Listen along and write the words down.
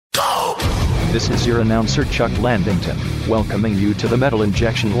This is your announcer Chuck Landington, welcoming you to the Metal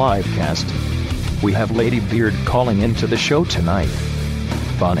Injection Livecast. We have Lady Beard calling into the show tonight.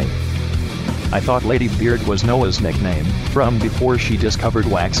 Funny. I thought Lady Beard was Noah's nickname, from before she discovered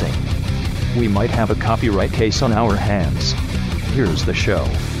waxing. We might have a copyright case on our hands. Here's the show.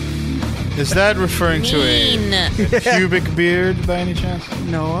 Is that referring to a pubic beard by any chance?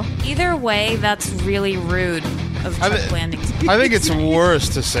 Noah? Either way, that's really rude of Chuck Landington. I think it's worse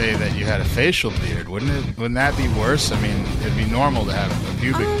to say that you had a facial beard, wouldn't it? Wouldn't that be worse? I mean, it'd be normal to have a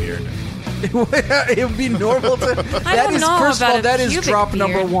pubic beard. It would be normal to... First of all, that is drop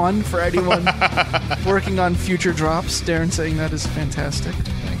number one for anyone working on future drops. Darren saying that is fantastic.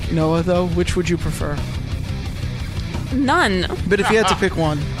 Thank you. Noah, though, which would you prefer? None. But if you had to pick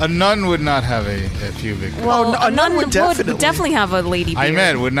one... A nun would not have a pubic beard. Well, a nun would definitely have a lady beard. I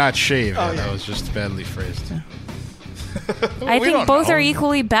meant would not shave. Oh, yeah. That was just badly phrased. Yeah. I think both are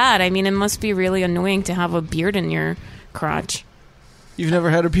equally bad. I mean, it must be really annoying to have a beard in your crotch. You've never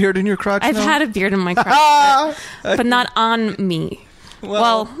had a beard in your crotch? I've had a beard in my crotch, but not on me.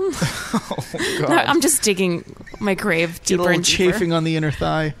 Well no, I'm just digging my grave deeper and deeper. Chafing on the inner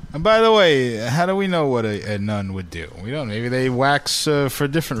thigh. And by the way, how do we know what a nun would do? We don't. Maybe they wax for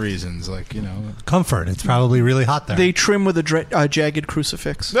different reasons, like, you know. Comfort. It's probably really hot there. They trim with a jagged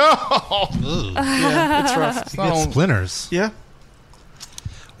crucifix. No! Yeah, it's rough. You get splinters. Yeah.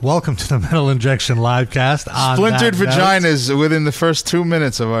 Welcome to the Metal Injection Livecast. Splintered vaginas within the first 2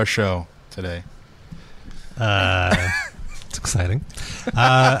 minutes of our show today. It's exciting.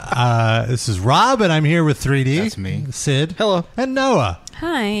 This is Rob, and I'm here with 3D. That's me. Sid. Hello. And Noah.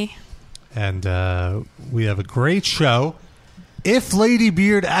 Hi. And we have a great show. If Lady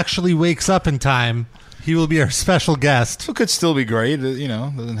Beard actually wakes up in time, he will be our special guest. It could still be great. You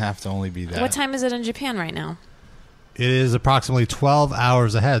know, doesn't have to only be that. What time is it in Japan right now? It is approximately 12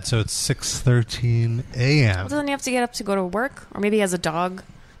 hours ahead, so it's 6:13 a.m. Well, doesn't he have to get up to go to work? Or maybe he has a dog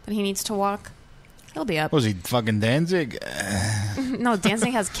that he needs to walk? He'll be up. Was he fucking Danzig? No,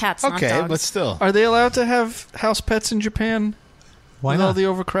 Danzig has cats, not dogs. Okay, but still. Are they allowed to have house pets in Japan? Why with not? all the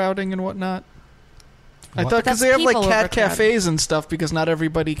overcrowding and whatnot? I What? thought because That's they have like people cat overcrowding. cafes and stuff because not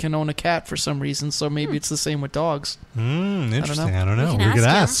everybody can own a cat for some reason, so maybe it's the same with dogs. Interesting. I don't know. We We can could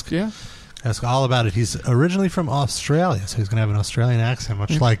ask ask. Yeah. Ask all about it. He's originally from Australia, so he's going to have an Australian accent,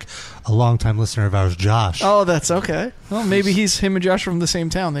 much like a longtime listener of ours, Josh. Oh, that's okay. Well, maybe him and Josh are from the same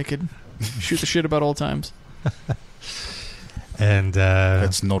town. They could shoot the shit about old times. And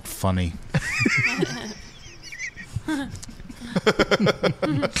That's not funny.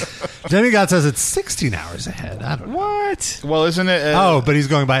 Demigod says it's 16 hours ahead. I don't know. What? Well, isn't it? But he's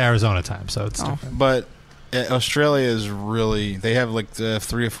going by Arizona time, so it's different. But Australia is really... They have like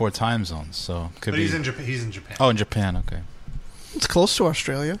 3 or 4 time zones, so it could be... He's in Japan. Oh, in Japan, okay. It's close to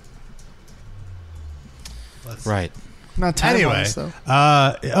Australia. Right. Not time Anyway, though.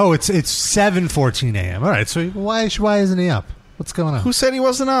 it's 7:14 a.m. All right, so why isn't he up? What's going on? Who said he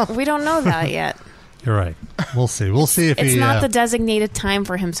wasn't up? We don't know that yet. You're right. We'll see. We'll see if It's he... not the designated time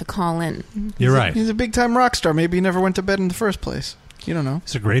for him to call in. You're right. He's a big time rock star. Maybe he never went to bed in the first place. You don't know.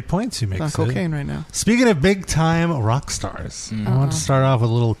 These are great points you make. Not Sid. cocaine right now. Speaking of big time rock stars, I want to start off with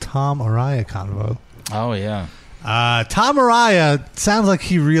a little Tom Araya convo. Oh, yeah. Tom Araya sounds like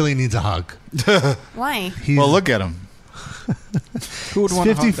he really needs a hug. Why? Well, look at him. Who would He's want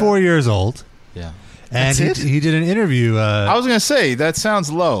to 54 years old. Yeah. And That's it? he did an interview. I was going to say, that sounds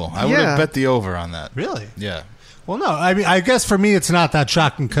low. I would have bet the over on that. Really? Yeah. Well, no. I mean, I guess for me it's not that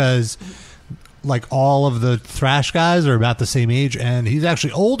shocking because, like, all of the thrash guys are about the same age, and he's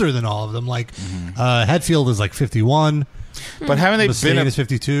actually older than all of them. Like, Hetfield is like 51. But haven't they Mustaine is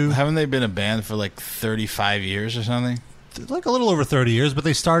 52? Haven't they been a band for like 35 years or something? Like a little over 30 years, but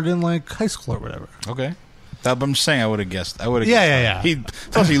they started in like high school or whatever. Okay. But I'm saying I would have guessed. Yeah.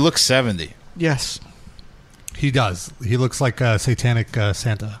 Plus, he looks 70. Yes. He does. He looks like a satanic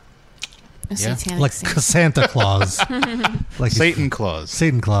Santa. A satanic Like Santa. Santa Claus. Like Satan Claus.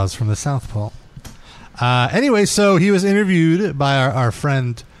 Satan Claus from the South Pole. Anyway, so he was interviewed by our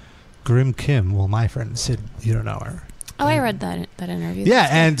friend Grim Kim. Well, my friend Sid, you don't know her. Oh, I read that interview. Yeah,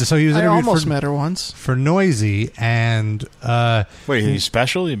 and so he was I interviewed almost met her once. for Noisy, and Wait, he's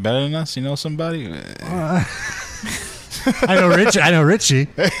special? You better than us? You know somebody? I know Richie.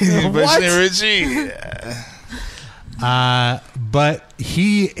 What? Richie. But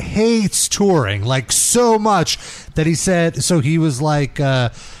he hates touring like so much that he said. So he was like, he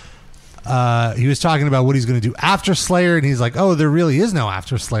was talking about what he's going to do after Slayer, and he's like, "Oh, there really is no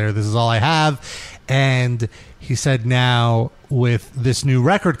after Slayer. This is all I have." And he said, now with this new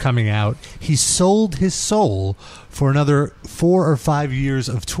record coming out, he sold his soul for another 4 or 5 years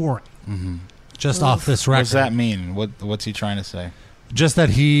of touring. Mm-hmm. just off this record. What does that mean? What's he trying to say? Just that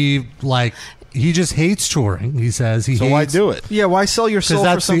he just hates touring. He says he. So why do it? Yeah, why sell your soul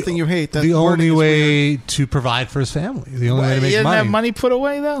for something you hate? The only way to provide for his family. The only way to make money. You didn't have money put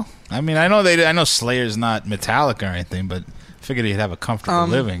away though. I mean, I know Slayer's not Metallica or anything, but I figured he'd have a comfortable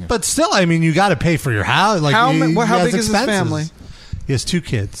living. But still, I mean, you got to pay for your house. Like, how big expenses. is his family? He has 2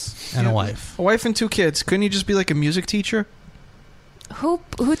 kids and a wife. A wife and 2 kids. Couldn't he just be like a music teacher? Who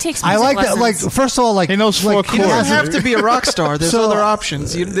takes music I like lessons? that. Like, first of all, like he knows 4 chords. He doesn't have to be a rock star. There's other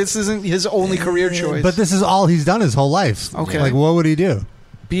options. This isn't his only career choice. But this is all he's done his whole life. Okay. Like, what would he do?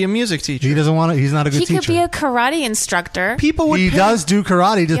 Be a music teacher. He doesn't want to. He's not a good teacher. He could be a karate instructor. He does do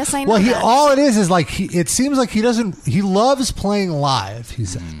karate. Yes, I know. Well, that. all it is like it seems like he doesn't. He loves playing live. He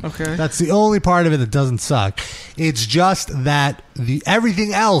said. Okay. That's the only part of it that doesn't suck. It's just that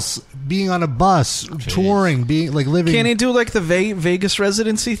everything else, being on a bus, touring, being like living. Can't he do like the Vegas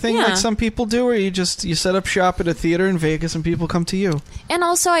residency thing like some people do, where you set up shop at a theater in Vegas and people come to you? And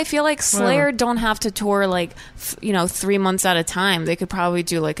also, I feel like Slayer don't have to tour like 3 months at a time. They could probably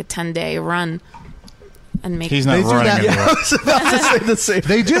do like a 10-day run and make. He's not running anywhere. I was about to say the same.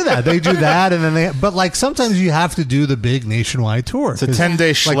 They do that, and then but like sometimes you have to do the big nationwide tour. It's a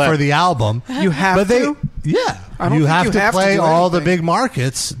 10-day schlep. Like for the album, you have to. You have to play all the big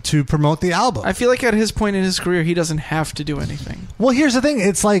markets to promote the album. I feel like at his point in his career, he doesn't have to do anything. Well, here's the thing: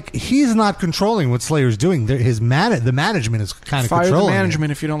 it's like he's not controlling what Slayer's doing. The management is kind of controlling. Fire the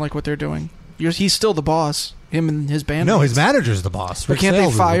management if you don't like what they're doing. He's still the boss. Him and his band. No, his manager's the boss. But can't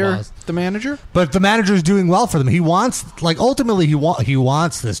they fire the manager? But the manager's doing well for them. He wants, ultimately, he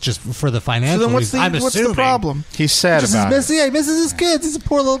wants this just for the financial. So then what's the problem? He's sad about it. He misses his kids. He's a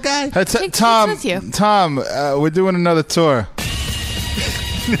poor little guy. Tom, we're doing another tour.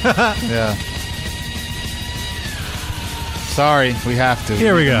 Yeah. Sorry, we have to.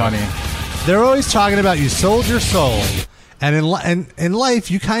 Here we go. Money. They're always talking about you sold your soul. And in life,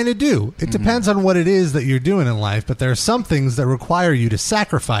 you kind of do. It depends on what it is that you're doing in life, but there are some things that require you to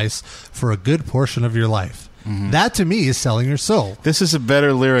sacrifice for a good portion of your life. That, to me, is selling your soul. This is a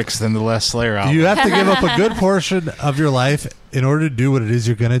better lyrics than the last Slayer album. You have to give up a good portion of your life in order to do what it is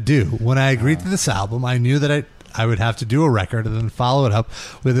you're going to do. When I agreed to this album, I knew that I would have to do a record and then follow it up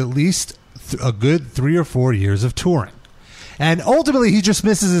with at least a good 3 or 4 years of touring. And ultimately, he just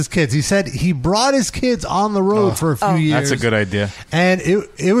misses his kids. He said he brought his kids on the road for a few years. That's a good idea. And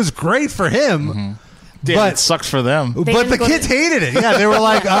it was great for him. Yeah, but it sucks for them. But the kids hated it. Yeah, they were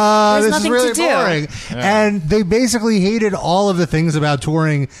like, this is really boring. Yeah. And they basically hated all of the things about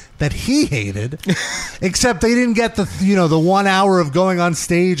touring that he hated, except they didn't get the 1 hour of going on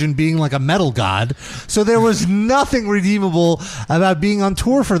stage and being like a metal god. So there was nothing redeemable about being on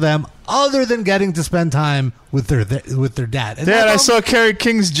tour for them other than getting to spend time with their dad. And Dad, I saw Kerry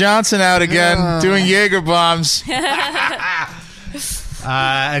Kings Johnson out again doing Jaeger bombs.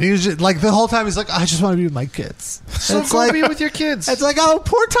 And he was just, like, the whole time he's like, I just want to be with my kids. So it's go be with your kids. It's like, oh,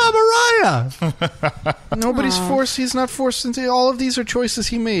 poor Tom Araya. Nobody's forced. He's not forced into. All of these are choices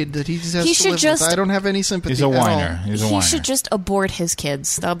he made that he has to live with. I don't have any sympathy. He's a whiner. He should just abort his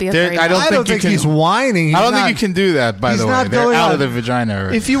kids. That'll be a I don't think he's whining. I don't think you can do that, by the way. They're out of the vagina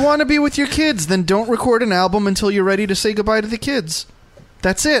already. If you want to be with your kids, then don't record an album until you're ready to say goodbye to the kids.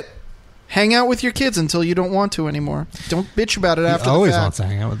 That's it. Hang out with your kids until you don't want to anymore. Don't bitch about it after the fact. He always wants to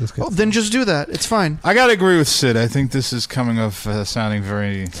hang out with his kids. Oh, then just do that. It's fine. I got to agree with Sid. I think this is coming off sounding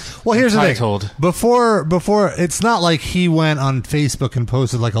very well. Here's the thing. Before, it's not like he went on Facebook and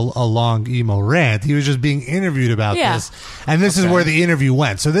posted like a long emo rant. He was just being interviewed about this, and this is where the interview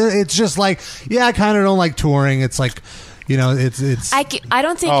went. So it's just like, I kind of don't like touring. It's like, it's. I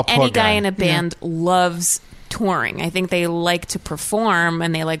don't think any guy in a band loves touring. I think they like to perform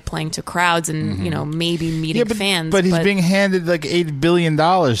and they like playing to crowds and maybe meeting fans. But he's being handed like $8 billion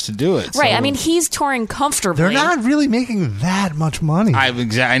to do it. Right. So. I mean, he's touring comfortably. They're not really making that much money. I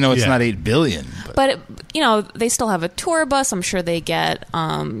know it's not $8 billion. But they still have a tour bus. I'm sure they get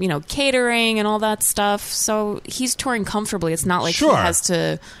catering and all that stuff. So he's touring comfortably. It's not like he has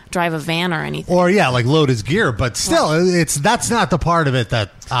to drive a van or anything. Or like load his gear. But still, that's not the part of it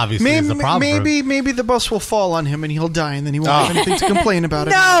that obviously is the problem. Maybe the bus will fall on him and he'll die, and then he won't have anything to complain about.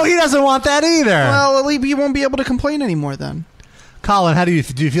 No, he doesn't want that either. Well, at least he won't be able to complain anymore then. Colin, how do you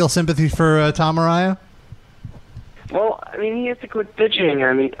feel sympathy for Tom Araya? Well, I mean, he has to quit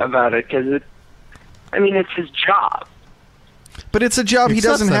bitching about it because it's his job. But it's a job he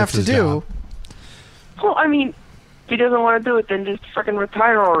doesn't have to do. Well, I mean, if he doesn't want to do it, then just freaking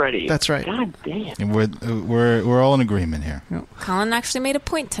retire already. That's right. God damn. And we're all in agreement here. Colin actually made a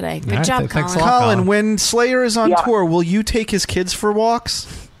point today. Good job, Colin. Colin, when Slayer is on tour, will you take his kids for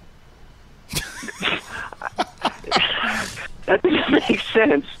walks? That doesn't make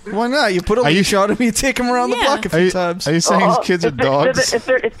sense. Why not? You put a leash on him, you take him around the block a few times. Are you saying his kids are dogs? If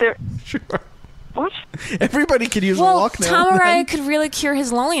they're sure. What? Everybody could use a walk now. Tom Araya could really cure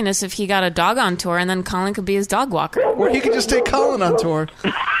his loneliness if he got a dog on tour, and then Colin could be his dog walker. Or he could just take Colin on tour.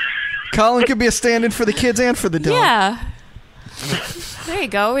 Colin could be a stand-in for the kids and for the dog. Yeah. There you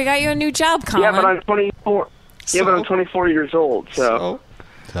go. We got you a new job, Colin. Yeah, but I'm 24. Yeah, but I'm 24 years old, so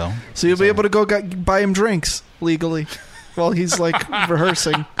you'll be able to go buy him drinks legally while he's like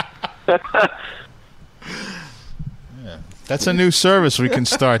rehearsing. That's a new service we can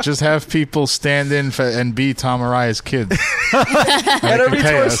start. Just have people stand in for and be Tom Araya's kids. At every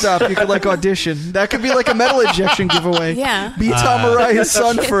toy stop, you could like audition. That could be like a metal injection giveaway. Yeah. Be Tom Araya's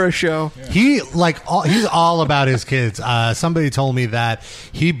son for a show. He he's all about his kids. Somebody told me that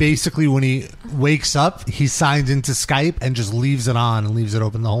he basically, when he wakes up, he signs into Skype and just leaves it on and leaves it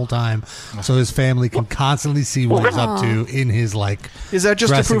open the whole time, so his family can constantly see what he's up to in his like. Is that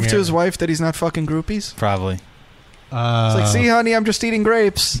just to prove area. to his wife that he's not fucking groupies? Probably. It's like, see, honey, I'm just eating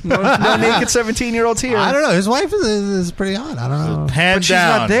grapes. No naked 17-year-olds here. I don't know. His wife is pretty hot. I don't know. But she's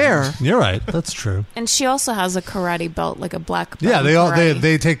not there. You're right. That's true. And she also has a karate belt, like a black belt. Yeah,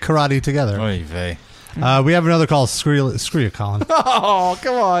 they take karate together. Oy vey. We have another call. Screw you, Colin. Oh,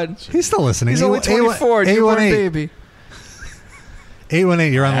 come on. He's still listening. He's only 24. Newborn baby.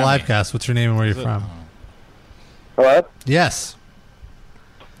 818, you're on the live cast. What's your name and where you're from? Hello? Yes.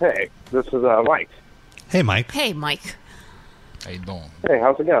 Hey, this is Mike. Hey, Mike. Hey, Mike. How you doing? Hey,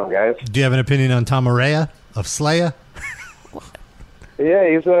 how's it going, guys? Do you have an opinion on Tom Araya of Slayer? Yeah,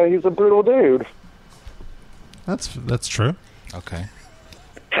 he's a brutal dude. That's true. Okay.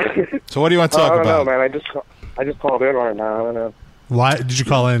 So what do you want to talk about? I don't know, man. I just called in right now. I don't know. Why did you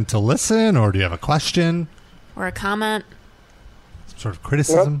call in to listen, or do you have a question or a comment? Some sort of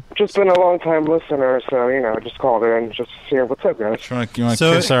criticism? Well, just been a long time listener, so just called in, just seeing what's up, guys. You want to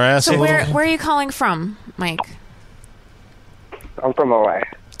kiss our ass? So where are you calling from, Mike? I'm from LA.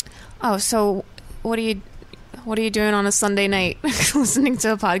 Oh, so what are you doing on a Sunday night? Listening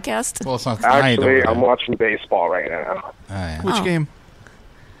to a podcast? Well, it's not actually. I'm watching baseball right now. Oh, yeah. Which game?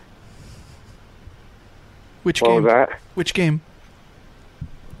 What was that? Which game?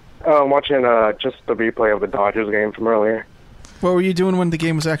 I'm watching just the replay of the Dodgers game from earlier. What were you doing when the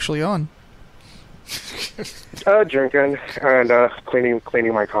game was actually on? Drinking and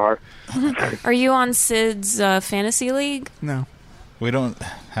cleaning my car. Are you on Sid's fantasy league? No. We don't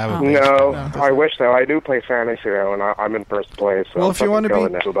have a No, I wish though. I do play fantasy though, and I'm in first place. So well, if you want to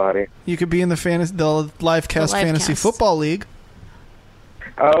be, everybody, you could be in the Livecast Fantasy Football League.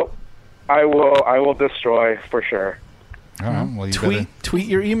 Oh, I will destroy for sure. Well, tweet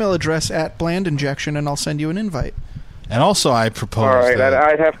your email address at Bland Injection, and I'll send you an invite. And also, I propose. All right,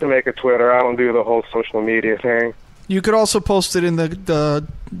 I'd have to make a Twitter. I don't do the whole social media thing. You could also post it in the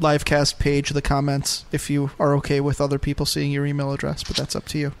Livecast page, the comments, if you are okay with other people seeing your email address, but that's up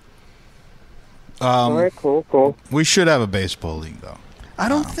to you. All right, cool. We should have a baseball league, though. I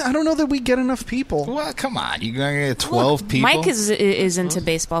don't know that we get enough people. Well, come on, you're gonna get 12 people. Mike is into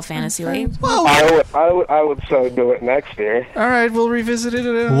baseball fantasy league. Well, I would so do it next year. All right, we'll revisit it.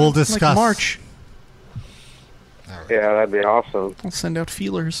 We'll discuss like March. Yeah, that'd be awesome. I'll send out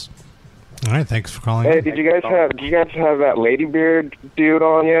feelers. All right, thanks for calling. Hey, did you guys have that Ladybeard dude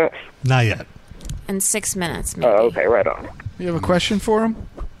on yet? Not yet. In 6 minutes, maybe. Oh, okay, right on. You have a question for him?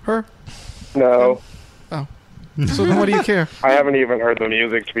 Her? No. Oh. So then what do you care? I haven't even heard the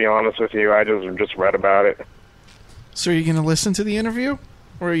music, to be honest with you. I just read about it. So are you going to listen to the interview?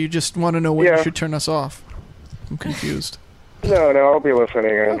 Or you just want to know when you should turn us off? I'm confused. No, I'll be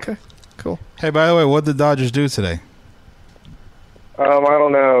listening in. Okay, cool. Hey, by the way, what did the Dodgers do today? I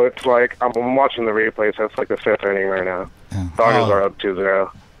don't know. It's like I'm watching the replay, so it's like the 5th inning right now. Dodgers are up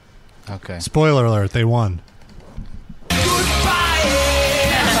 2-0. Okay. Spoiler alert, they won.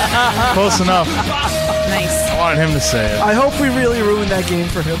 Close enough. Nice. I wanted him to say it. I hope we really ruined that game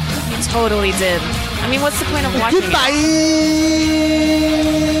for him. You totally did. I mean, what's the point of watching Goodbye. it?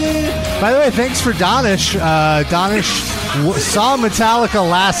 By the way, thanks for Donish. Donish saw Metallica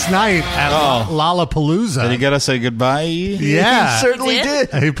last night at Lollapalooza. Did he get us a goodbye? Yeah. He certainly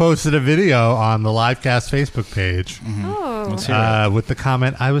did. He posted a video on the Livecast Facebook page. Oh. Let's hear it. With the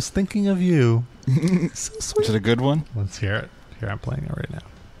comment, "I was thinking of you." So sweet. Is it a good one? Let's hear it. Here, I'm playing it right now.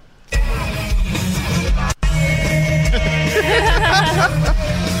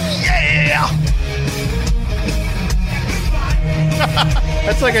 Yeah!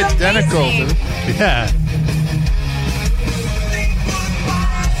 That's like identical. Yeah.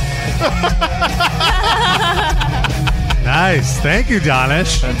 Nice. Thank you,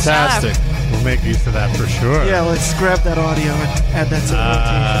 Donish. Fantastic. We'll make use of that for sure. Yeah, let's grab that audio and add that to the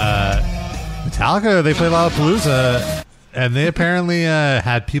rotation. Metallica, they play Lollapalooza, and they apparently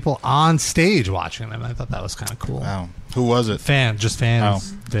had people on stage watching them. I thought that was kind of cool. Wow. Who was it? Fans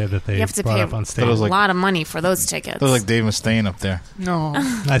that they You have to brought pay up on stage. a lot of money for those tickets. That was like Dave Mustaine up there. No.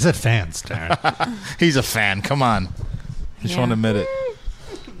 I said fans, Darren. He's a fan. Come on. Just won't admit it.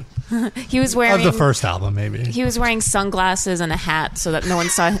 He was wearing of the first album, maybe. He was wearing sunglasses and a hat so that no one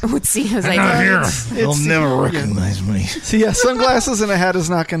would see his identity. They'll never recognize me. So yeah, sunglasses and a hat is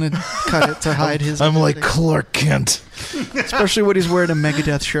not going to cut it to hide his. I'm like Clark Kent, especially when he's wearing a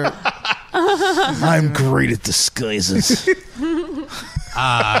Megadeth shirt. I'm great at disguises.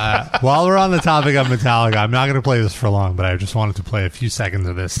 While we're on the topic of Metallica, I'm not going to play this for long, but I just wanted to play a few seconds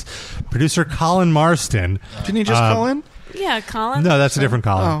of this. Producer Colin Marston. Didn't he just call in? Yeah, Colin. No, that's a different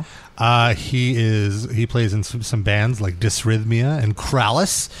Colin. Oh. He plays in some bands like Dysrhythmia and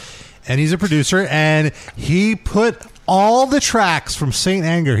Krallis, and he's a producer, and he put all the tracks from Saint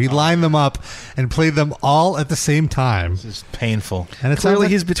Anger, he lined them up and played them all at the same time. This is painful. And clearly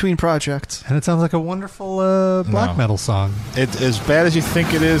he's between projects. And it sounds like a wonderful black metal song. As bad as you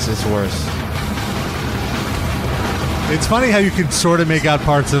think it is, it's worse. It's funny how you can sort of make out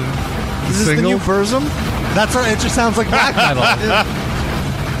parts of the Is this single. the new Burzum? That's right. It just sounds like black metal.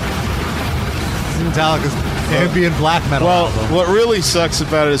 Metallica's ambient black metal. Well, album. what really sucks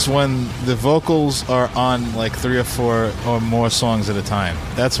about it is when the vocals are on like 3 or 4 or more songs at a time.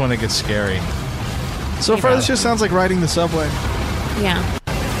 That's when it gets scary. So far, this just sounds like riding the subway. Yeah.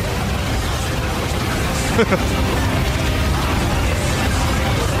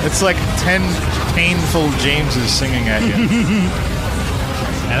 It's like 10 painful Jameses singing at you.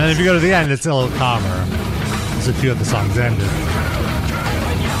 And then if you go to the end, it's a little calmer. As a few of the songs ended.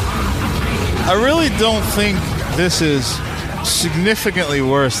 I really don't think this is significantly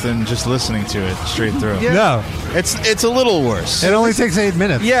worse than just listening to it straight through. Yeah. No. It's a little worse. It only takes 8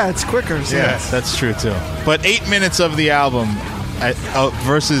 minutes. Yeah, it's quicker. So Yeah, that's true too. But 8 minutes of the album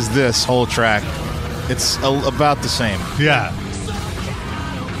versus this whole track, it's about the same. Yeah.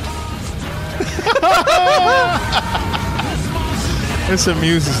 This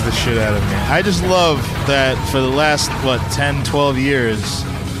amuses the shit out of me. I just love that for the last 10, 12 years,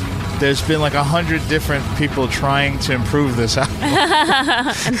 there's been like 100 different people trying to improve this album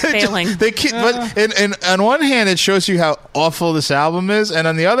and failing. But on one hand, it shows you how awful this album is, and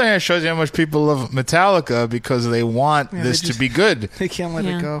on the other hand, it shows you how much people love Metallica because they want this to be good. They can't let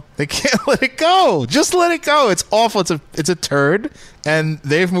it go. They can't let it go. Just let it go. It's awful. It's a turd, and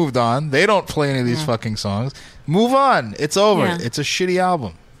they've moved on. They don't play any of these fucking songs. Move on. It's over. Yeah. It's a shitty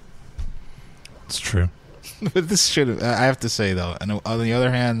album. It's true. But this should have. I have to say though, and on the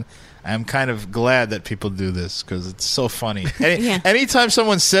other hand, I'm kind of glad that people do this because it's so funny. Anytime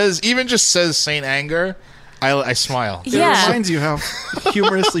someone even just says Saint Anger, I smile. It reminds you how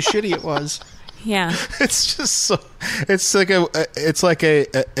humorously shitty it was. Yeah, it's just so. It's like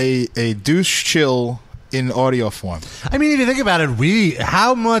a douche chill in audio form. I mean, if you think about it,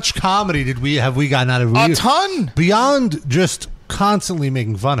 how much comedy have we gotten out of it? A ton. Beyond just constantly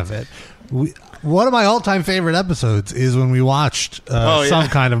making fun of it. One of my all-time favorite episodes is when we watched Some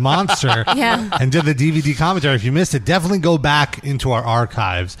Kind of Monster and did the DVD commentary. If you missed it, definitely go back into our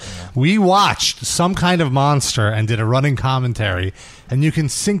archives. We watched Some Kind of Monster and did a running commentary, and you can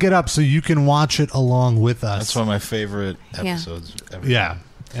sync it up so you can watch it along with us. That's one of my favorite episodes ever. Yeah.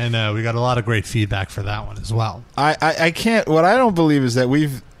 And we got a lot of great feedback for that one as well. I can't. What I don't believe is that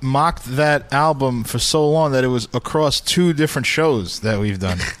we've mocked that album for so long that it was across 2 different shows that we've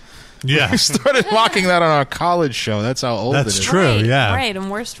done. Yeah. We started mocking that on our college show. That's how old it is. That's true, yeah. Right,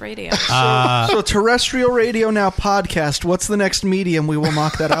 and worst radio. So terrestrial radio now podcast. What's the next medium we will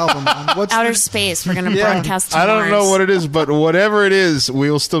mock that album on? What's outer space. We're going to broadcast to I don't Mars. know what it is, but whatever it is,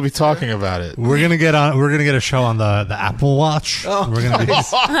 we will still be talking about it. We're gonna get a show on the Apple Watch. Oh. We're gonna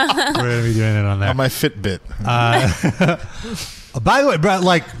be doing it on there. On my Fitbit. By the way, Brett,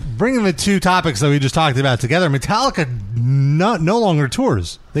 like bringing the 2 topics that we just talked about together, Metallica no longer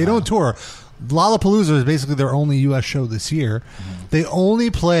tours. They don't tour. Lollapalooza is basically their only U.S. show this year. Mm-hmm. They only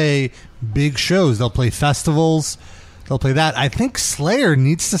play big shows. They'll play festivals. They'll play that. I think Slayer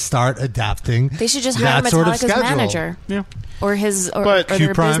needs to start adapting. They should just hire Metallica's manager. Yeah. Or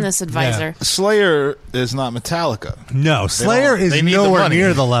their business advisor. Yeah. Slayer is not Metallica. No, Slayer is nowhere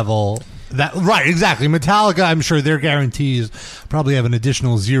near the level. Right, exactly. Metallica, I'm sure their guarantees probably have an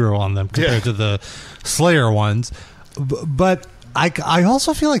additional 0 on them compared to the Slayer ones. But I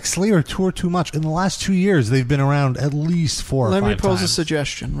also feel like Slayer toured too much. In the last 2 years, they've been around at least 4 or 5 times. Let me pose a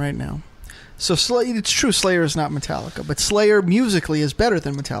suggestion right now. So it's true Slayer is not Metallica, but Slayer musically is better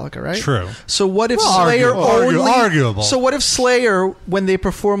than Metallica, right? True. So what if Slayer arguable. So what if Slayer, when they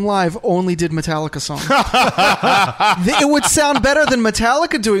perform live, only did Metallica songs? It would sound better than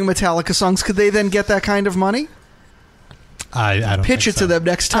Metallica doing Metallica songs. Could they then get that kind of money? I don't pitch it so. to them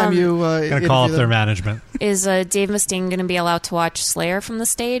next time you gonna call up their management. Is Dave Mustaine going to be allowed to watch Slayer from the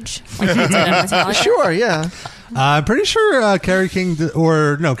stage? Like he did at Metallica? Sure, yeah. I'm pretty sure Kerry King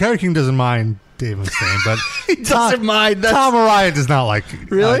Kerry King doesn't mind Dave Mustaine, but he doesn't mind. Tom Araya does not like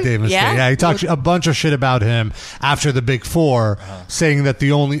really? Dave Mustaine. Yeah, he talked a bunch of shit about him after the Big Four, saying that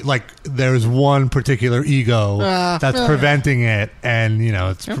the only there's one particular ego that's preventing it, and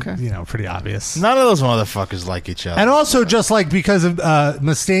it's pretty obvious. None of those motherfuckers like each other, and also just because of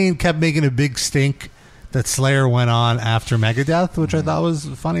Mustaine kept making a big stink that Slayer went on after Megadeth, which I thought was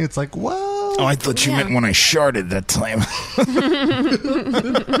funny. It's like, well. Oh, I thought you meant when I sharted that time.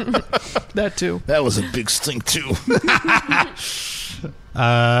 That too. That was a big stink too.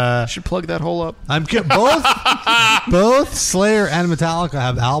 Should plug that hole up. Both Slayer and Metallica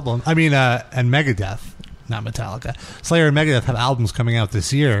have albums. I mean, and Megadeth, not Metallica. Slayer and Megadeth have albums coming out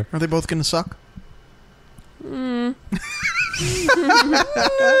this year. Are they both going to suck?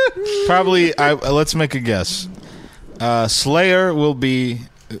 Probably. Let's make a guess. Slayer will be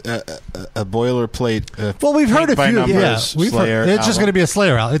a boilerplate. Well, we've heard a few. We've heard it's just going to be a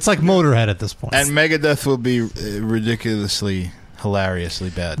Slayer album. It's like Motorhead at this point. And Megadeth will be ridiculously, hilariously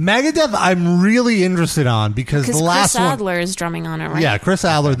bad. Megadeth, I'm really interested on because the last Chris Adler is drumming on it, right? Yeah, Chris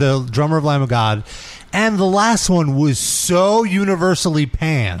Adler, the drummer of Lamb of God, and the last one was so universally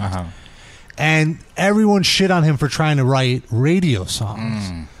panned, and everyone shit on him for trying to write radio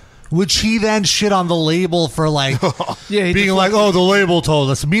songs. Which he then shit on the label for being like, oh, the label told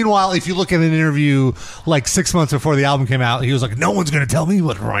us. Meanwhile, if you look at an interview 6 months before the album came out, he was like, no one's going to tell me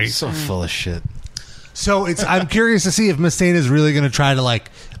what to write. So full of shit. So I'm curious to see if Mustaine is really going to try to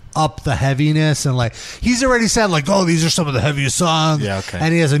up the heaviness and he's already said oh, these are some of the heaviest songs. Yeah, okay.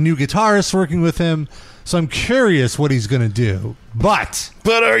 And he has a new guitarist working with him. So I'm curious what he's going to do. But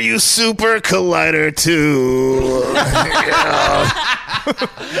are you Super Collider 2?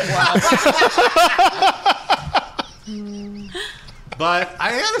 But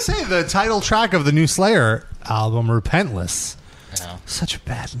I gotta say, the title track of the new Slayer album, Repentless, such a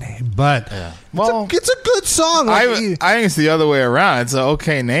bad name, but it's a good song. I think it's the other way around. It's an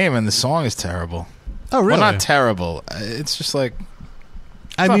okay name, and the song is terrible. Oh, really? Well, not terrible. It's just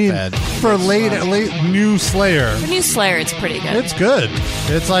bad. For late new Slayer. The new Slayer, it's pretty good. It's good.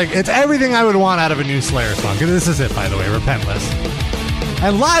 It's everything I would want out of a new Slayer song. This is it, by the way, Repentless.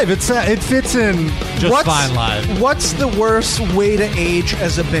 And live, it fits in just fine live. What's the worst way to age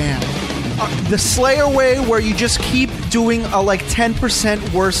as a band? The Slayer way, where you just keep doing a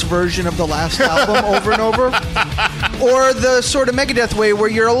 10% worse version of the last album over and over? Or the sort of Megadeth way, where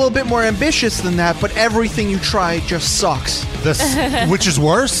you're a little bit more ambitious than that, but everything you try just sucks? Which is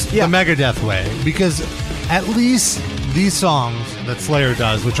worse? Yeah. The Megadeth way. Because at least these songs that Slayer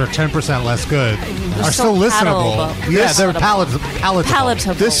does, which are 10% less good, are still listenable. Yeah, they're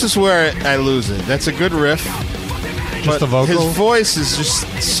palatable. This is where I lose it. That's a good riff. Just the vocal? His voice is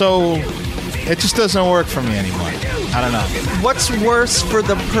just so... It just doesn't work for me anymore. I don't know. What's worse for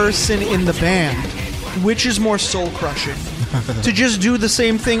the person in the band? Which is more soul-crushing? To just do the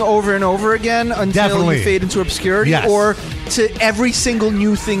same thing over and over again until you fade into obscurity? Yes. Or to every single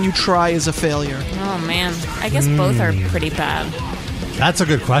new thing you try is a failure? Oh, man. I guess both are pretty bad. That's a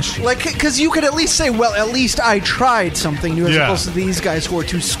good question. Because you could at least say, well, at least I tried something new, as opposed to these guys who are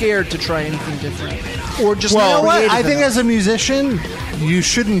too scared to try anything different. Or just I think as a musician, you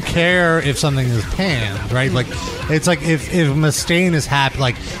shouldn't care if something is panned, right? It's if Mustaine is happy,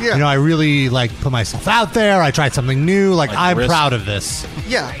 I really put myself out there. I tried something new. I'm proud of this.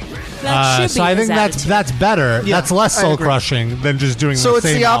 Yeah. So I think that's better. Yeah, that's less soul crushing than just doing. So the it's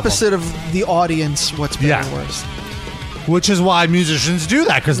same the opposite album. of the audience. What's better or worse? Which is why musicians do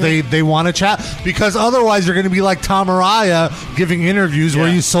that, because they want to chat. Because otherwise you're going to be like Tom Araya giving interviews where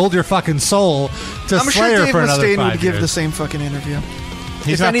you sold your fucking soul to Slayer for another 5 years. I'm sure Dave Mustaine would give the same fucking interview.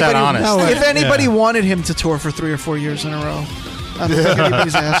 He's not that honest. If anybody wanted him to tour for 3 or 4 years in a row, I don't think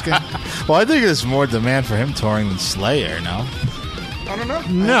anybody's asking. Well, I think there's more demand for him touring than Slayer, no? I don't know.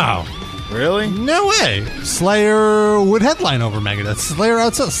 No. Really? No way. Slayer would headline over Megadeth.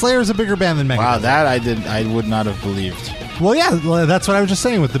 Slayer's a bigger band than Megadeth. Wow, that I would not have believed. Well, yeah, that's what I was just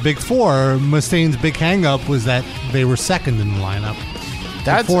saying with the Big Four. Mustaine's big hang-up was that they were second in the lineup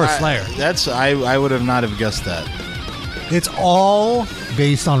before Slayer. I would have not have guessed that. It's all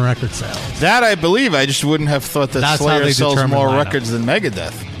based on record sales. That I believe. I just wouldn't have thought that Slayer sells more records than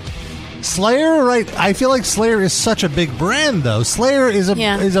Megadeth. Slayer, right? I feel like Slayer is such a big brand, though. Slayer is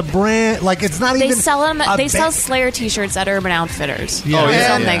a brand, like, it's not They even. sell them. They sell Slayer T-shirts at Urban Outfitters. Yeah. They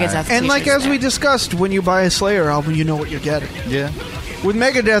sell And- Megadeth And like t-shirts as we there. discussed, when you buy a Slayer album, you know what you're getting. Yeah. With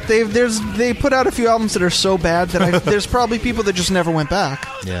Megadeth, they put out a few albums that are so bad that there's probably people that just never went back.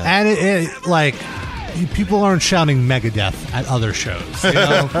 Yeah. And it like, people aren't shouting Megadeth at other shows, you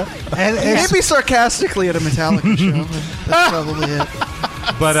know? And it's, Maybe sarcastically at a Metallica show. That's probably it.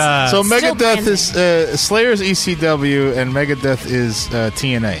 but So Still Megadeth is Slayer's ECW and Megadeth is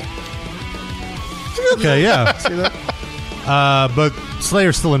TNA. okay, yeah. See that? But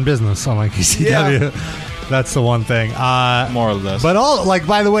Slayer's still in business, unlike ECW. That's the one thing. More or less. But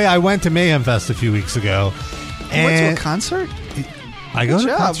by the way, I went to Mayhem Fest a few weeks ago. You went to a And concert? I go Good to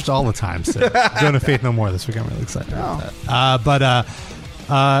job. concerts all the time. So going to Faith No More this week. I'm really excited about that.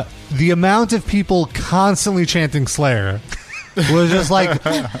 But the amount of people constantly chanting Slayer was just like.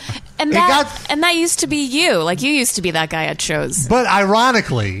 And that used to be you. Like, you used to be that guy at shows. But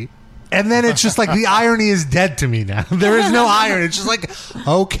ironically, and then it's just like the irony is dead to me now. There is no irony. It's just like,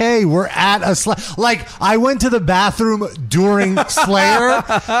 okay, we're at a like I went to the bathroom during Slayer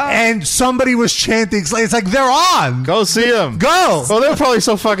and somebody was chanting Slayer. It's like they're on. Go see them. Go. Well, they were probably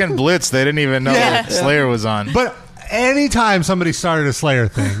so fucking blitzed they didn't even know Yeah. that Slayer was on. But anytime somebody started a Slayer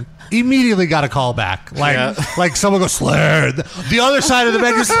thing, immediately got a call back. Like someone goes Slayer. The other side of the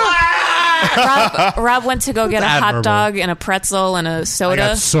bed goes Slayer. Rob went to go get a admirable. hot dog and a pretzel and a soda. I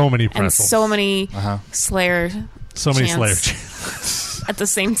got so many and pretzels. so many Slayer. So many chants Slayer. at the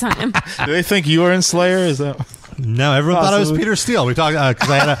same time. Do they think you were in Slayer? Is that? No, everyone thought I was Peter Steele. We talked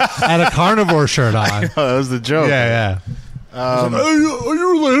because I had a carnivore shirt on. Oh, that was the joke. Yeah. Are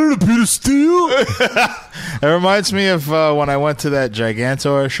you related to Peter Steele? It reminds me of when I went to that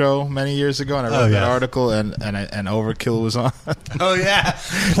Gigantor show many years ago, and I read that article, and Overkill was on. Oh yeah,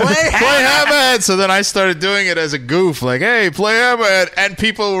 play Hammerhead. So then I started doing it as a goof, like, "Hey, play Hammerhead," and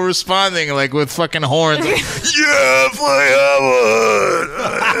people were responding like with fucking horns, like, "Yeah, play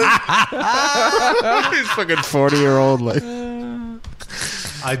Hammerhead." He's fucking 40-year-old, like.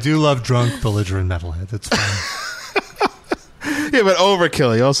 I do love drunk belligerent metalhead. It's fun. Yeah, but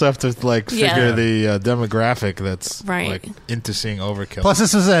Overkill. You also have to figure Yeah. the demographic that's Right. like into seeing Overkill. Plus,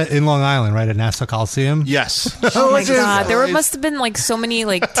 this is in Long Island, right at Nassau Coliseum. Yes. Oh my Which is- god, there must have been like so many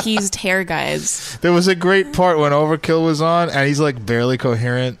like teased hair guys. There was a great part when Overkill was on, and he's like barely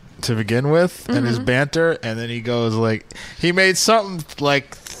coherent to begin with, and his banter, and then he goes like, he made something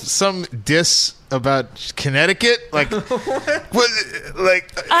like some diss about Connecticut, like what,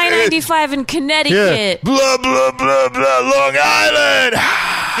 like I-95 in Connecticut. blah blah blah blah, Long Island,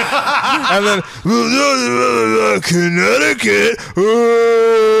 and then Connecticut.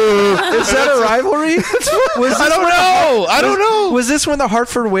 Is that a rivalry? I don't know. Was this when the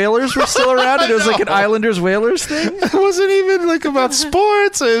Hartford Whalers were still around and it was like an Islanders Whalers thing? It wasn't even like about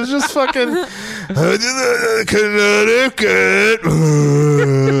sports. It was just fucking Connecticut.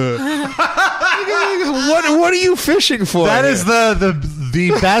 What are you fishing for? That is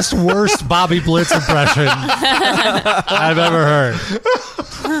the best worst Bobby Blitz impression I've ever heard.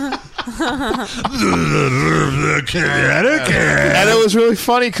 And it was really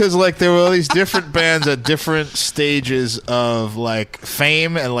funny because like there were all these different bands at different stages of like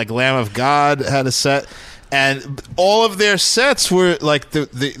fame, and like Lamb of God had a set, and all of their sets were like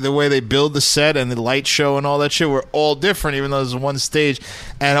the way they build the set and the light show and all that shit were all different, even though it was one stage.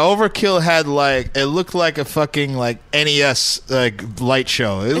 And Overkill had like, it looked like a fucking like NES like light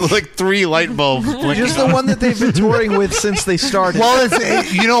show. It was like 3 light bulbs blinking. Just the one that they've been touring with since they started. Well,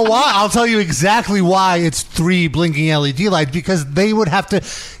 you know what? I'll tell you exactly why it's 3 blinking LED lights, because they would have to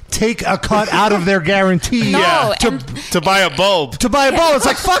take a cut out of their guarantee No, to buy a bulb. to buy a bulb. It's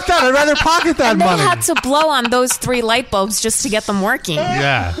like, fuck that. I'd rather pocket that And they money. had to blow on those 3 light bulbs just to get them working.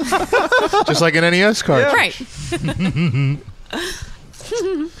 Yeah. Just like an NES card. Right.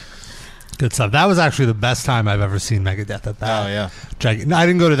 Good stuff. That was actually the best time I've ever seen Megadeth at that. Oh, yeah. No, I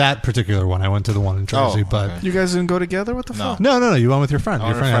didn't go to that particular one. I went to the one in Jersey, Oh, but okay. You guys didn't go together? What the fuck? no. You went with your friend. I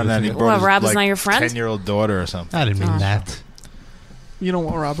Your wonder friend if had then a he ticket. brought What, his, Rob is like, not your friend? 10-year-old daughter or something. I didn't mean that. You don't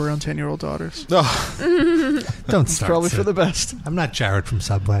want Rob around 10-year-old daughters. Don't start. Probably Sid. for the best. I'm not Jared from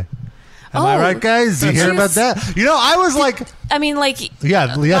Subway. Am I Oh, right, guys? You hear about that's- that? You know, I was like, I mean, like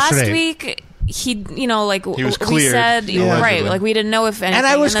yeah, last yesterday. week, he, you know, like He was we cleared, said, allegedly. right? Like we didn't know if anything. And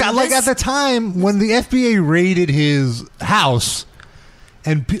I was then like, this- at the time when the FBA raided his house,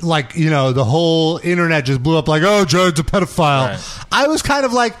 and like, you know, the whole internet just blew up like, oh, Jared's a pedophile. Right. I was kind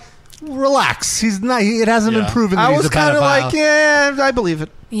of like, relax. He's not. It hasn't been proven that I he's was a pedophile. kind of like, yeah, I believe it.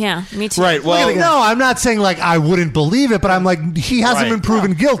 Yeah, me too. Right. Well, no, I'm not saying like I wouldn't believe it, but I'm like he hasn't been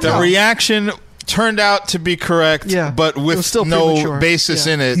proven guilty. The reaction turned out to be correct, but with still no premature. basis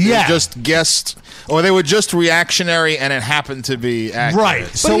in it. Yeah. They just guessed, or they were just reactionary, and it happened to be accurate. Right.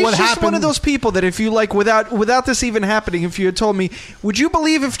 But So he's what just happened? one of those people that if you like, without this even happening, if you had told me, would you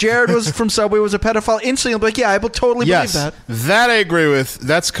believe if Jared was from Subway was a pedophile? Instantly, I'll be like, yeah, I would totally Yes, believe that. that I agree with.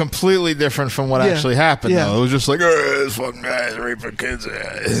 That's completely different from what Yeah. actually happened. Yeah. Though it was just like, this fucking guy's raping kids.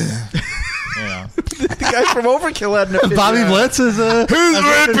 You know. The guy from Overkill had an opinion. Bobby Blitz is a. He's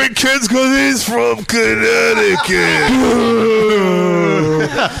raping kids because he's from Connecticut.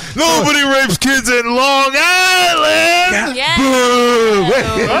 Nobody rapes kids in Long Island. Yeah.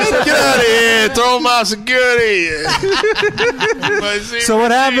 Get out of here. Throw them out security. So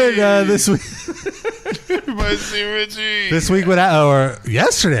what happened this week? This week, or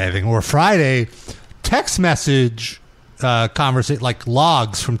yesterday, I think, or Friday, text message conversation, like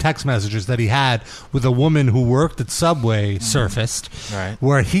logs from text messages that he had with a woman who worked at Subway surfaced, Right.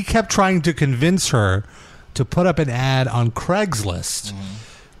 where he kept trying to convince her to put up an ad on Craigslist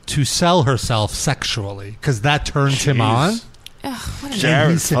to sell herself sexually because that turned him on.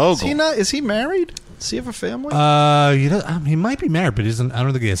 Jared Fogle. Is he married? Does he have a family? He might be married, but he doesn't. I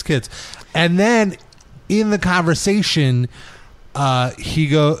don't think he has kids. And then in the conversation,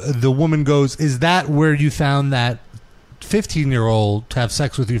 the woman goes, "Is that where you found that 15-year-old to have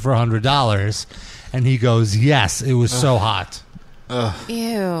sex with you for $100?" And he goes, "Yes, it was so hot."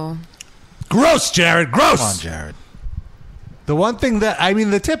 Ew. Gross, Jared. Gross. Come on, Jared. The one thing that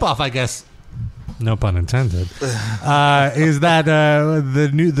the tip-off, I guess, no pun intended, is that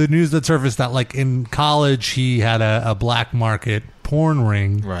the news that surfaced that like in college he had a black market porn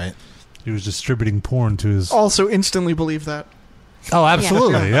ring. Right. He was distributing porn to his. Also, instantly believe that. Oh,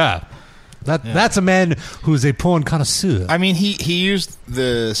 absolutely, yeah. That's a man who's a porn connoisseur. I mean, he used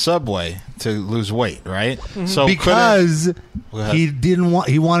the Subway to lose weight, right? Mm-hmm. So because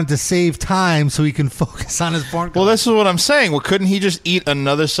he wanted to save time so he can focus on his porn. Well, this is what I'm saying. Well, couldn't he just eat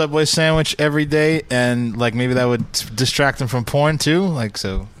another Subway sandwich every day, and like maybe that would distract him from porn too? Like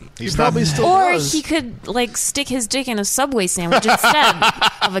so. He's probably still Or does. he could like stick his dick in a Subway sandwich instead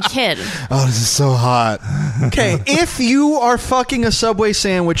of a kid. Oh, this is so hot. Okay, if you are fucking a Subway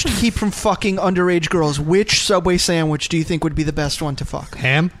sandwich to keep from fucking underage girls, which Subway sandwich do you think would be the best one to fuck?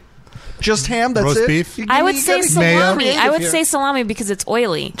 Ham? Just ham? That's Roast it? beef? I would say Mayo? salami. I would say salami because it's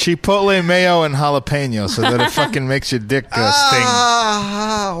oily. Chipotle mayo and jalapeno, so that it fucking makes your dick sting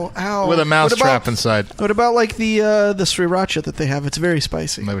Ow. with a mouse What about- trap inside. What about like the sriracha that they have? It's very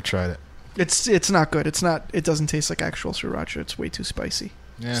spicy. Never tried it. It's not good. It's not. It doesn't taste like actual sriracha. It's way too spicy.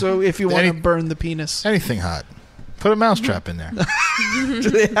 Yeah. So if you want to Any- burn the penis, Anything hot. Put a mouse trap in there. do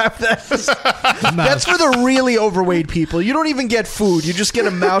they have that? That's for the really overweight people. You don't even get food. You just get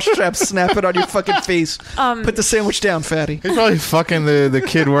a mouse trap, snap it on your fucking face. Put the sandwich down, fatty. He's probably fucking the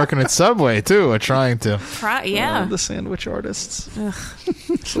kid working at Subway too, or trying to. Yeah. The sandwich artists.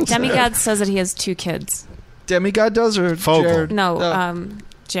 Demigod says that he has 2 kids. Demigod does or Fogle. Jared? No, Oh.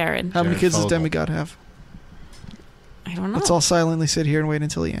 Jared. How many Jared kids does Fogle. Demigod have? I don't know. Let's all silently sit here and wait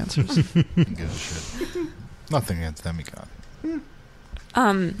until he answers. Give a shit. Nothing against Demigod.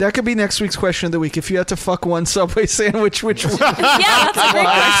 That could be next week's question of the week. If you had to fuck one Subway sandwich, which one? Yeah, that's a great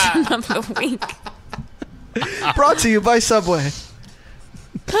question of the week. Brought to you by Subway.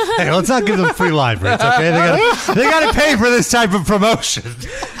 Hey, let's not give them free live rates, okay? They gotta pay for this type of promotion.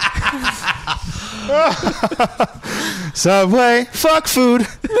 Subway, fuck food.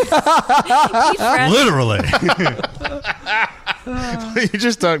 Literally. You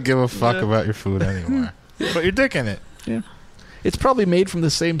just don't give a fuck about your food anymore. Put your dick in it. Yeah. It's probably made from the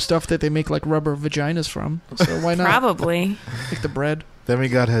same stuff that they make like rubber vaginas from. So why not? Probably. Like the bread.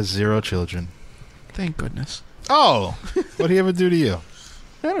 Demigod has 0 children. Thank goodness. Oh, what did he ever do to you?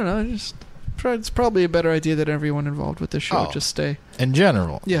 I don't know. It's probably a better idea that everyone involved with this show Oh. just stay. In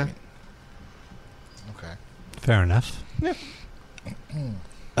general. Yeah. Okay. Fair enough. Yeah.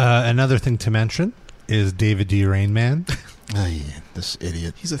 Another thing to mention is David D. Rain Man. Oh, yeah, this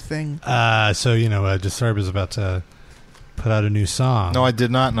idiot. He's a thing. So, Disturb is about to put out a new song. No, I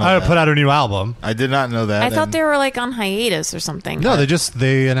did not know that. Put out a new album. I did not know that. I thought and they were like on hiatus or something. No,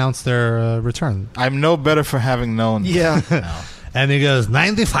 they announced their return. I'm no better for having known. Yeah. No. And he goes,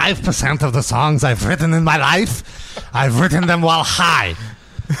 95% of the songs I've written in my life, I've written them while high.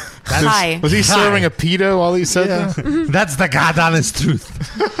 Hi. Was he Hi. serving a pedo while he said Yeah. that? That's the god honest truth.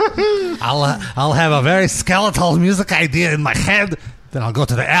 I'll have a very skeletal music idea in my head. Then I'll go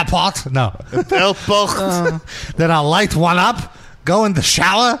to the airport. No. Then I'll light one up, go in the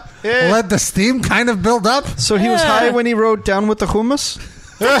shower, Yeah. let the steam kind of build up. So he was high when he wrote Down with the Hummus?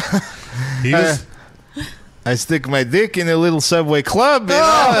 He was, I stick my dick in a little Subway club.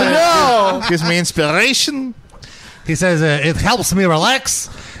 No. Gives me inspiration. he says it helps me relax,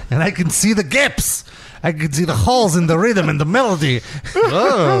 and I can see the gaps. I can see the holes in the rhythm and the melody.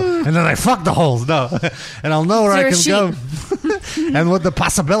 Oh. And then I fuck the holes. No. And I'll know where I can go and what the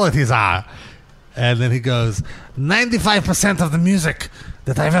possibilities are. And then he goes, 95% of the music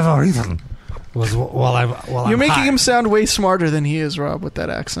that I've ever written was while I'm You're making high. him sound way smarter than he is, Rob, with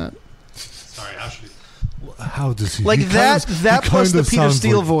that accent. Sorry, how does he? Like he that plus the Peter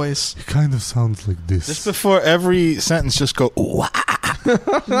Steele like, voice. He kind of sounds like this. Just before every sentence, just go, ooh,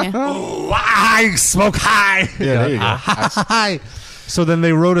 I smoke high. Yeah, there you go. High. So then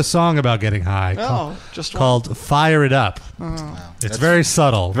they wrote a song about getting high Just called Fire It Up. It's very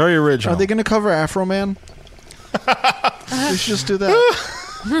subtle. Very original. Are they going to cover Afro Man? We should just do that.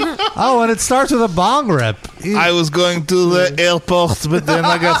 Oh, and it starts with a bong rip. I was going to the airport, but then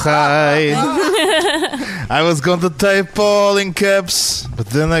I got high. I was going to type all in caps, but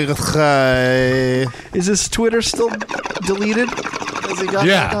then I got high. Is his Twitter still deleted? Has he got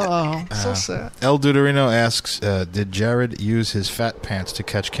that? Oh, so sad. El Duderino asks, did Jared use his fat pants to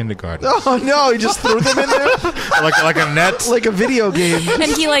catch kindergarten? Oh, no, he just threw them in there? like a net? Like a video game.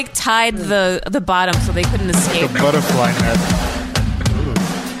 And he like tied the bottom so they couldn't escape. A butterfly net.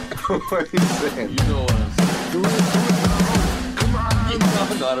 What are you saying? You know what I'm saying. Come on.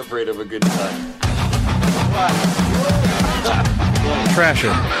 I'm not afraid of a good time.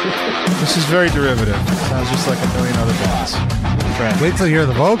 Trasher. This is very derivative. Sounds just like a million other bands. Trash. Wait till you hear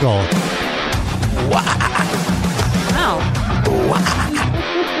the vocal. Wow.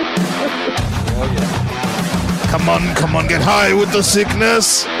 Come on, get high with the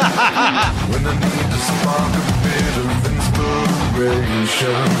sickness. When I need to spark a bit of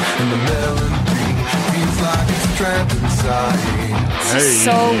inspiration, and the melody feels like it's trapped inside. This is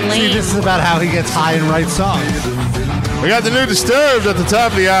so lame. See, this is about how he gets high and writes songs. We got the new Disturbed at the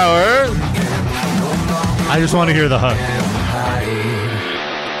top of the hour. I just want to hear the hook.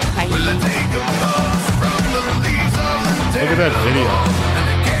 Look at that video.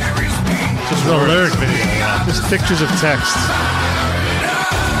 Just the lyric video. Just pictures of text.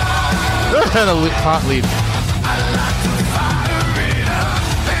 And a hot lead.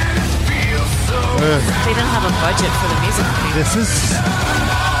 They didn't have a budget for the music video.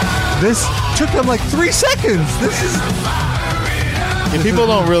 This took them like 3 seconds. People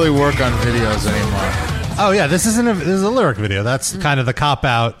don't really work on videos anymore. Oh yeah, this is a lyric video. That's kind of the cop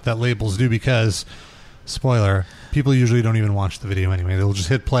out that labels do because, spoiler, people usually don't even watch the video anyway. They'll just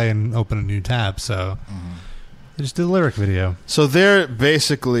hit play and open a new tab. So they just did a lyric video. So they're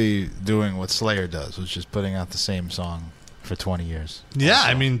basically doing what Slayer does, which is putting out the same song for 20 years. Yeah, also.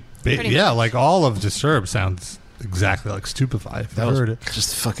 I mean, like all of Disturbed sounds exactly like Stupefy. If That you was heard it.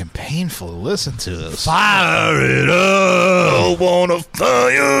 just fucking painful to listen to. Fire it up! I wanna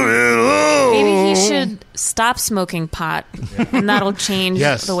fire it up! Maybe he should stop smoking pot, and that'll change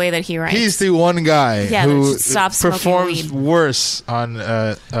the way that he writes. He's the one guy who stop smoking performs weed. worse on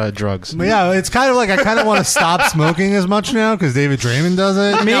drugs. But yeah, it's kind of like I kind of want to stop smoking as much now because David Draymond does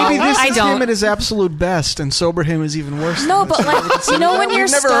it. Maybe this I is don't. him at his absolute best, and sober him is even worse. No, but like you know when you're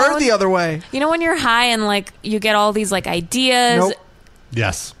never stoned, heard the other way. You know when you're high and like you get all these like ideas. Nope.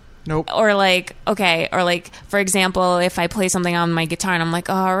 Yes. Nope. Or like, okay, or like, for example, if I play something on my guitar and I'm like,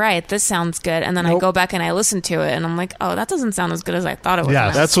 oh, all right, this sounds good. And then I go back and I listen to it and I'm like, oh, that doesn't sound as good as I thought it was.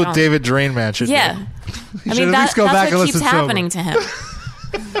 Yeah, that's what David Drainman should do. Yeah. I mean, that's what keeps happening to him.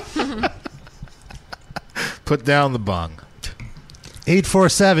 Put down the bong.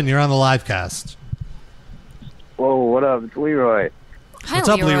 847, you're on the live cast. Whoa, what up? It's Leroy. Hi, What's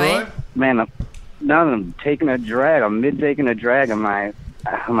up, Leroy? Man, I'm taking a drag. I'm mid-taking a drag on my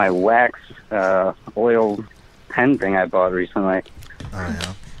wax oil pen thing I bought recently.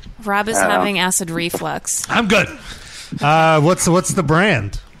 Rob is having acid reflux. I'm good. What's the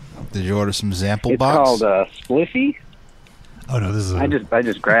brand? Did you order some Zample It's box? called Spliffy. Oh no, this is. I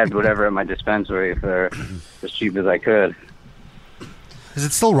just grabbed whatever at my dispensary for as cheap as I could. Is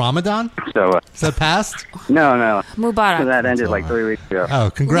it still Ramadan? So is that past? No. Mubarak. So that ended like 3 weeks ago.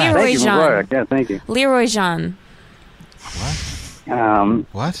 Oh, congrats! Leroy Thank you, Jean. Mubarak. Yeah, thank you. Leroy Jean.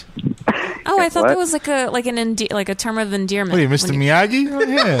 What? Oh, I thought What? that was like a term of endearment. What are you, Mr. When Miyagi? Oh,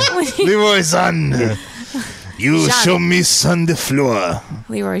 yeah. Leroy son. You Jean. show me on the floor.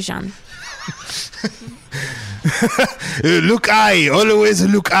 Leroy Jean. Look eye. Always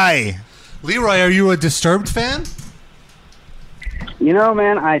look eye. Leroy, are you a Disturbed fan? You know,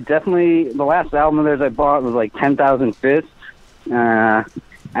 man, I definitely the last album of theirs I bought was like 10,000 Fists.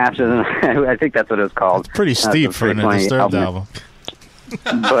 After the, I think that's what it was called. Pretty steep for an Disturbed album.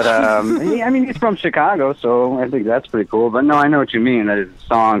 But I mean, he's from Chicago, so I think that's pretty cool. But no, I know what you mean. That his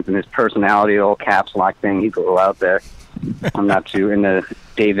songs and his personality, the whole caps lock thing, he's a little out there. I'm not too into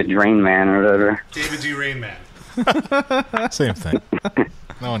David Rain Man or whatever. David D. Rain Man. Same thing.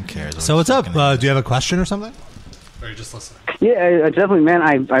 No one cares. So what's up? Do you have a question or something? Or are you just listening? Yeah, definitely, man.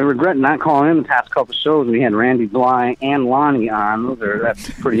 I regret not calling in the past couple shows when we had Randy Bly and Lonnie on. That's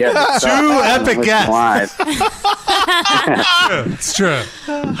pretty epic stuff. Two epic guests. Live. It's true.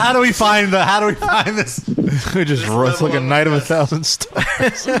 How do we find this? We just it's like a night of 1,000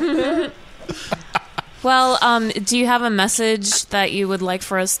 stars. Well, do you have a message that you would like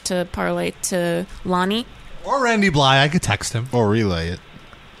for us to parlay to Lonnie? Or Randy Bly? I could text him. Or relay it.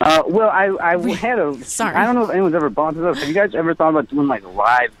 Well, I had a... Sorry. I don't know if anyone's ever brought this up. Have you guys ever thought about doing, like,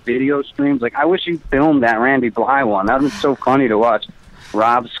 live video streams? Like, I wish you filmed that Randy Bly one. That would be so funny to watch.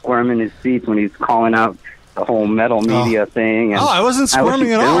 Rob squirming his seats when he's calling out the whole metal media thing. And I wasn't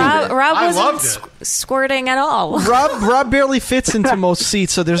squirming at all. Rob wasn't squirting at all. Rob barely fits into most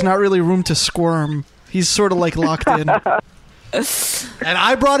seats, so there's not really room to squirm. He's sort of like locked in. And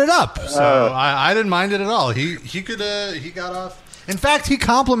I brought it up, so I didn't mind it at all. He got off. In fact, he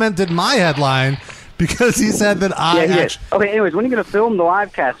complimented my headline because he said that Okay, anyways, when are you going to film the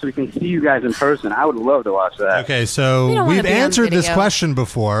live cast so we can see you guys in person? I would love to watch that. Okay, so we've answered this question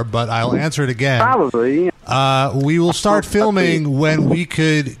before, but I'll answer it again. Probably. We will start filming when we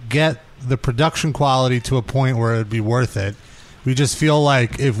could get the production quality to a point where it would be worth it. We just feel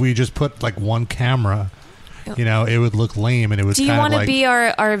like if we just put like one camera, it would look lame, and it was. Do you want to be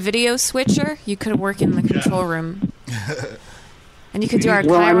our video switcher? You could work in the control room, and you could do our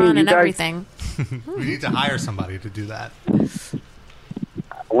Chiron and everything. We need to hire somebody to do that.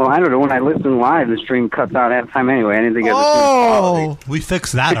 Well, I don't know. When I listen live, the stream cuts out half the time anyway. I didn't think it was we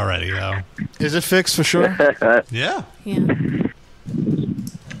fixed that already, though. Is it fixed for sure? Yeah. Yeah.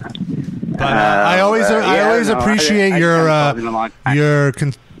 But I always appreciate your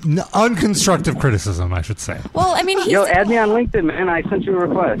unconstructive criticism, I should say. Well, I mean, add me on LinkedIn, man. I sent you a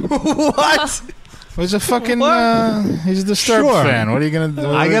request. What? He's a fucking. He's a Disturbed fan. What are you gonna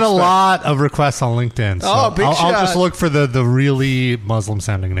do? I get a lot of requests on LinkedIn. So I'll just look for the really Muslim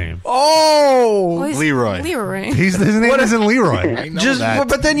sounding name. Oh, Leroy. His name isn't Leroy. I know that.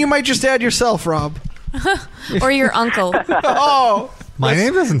 But then you might just add yourself, Rob. Or your uncle. My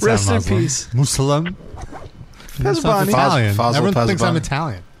name doesn't sound rest in Muslim. peace. Muslim. Pesbani. Italian. Fazil Everyone thinks I'm Pesbani.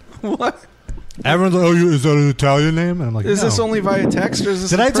 Italian. What? Everyone's like, is that an Italian name? And I'm like, Is no. this only via text, or is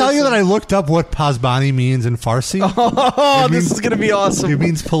this Did in I tell you person? that I looked up what Pasbani means in Farsi? Oh, this is going to be awesome. It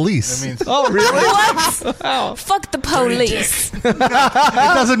means police. Oh, really? What? Oh. Fuck the police. It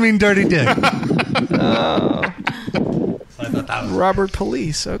doesn't mean dirty dick. Robert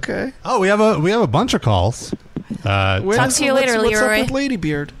Police. Okay. Oh, we have a bunch of calls. Talk to you later, what's Leroy. up with Lady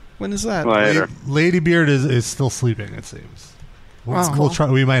Beard? When is that? Later. Lady Beard is still sleeping, it seems. We'll try.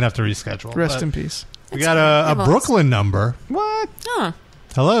 We might have to reschedule. Rest but in peace. We got a Brooklyn number. What? Huh.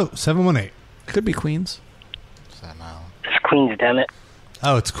 Hello, 718. Could be Queens. It's Queens, damn it.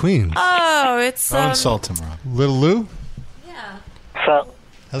 Oh, it's Queens. Oh, it's Don't insult him, Rob. Little Lou? Yeah. So,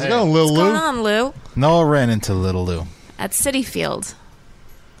 How's it going, Little What's Lou? going on, Lou? Noah ran into Little Lou. At City Field.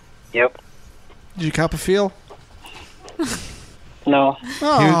 yep. Did you cop a feel? No.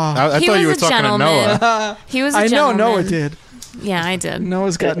 I He thought you were was a talking gentleman. to Noah. He was a I know gentleman. Noah did. Yeah, I did.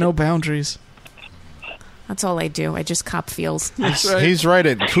 Noah's got no boundaries. That's all I do. I just cop feels. He's right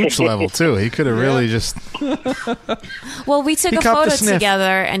at Cooch level, too. He could have really just... Well, we took He a copped a photo sniff.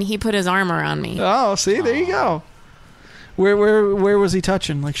 together, and he put his arm around me. Oh, see, there you go. Where was he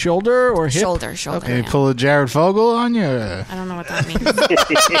touching? Like shoulder or hip? Shoulder. Can you yeah. pull a Jared Fogle on you? I don't know what that means.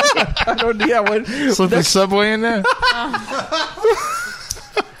 I don't. Yeah, what? Slip a Subway in there?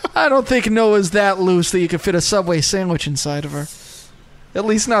 I don't think Noah's that loose that you could fit a Subway sandwich inside of her. At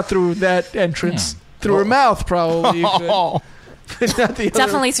least not through that entrance. Through her mouth, probably. You could. But not the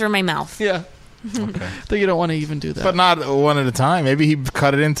Definitely through my mouth. Yeah. Okay. Though you don't want to even do that. But not one at a time. Maybe he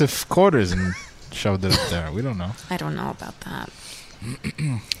cut it into quarters and shoved it up there. We don't know. I don't know about that.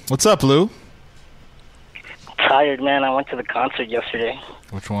 What's up, Lou? Tired, man. I went to the concert yesterday.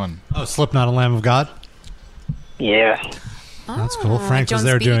 Which one? Oh, Slipknot and Lamb of God? Yeah. That's cool. Frank was Jones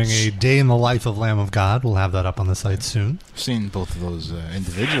there Beach. doing a day in the life of Lamb of God. We'll have that up on the site soon. I've seen both of those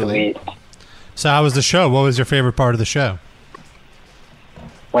individually. Sweet. So how was the show? What was your favorite part of the show?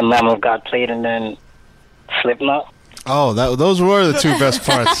 When Lamb of God played and then Slipknot. Oh, those were the two best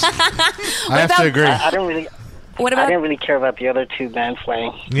parts. I have to agree. I didn't really... What about? I didn't really care about the other two bands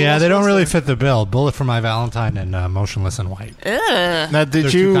playing. Yeah, they don't really fit the bill. Bullet for My Valentine and Motionless in White. Ugh. Now, did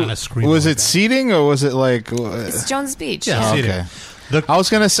They're two you... kinda screamo Was it bands. seating or was it like... It's Jones Beach. Yeah, Oh, seating. okay. I was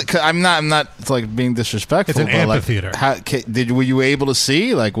gonna say, 'cause I'm not like being disrespectful. It's an but, like, amphitheater. were you able to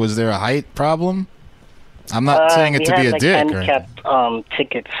see? Like, was there a height problem? I'm not saying it to be a dick. Handicapped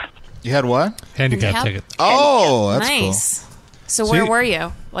tickets. You had what? Handicap tickets. Oh, that's nice. So So where you- were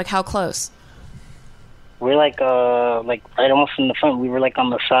you? Like how close? We're like right almost in the front. We were like on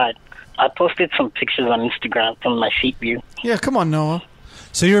the side. I posted some pictures on Instagram from my seat view. Yeah, come on, Noah.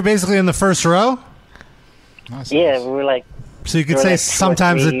 So you were basically in the first row? Yeah, we were like. So you could there were, say like, 2 or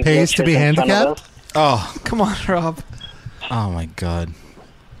sometimes 3 it pays to be wheelchairs in front of handicapped? us. Oh, come on, Rob. Oh my God.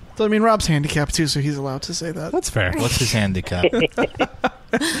 So, I mean, Rob's handicapped too, so he's allowed to say that. That's fair. What's his handicap? That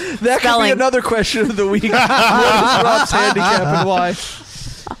could be Spelling. another question of the week. What is Rob's handicap and why?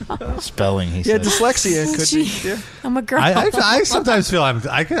 Spelling, he Yeah, said. dyslexia could be. Yeah. I'm a girl. I sometimes feel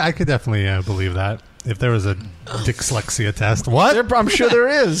I could definitely believe that if there was a dyslexia test. What? I'm sure there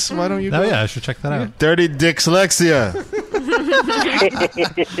is. Why don't you? Oh go? yeah, I should check that out. Dirty dyslexia.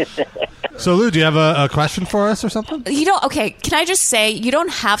 So Lou, do you have a question for us or something? You don't. Okay, can I just say you don't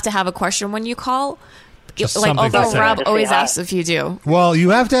have to have a question when you call. Just Like, something to although say. Rob always asks if you do. Well, you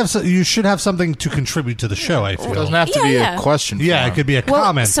have to have. You should have something to contribute to the show. I feel It doesn't have to be Yeah. a question. Yeah, it could be a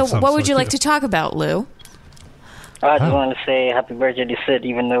comment. So of some what would sort, you like too. to talk about, Lou? I just wanted to say happy birthday to Sid,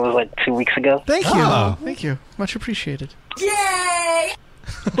 even though it was like 2 weeks ago. Thank you. Oh. Thank you. Much appreciated. Yay!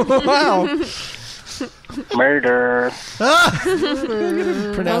 Wow. Murder.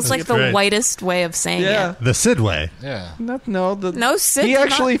 That's like the Great. whitest way of saying Yeah. The Sid way. Yeah. No, No, Sid he did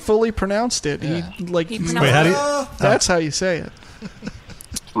actually fully pronounced it. Yeah. He like. He Wait, how do you? That's how you say it.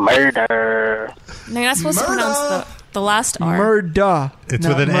 Murder. No, you're not supposed to pronounce the last R. Murda. It's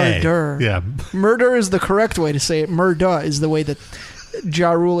not with an murder. A. Yeah. Murder is the correct way to say it. Murda is the way that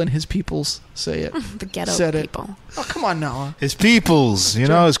Ja Rule and his peoples say it. The ghetto Said it. people. Oh, come on, Noah. His peoples,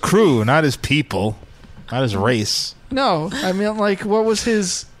 his crew, not his people, not his race. No, I mean, like, what was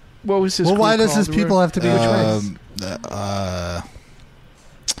his? Well, crew why does his called? people have to be which race?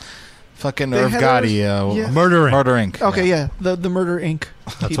 Fucking They Irv had Gotti, Murder Inc. Murder Inc. Okay, yeah, the Murder Inc.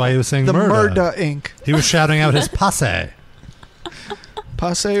 That's why he was saying the murder. Murda Inc. He was shouting out his passe.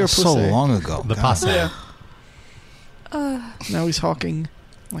 Passe or So Pussy? long ago. The God. passe. Yeah. Now he's hawking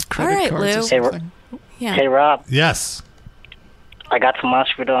like credit All right, cards Lou. or Hey, something. Yeah. Hey, Rob. Yes. I got to mosh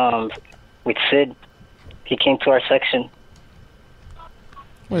with Sid. He came to our section.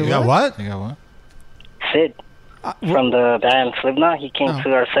 Wait, You got what? You got what? Sid from the band Slipknot. He came Oh.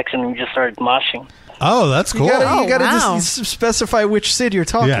 to our section and we just started moshing. Oh, that's cool. You gotta wow. just specify which Sid you're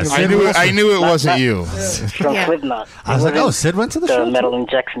talking Yes. about. I knew it wasn't you. From Yeah. Slipknot. I was like, oh, Sid went to the show? The Metal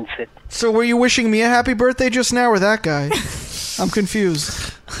Injection Sid. So were you wishing me a happy birthday just now, or that guy? I'm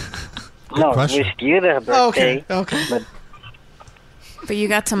confused. No, question. wished you the birthday. Oh, okay, okay. But But you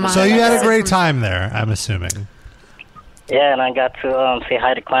got to mosh. So you had a Sid great from- time there, I'm assuming. yeah, and I got to say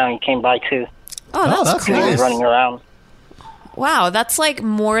hi to Clown. He came by too. Oh, that's He cool. was running around. Wow, that's like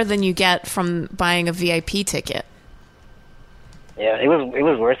more than you get from buying a VIP ticket. Yeah, it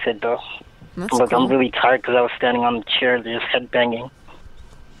was worth it though. That's But cool. I'm really tired because I was standing on the chair, just headbanging.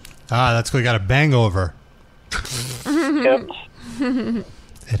 Ah, that's cool. You got a bang over. Yep.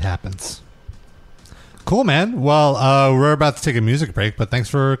 It happens. Cool, man. Well, we're about to take a music break, but thanks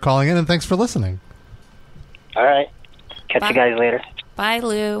for calling in and thanks for listening. All right. Catch Bye. you guys later. Bye,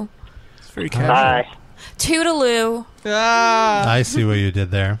 Lou. It's very casual. Bye. Toodaloo. I see what you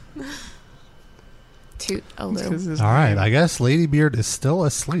did there. Toot-a-loo. All right. I guess Lady Beard is still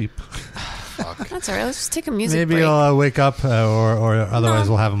asleep. That's all right. Let's just take a music Maybe break. he'll wake up or otherwise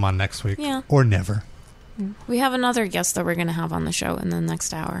No. we'll have him on next week. Yeah. Or never. We have another guest that we're going to have on the show in the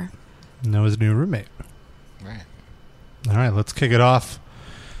next hour. Noah's new roommate. Right. All right. Let's kick it off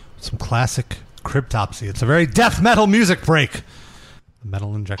with some classic Cryptopsy. It's a very death metal music break. The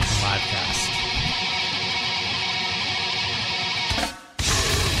Metal Injection Livecast.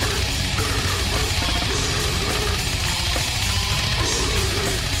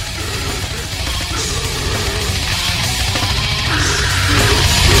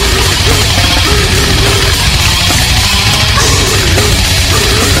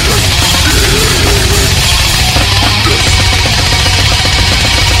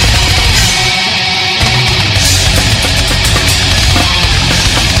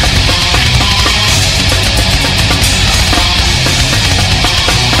 We'll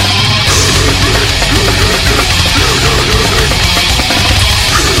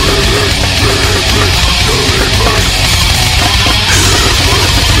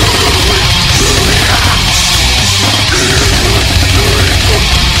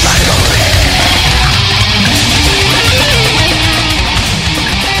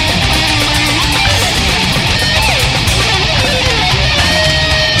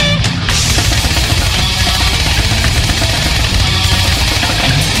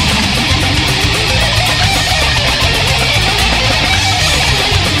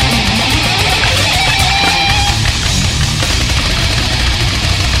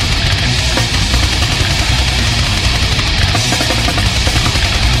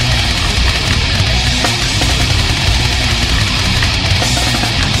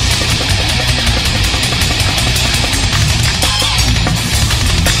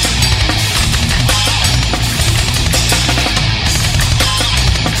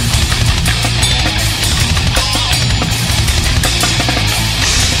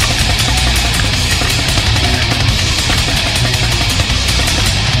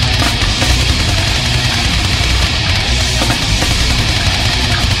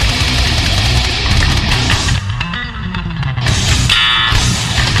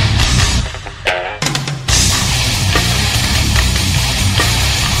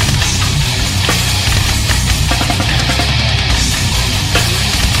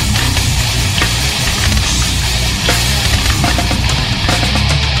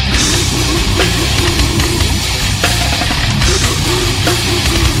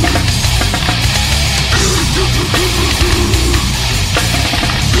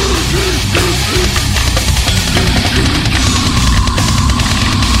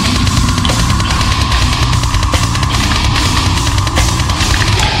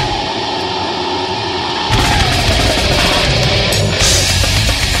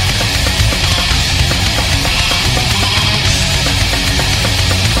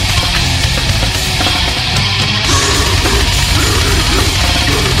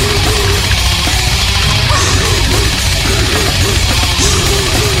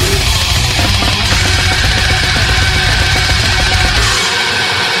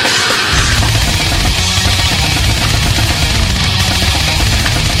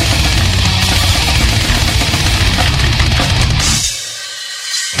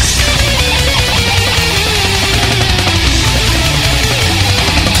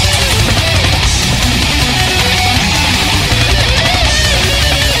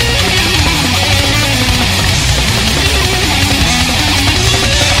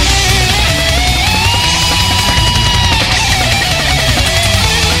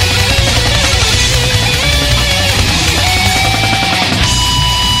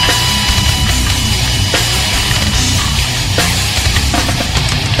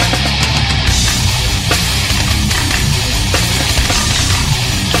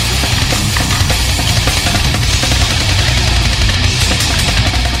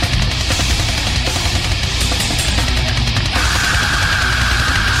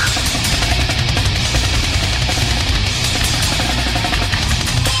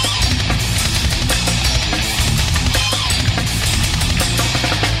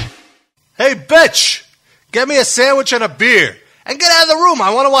bitch! Get me a sandwich and a beer. And get out of the room.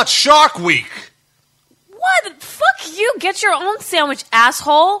 I want to watch Shark Week. What? Fuck you. Get your own sandwich,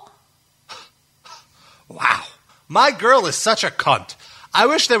 asshole. Wow. My girl is such a cunt. I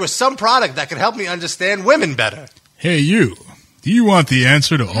wish there was some product that could help me understand women better. Hey, you. Do you want the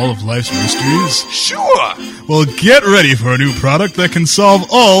answer to all of life's mysteries? Sure. Well, get ready for a new product that can solve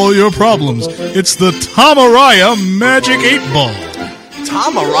all your problems. It's the Tamaraya Magic 8-Ball.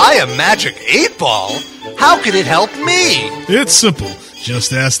 Tamaraya Magic 8-Ball? How can it help me? It's simple.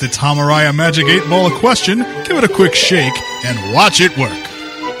 Just ask the Tamaraya Magic 8-Ball a question, give it a quick shake, and watch it work.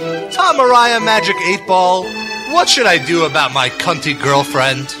 Tamaraya Magic 8-Ball, what should I do about my cunty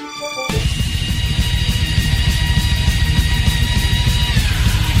girlfriend?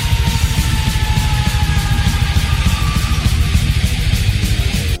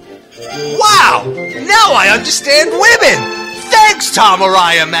 Wow! Now I understand women! Thanks,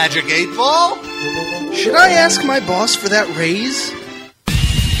 Tamaraya Magic 8-Ball! Should I ask my boss for that raise?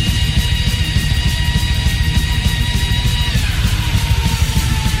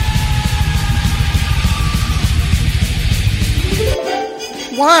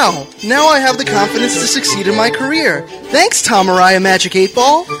 Wow, now I have the confidence to succeed in my career. Thanks, Tamaraya Magic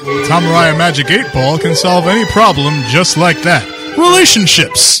 8-Ball. Tamaraya Magic 8-Ball can solve any problem just like that.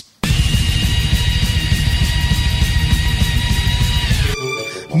 Relationships.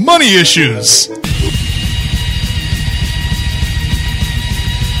 Money issues.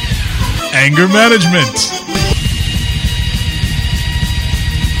 Anger management.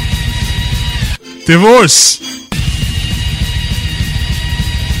 Divorce.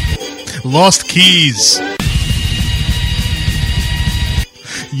 Lost keys.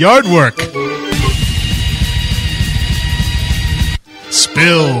 Yard work.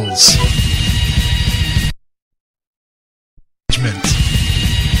 Spills. Management.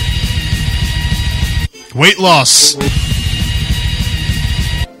 Weight loss.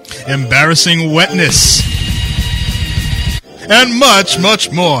 Embarrassing wetness. And much,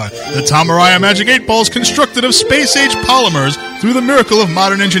 much more. The Tamaraya Magic 8-Ball is constructed of space-age polymers through the miracle of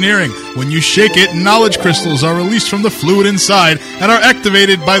modern engineering. When you shake it, knowledge crystals are released from the fluid inside and are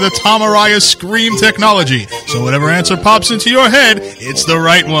activated by the Tamaraya Scream technology. So whatever answer pops into your head, it's the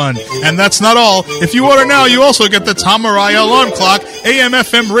right one. And that's not all. If you order now, you also get the Tamaraya Alarm Clock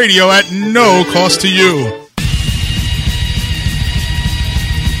AM/FM radio at no cost to you.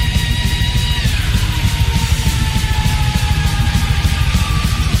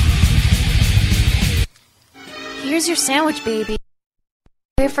 Here's your sandwich, baby.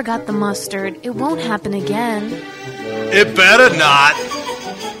 I forgot the mustard. It won't happen again. It better not.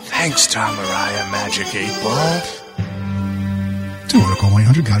 Thanks, Tamaraya Magic 8-Ball. To order, call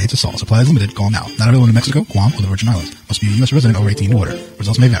 1-800-GOD-HATES ASSAULT. Supplies limited. Call now. Not available in New Mexico, Guam, or the Virgin Islands. Must be a U.S. resident over 18 to order.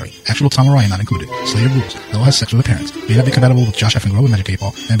 Results may vary. Actual Tamaraya not included. Slayer rules. No one has sex with their parents. May not be compatible with Josh F. and Grover Magic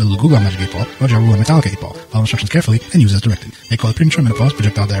 8-Ball, and Beluga Magic 8-Ball, or Jaru and Metallica 8-Ball. Follow instructions carefully and use as directed. May cause premature menopause,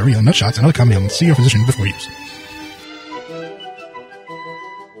 projectile diarrhea, nut shots, and other common ailments. See your physician before use.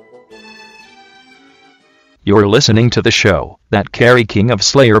 You're listening to the show that Kerry King of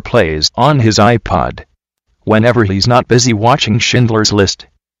Slayer plays on his iPod whenever he's not busy watching Schindler's List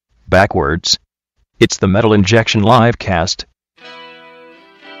backwards. It's the Metal Injection Livecast.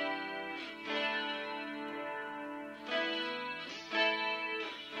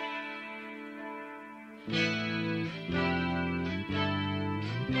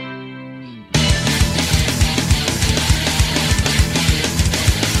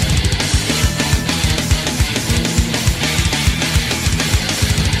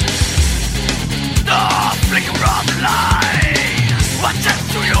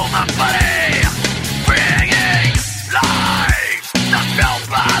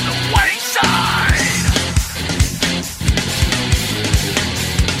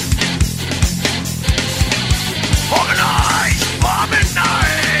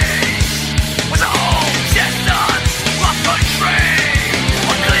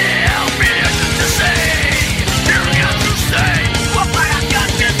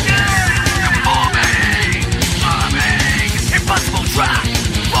 Impossible track,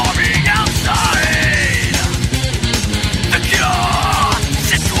 falling outside.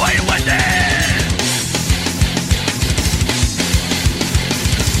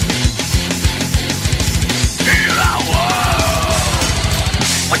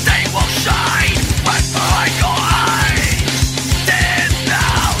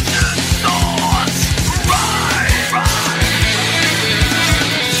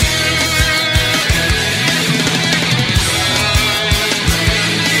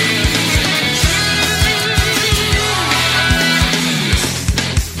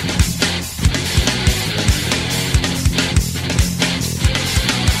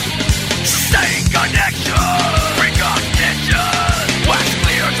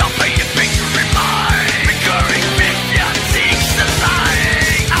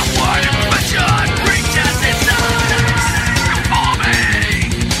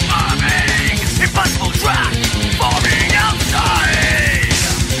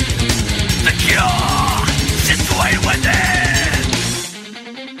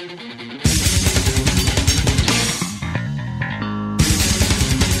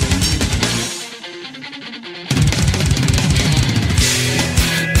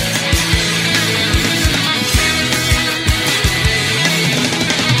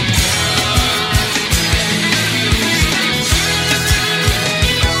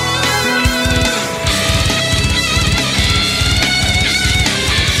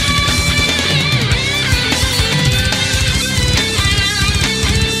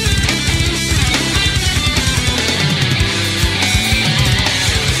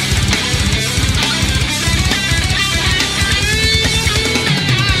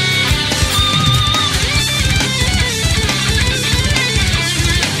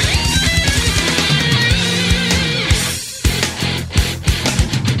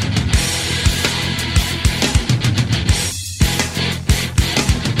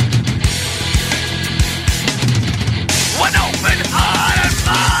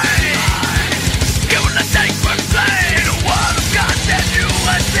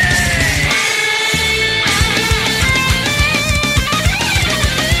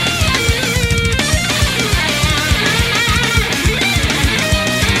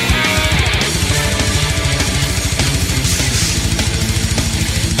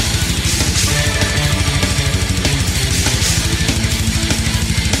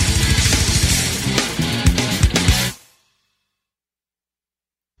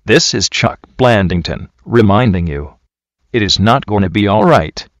 This is Chuck Blandington, reminding you. It is not going to be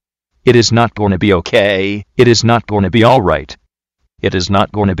alright. It is not going to be okay. It is not going to be alright. It is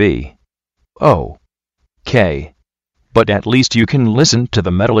not going to be okay. But at least you can listen to the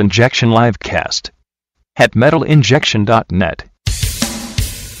Metal Injection livecast at metalinjection.net.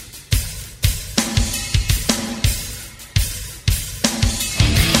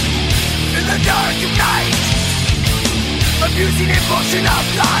 In the dark of night, abusing emotion of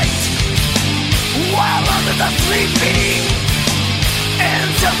light, while others are sleeping and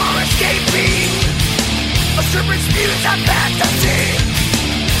some are escaping. A serpent spews a fantasy,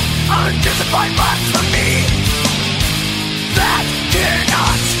 unjustified blasphemy that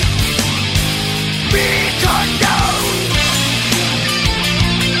cannot be condoned.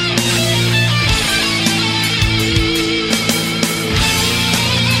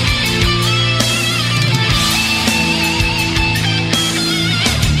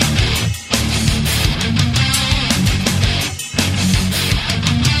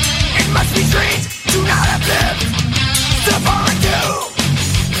 It must be strange to not have lived so far into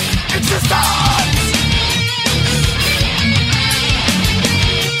existence.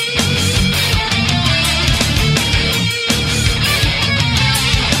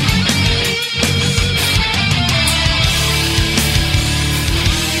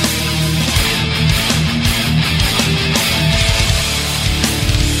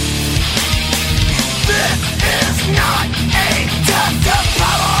 Not a test of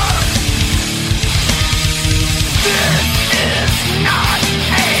power. This is not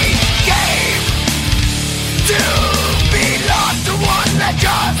a game to be lost to one that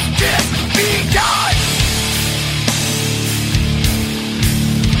justice be done.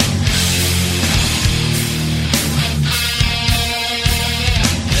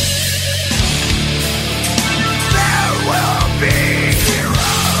 There will be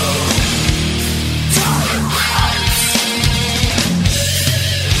zero tolerance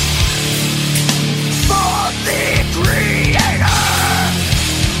for the creator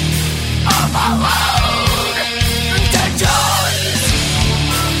of our own intentions.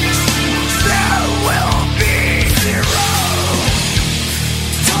 There will be zero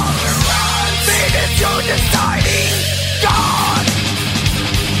tolerance. It is your deciding God.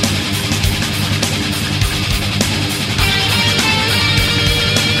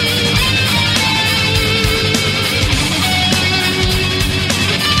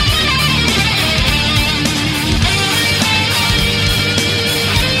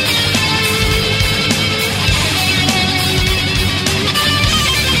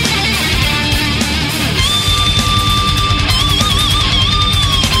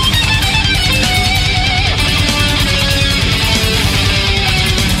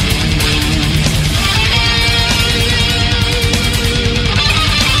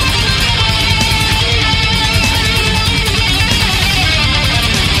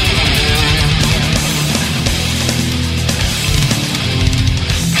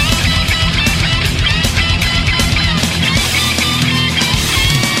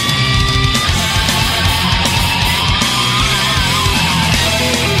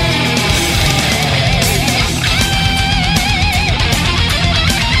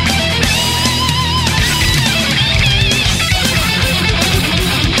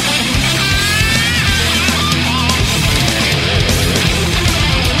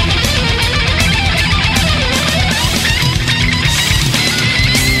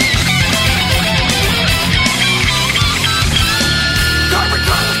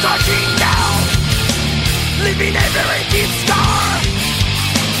 Leaving a very deep scar,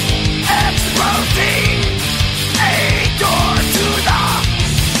 exposing a door to the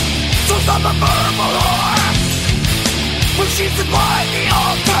souls of the verbal whore, when she stood by the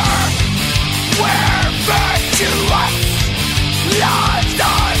altar, where virtuous lives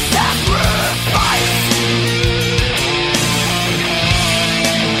are sacrificed.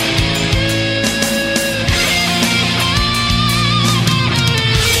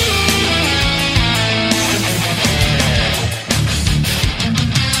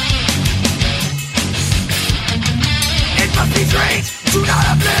 Be strange to not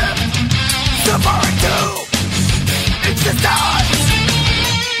have lived so far into existence.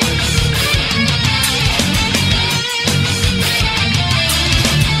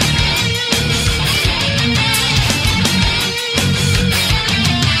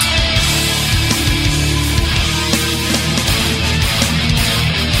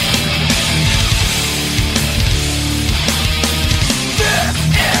 This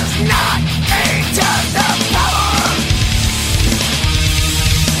is not a test of power.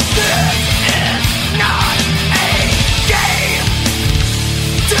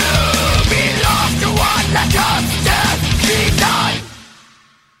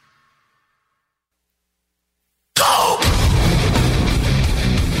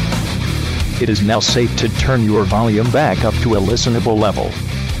 It is now safe to turn your volume back up to a listenable level.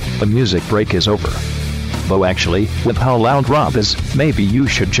 The music break is over. Though actually, with how loud Rob is, maybe you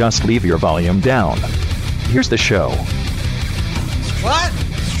should just leave your volume down. Here's the show. What?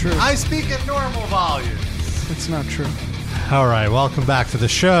 It's true. I speak at normal volume. It's not true. All right, welcome back to the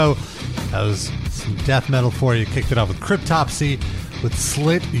show. That was some death metal for you. Kicked it off with Cryptopsy with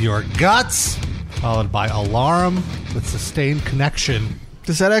Slit Your Guts, followed by Alarum with Sustained Connection.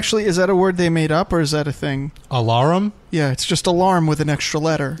 Is that a word they made up, or is that a thing? Alarum? Yeah, it's just alarm with an extra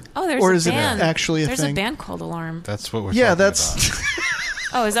letter. Oh, there's or a is band. it actually a there's thing? There's a band called Alarm. That's what we're talking that's about.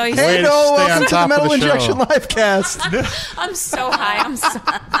 Oh, is that what you Hey, said? no, welcome to the Metal Injection Livecast. I'm so high. I'm so...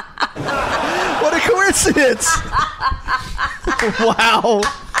 What a coincidence. Wow.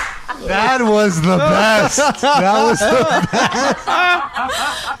 That was the best. That was the best.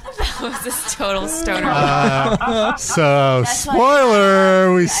 That was this total stoner. So,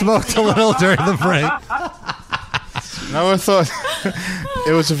 spoiler, we smoked a little during the break. No, I thought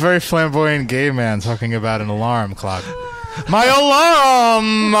it was a very flamboyant gay man talking about an alarm clock. My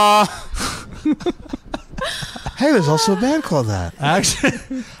alarm! Hey, there's also a band called that.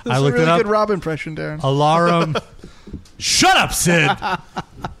 Actually, I looked really it up. Good Rob impression, Darren. Alarum. Shut up, Sid.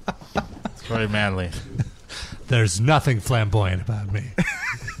 It's very manly. There's nothing flamboyant about me.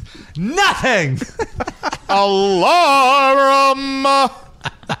 Nothing. Alarum.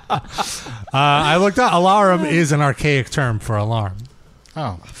 I looked up. Alarum is an archaic term for alarm.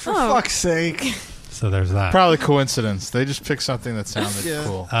 Oh, for fuck's sake. So there's that. Probably coincidence. They just picked something that sounded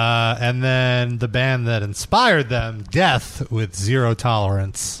cool. And then the band that inspired them, Death with Zero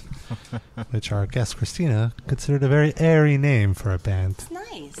Tolerance, which our guest Christina considered a very airy name for a band.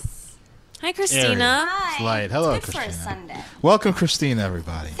 Nice. Hi, Christina. Hi. It's light. Hello, it's good Christina. for a Sunday. Welcome, Christina,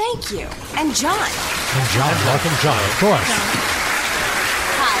 everybody. Thank you. And John. And John. Welcome, John. Of course.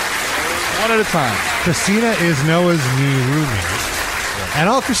 Hi. One at a time. Christina is Noah's new roommate.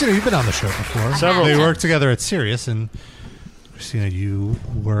 And Christina, you've been on the show before. Several They times. work together at Sirius, and Christina, you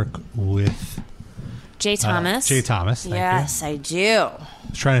work with Jay Thomas. Jay Thomas. Thank Yes, I do. you. I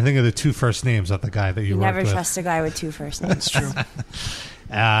was trying to think of the two first names of the guy that you You worked never with. trust a guy with two first names. That's true.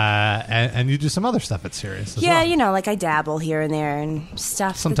 And you do some other stuff at Sirius as Yeah, well. you know, like I dabble here and there and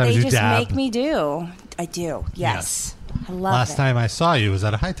stuff Sometimes that you they just dab. make me do. I do. Yes. I love Last it. time I saw you was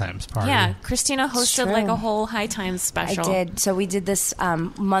at a High Times party. Yeah, Christina It's hosted true. like a whole High Times special. I did. So we did this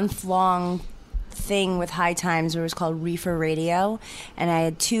month-long thing with High Times where it was called Reefer Radio, and I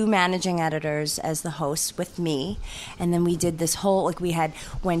had two managing editors as the hosts with me, and then we did this whole, like, we had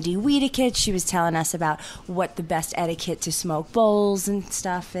Wendy Wiedekitz, she was telling us about what the best etiquette to smoke bowls and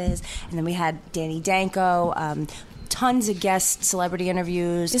stuff is, and then we had Danny Danko, tons of guest celebrity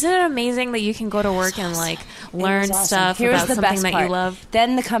interviews. Isn't it amazing that you can go to work and like It was learn awesome. stuff Here's about the something best that part. you love?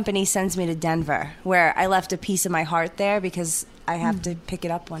 Then the company sends me to Denver, where I left a piece of my heart there because I have to pick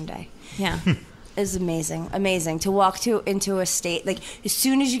it up one day. Yeah. It's amazing, amazing to walk into a state, like as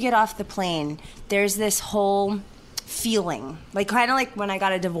soon as you get off the plane, there's this whole feeling, like kind of like when I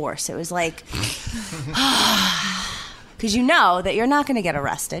got a divorce. It was like, because you know that you're not going to get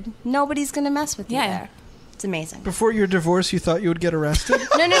arrested. Nobody's going to mess with you there. It's amazing. Before your divorce, you thought you would get arrested?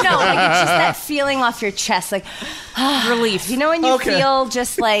 No. Like it's just that feeling off your chest, like relief. You know when you feel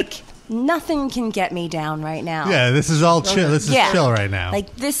just like nothing can get me down right now. Yeah, this is all chill. This is chill right now.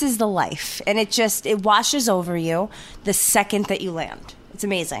 Like this is the life, and it washes over you the second that you land. It's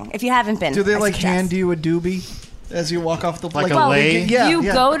amazing. If you haven't been, Do they I like suggest. hand you a doobie as you walk off the Like a Well, lei? you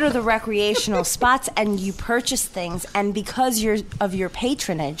go to the recreational spots and you purchase things, and because of your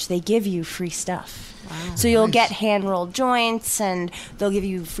patronage, they give you free stuff. So you'll get hand-rolled joints, and they'll give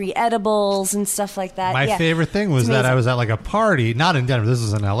you free edibles and stuff like that. My favorite thing was that I was at like a party, not in Denver, this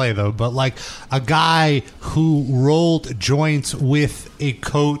was in LA though, but like a guy who rolled joints with a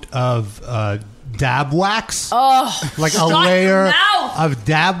coat of dab wax. Oh, like a shut layer your mouth. of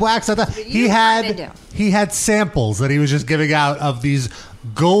dab wax. I thought he had samples that he was just giving out of these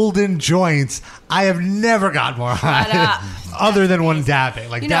golden joints. I have never got more high other than when dabbing.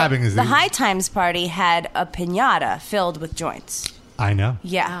 Like dabbing is the High Times party had a piñata filled with joints. I know.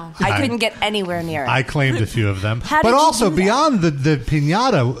 Yeah, I couldn't get anywhere near it. I claimed a few of them. How but did you also do that? beyond the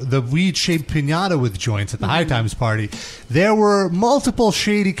piñata, the weed-shaped piñata with joints at the High Times party, there were multiple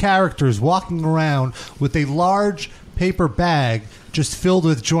shady characters walking around with a large paper bag just filled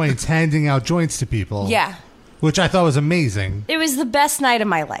with joints, handing out joints to people. Yeah. Which I thought was amazing. It was the best night of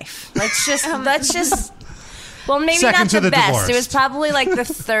my life. Let's just. Well, maybe Second not to the the best. divorced. It was probably like the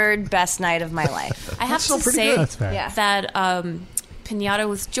third best night of my life. I have to pretty say good. That's fair. Yeah. that pinata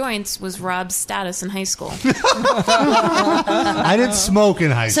with joints was Rob's status in high school. I didn't smoke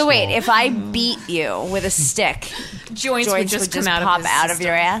in high school. So wait, if I beat you with a stick, joints would just come pop out of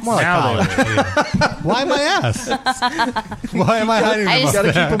your ass? More like why my ass? Why am I hiding them up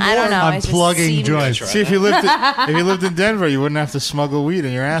there? I don't know. I'm plugging joints. See, if you lived in Denver, you wouldn't have to smuggle weed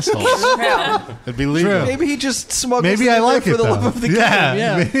in your asshole. It'd be legal. Maybe he just smuggles Maybe it I in like there it for the though. love of the game.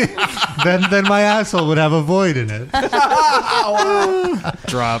 Yeah. then my asshole would have a void in it.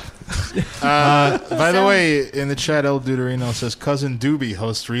 Drop. By the way, in the chat, El Deuterino says Cousin Doobie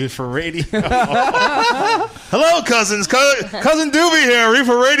hosts Reefer Radio. Hello, cousins. Cousin Doobie here,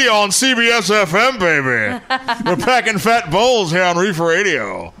 Reefer Radio on CBS FM, baby. We're packing fat bowls here on Reefer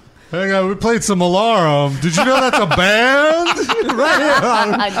Radio. Hang on, we played some Alarm. Did you know that's a band?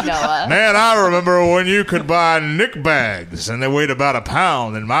 Right here. Noah. Man, I remember when you could buy Nick bags, and they weighed about a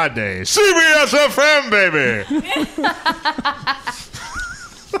pound in my day. CBS FM, baby.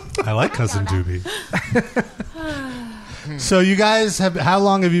 I like Cousin Doobie. So you guys how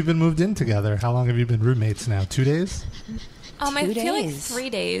long have you been moved in together? How long have you been roommates now? 2 days? I feel like 3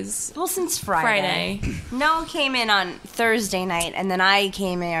 days. Well, since Friday. Noah came in on Thursday night, and then I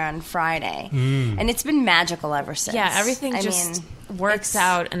came here on Friday. And it's been magical ever since. Yeah, everything just works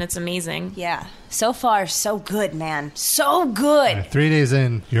out, and it's amazing. Yeah. So far, so good, man. So good. 3 days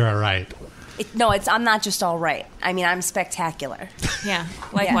in, you're all right. I'm not just all right. I mean, I'm spectacular. Yeah,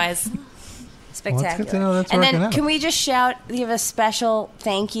 likewise. Yeah. Spectacular. Well, it's good to know that's and working then, out. can we just give a special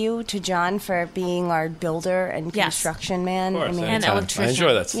thank you to John for being our builder and construction man? Of course, and electrician. I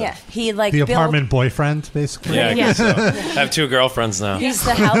enjoy that stuff. Yeah, he the apartment boyfriend, basically. Yeah, I guess so. I have 2 girlfriends now. He's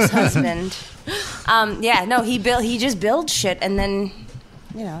the house husband. He just builds shit, and then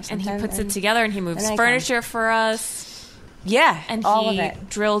and he puts it together, and he moves and furniture for us. Yeah, and all he of it.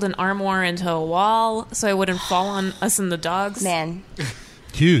 drilled an armoire into a wall so it wouldn't fall on us and the dogs. Man,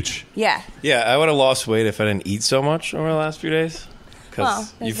 huge. Yeah. Yeah, I would have lost weight if I didn't eat so much over the last few days.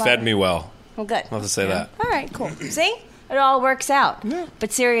 Because you fed me well. Well, good. I'll have to say that. All right, cool. See? It all works out. Yeah.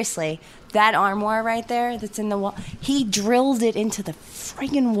 But seriously, that armoire right there that's in the wall, he drilled it into the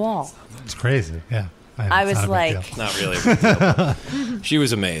friggin' wall. It's crazy, yeah. I was like... Not really a big deal. She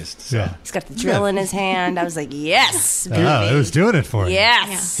was amazed. So. Yeah. He's got the drill in his hand. I was like, yes, baby. Oh, it was doing it for you.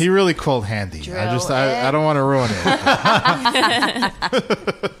 Yes. He really called handy. I don't want to ruin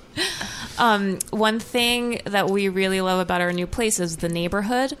it. One thing that we really love about our new place is the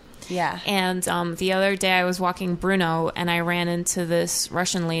neighborhood. Yeah. And the other day I was walking Bruno, and I ran into this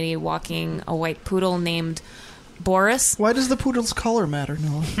Russian lady walking a white poodle named Boris. Why does the poodle's color matter,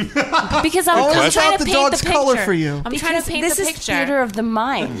 Noah? Because I'm trying to the paint dog's the picture. color for you. I'm trying to paint this the is picture. theater of the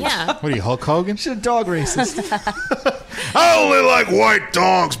mind. Yeah. What are you, Hulk Hogan? She's a dog racist. I only like white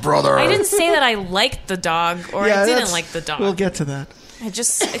dogs, brother. I didn't say that I liked the dog or I didn't like the dog. We'll get to that. I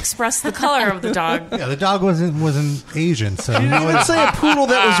just expressed the color of the dog. Yeah, the dog wasn't Asian, so You didn't even say a poodle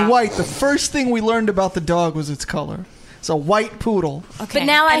that was white. The first thing we learned about the dog was its color. It's a white poodle. Okay. But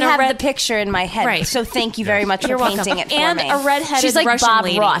now And I a have red- the picture in my head. Right. So thank you very much You're for welcome. painting it for And me. a red-headed She's like Russian Bob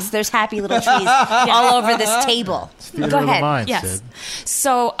lady. Ross. There's happy little trees all over this table. Go ahead. Yes.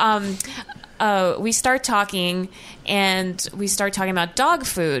 So we start talking, and we start talking about dog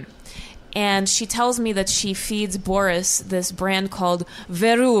food. And she tells me that she feeds Boris this brand called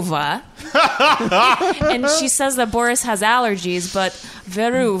Veruva. And she says that Boris has allergies, but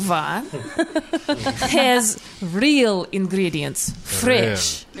Veruva has real ingredients,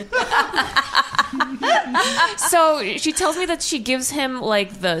 fresh. So she tells me that she gives him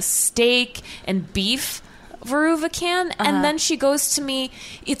like the steak and beef Veruva can, and then she goes to me,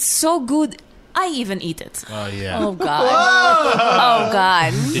 "It's so good, I even eat it." Oh, yeah. Oh, God. Oh,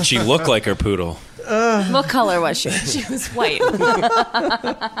 God. Did she look like her poodle? What color was she? She was white.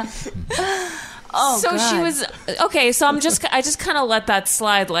 Oh, so God. she was okay. So I just kind of let that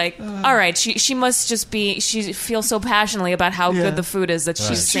slide. Like, all right, she must just be. She feels so passionately about how good the food is that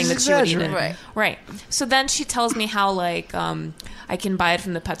she's saying that she would eat it. Right. So then she tells me how like I can buy it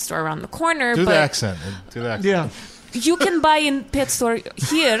from the pet store around the corner. Do but the accent. Yeah. you can buy in pet store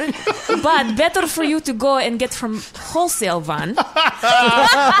here, but better for you to go and get from wholesale one.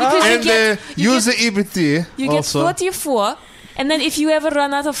 Because And use the EBT you get also. 44. And then if you ever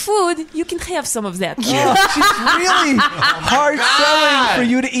run out of food, you can have some of that. She's really hard selling for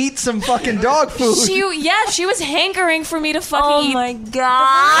you to eat some fucking dog food. She was hankering for me to fucking eat. Oh my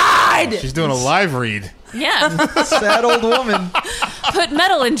God. She's doing a live read. Yeah. Sad old woman. Put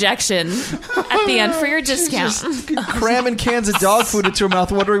metal injection at the end for your discount. Cramming cans of dog food into her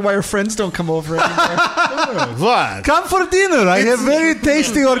mouth, wondering why her friends don't come over anymore. What? Come for dinner. I have very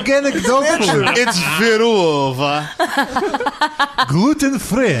tasty organic dog food. It's Virova. Gluten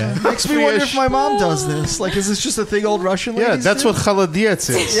free. Makes me wonder if my mom does this. Like, is this just a thing old Russian ladies Yeah, that's do? what chaladiets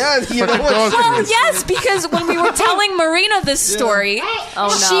is. Yeah, you know what? Well, yes, because when we were telling Marina this story,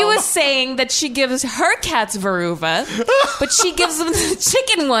 she was saying that she gives her cats Veruva, but she gives them the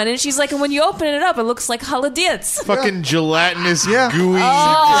chicken one, and she's like, and when you open it up, it looks like chaladiets. Fucking gelatinous, gooey,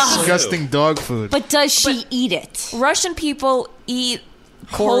 disgusting dog food. But does she eat it? Russian people eat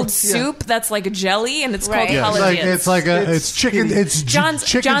cold soup that's like a jelly, and it's called chaladiets. It's chicken. It's John's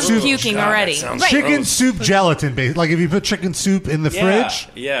chicken soup. puking already. Chicken soup gelatin based. Like if you put chicken soup in the fridge,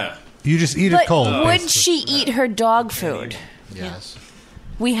 you just eat it cold. Would she eat her dog food? Yes.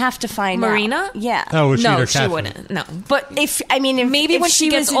 We have to find Marina? out. Yeah. Oh, would she eat No, her she cat food? wouldn't. No. But if maybe when she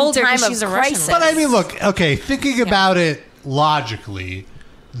gets was in older, 'cause time she's of a Russian crisis. But I mean, look. Okay, thinking about it logically,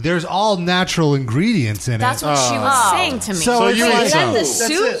 there's all natural ingredients in That's it. what she was saying to me. So you Wait, eat is that some. the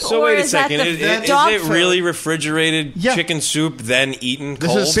soup So or wait a is that second. the Is dog it food? really refrigerated chicken soup then eaten This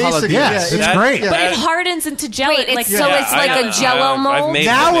cold? is basically- Yes, it's great. But it hardens into jelly. Wait, like it's like a Jello mold.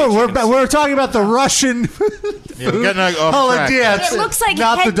 Now we're talking about the Russian we're getting off track. It looks like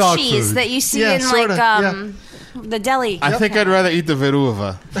not the head dog cheese food. that you see Yeah, in sorta, the deli. I think I'd rather eat the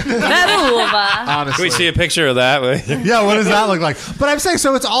Veruva. Veruva. Honestly. Can we see a picture of that? Yeah, what does that look like? But I'm saying,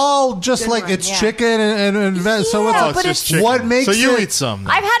 so it's all just like it's chicken and so but it's it's what makes So you it, eat some.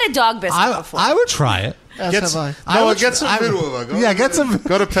 I've had a dog biscuit before. I would try it. Get some Veruva. Get some.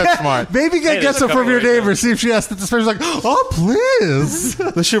 Go to PetSmart. Maybe get some from your neighbor. See if she has to. This person's like, oh please.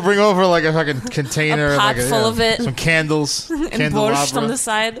 They should bring over like a fucking container, A pot like full of it. some candles, and candelabra. borscht on the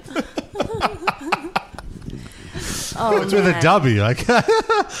side. It's with a W. Like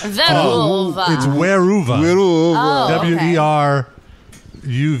Veruva. It's Weruva. Oh, okay.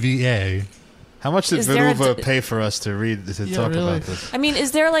 Weruva. How much did Is there a Veruva d- pay for us to read to talk about this? I mean,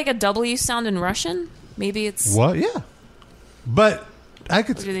 is there like a W sound in Russian? Maybe it's. What? Yeah. But I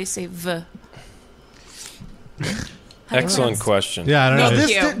could. Or do they say V? Excellent question. Yeah, I don't No, know.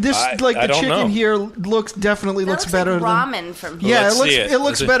 this like I the don't chicken know. here looks better than ramen from here. Yeah, Let's see it. it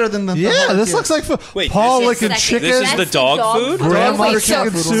looks Is it- better than the Yeah, hard this here. looks like Wait, Paul this licking is- chicken. This is the dog food? Grandmother Wait, so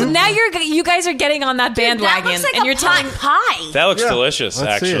chicken soup. now you guys are getting on that bandwagon, That looks like and a you're pot telling. pie. That looks delicious,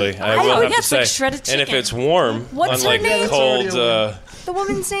 Let's see actually. it. I will have yeah, to it's say. like shredded And if chicken. it's warm, What's her unlike name? cold The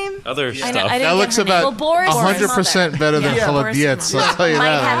woman's name? other stuff. I That didn't looks get her name. about Boris' 100% better than Yeah, Boris' Chaladiets. mom. I'll tell you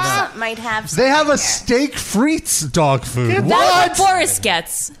Might that. have They have a something steak frites dog food. That's what Boris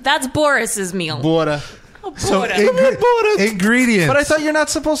gets. That's Boris's meal. Border. So ingredients. But I thought you're not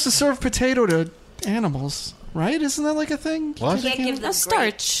supposed to serve potato to animals, right? Isn't that like a thing? What? there. Can't give them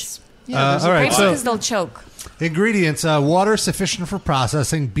Starch. Yeah, all right. Grapes So because they'll choke. ingredients: water sufficient for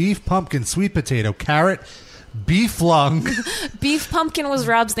processing, beef, pumpkin, sweet potato, carrot, beef lung, Beef Pumpkin was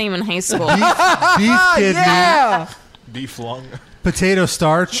Rob's name in high school. beef kidney, yeah. Beef lung. potato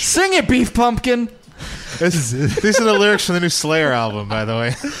starch. Sing it, Beef Pumpkin. These are the lyrics from the new Slayer album, by the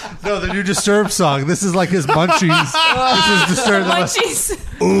way. No, the new Disturbed song. This is like his munchies. This is Disturbed.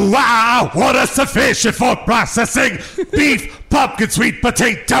 Munchies. Ooh, wow, water sufficient for processing, beef, pumpkin, sweet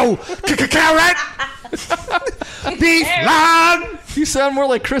potato, carrot, beef lung. You sound more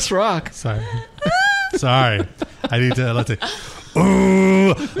like Chris Rock. Sorry. I need to let's see.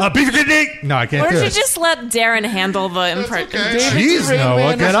 Ooh, a beef kidney. No, I can't Or do did you it. just let Darren handle the impression? Jeez,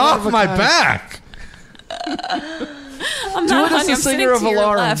 Noah, get off my back. I'm Do not it as hungry. the I'm sitting singer of to your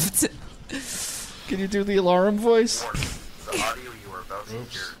Alarm. left. Can you do the alarm voice?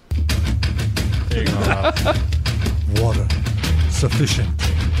 Water sufficient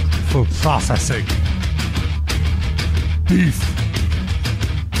for processing. Beef,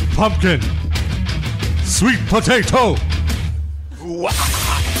 pumpkin, sweet potato.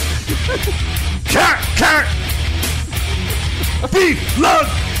 Carrot, beef lung,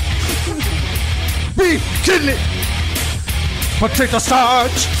 beef kidney, potato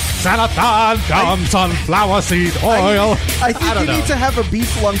starch, xanthan gum, sunflower seed oil. I think you need to have a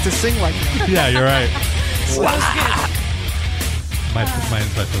beef lung to sing like that. Yeah, you're right.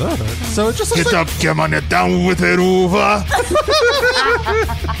 So it just looks Get like up, come on, down with it over.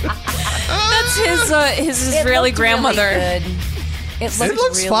 That's his Israeli grandmother. It looks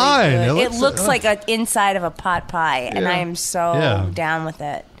really fine. good. It looks- like an inside of a pot pie, and I am so down with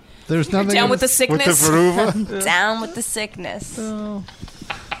it. there's nothing Down with the sickness. With the Veruva? Down with the sickness.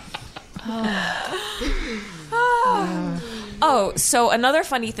 Oh, so another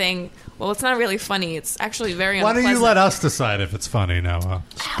funny thing. Well, it's not really funny. It's actually very Why unpleasant. don't you let us decide if it's funny, Noah?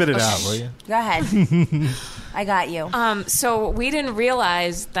 Spit it out, will you? Go ahead. I got you. So we didn't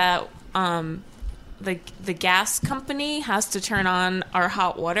realize that the gas company has to turn on our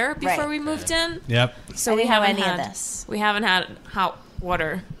hot water before Right. we moved in. Yep. So I we didn't know haven't any of had this. We haven't had hot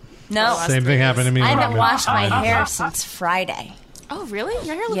water. No. Same thing happened to me. I when haven't moved washed to my Miami. hair since Friday. Oh, really?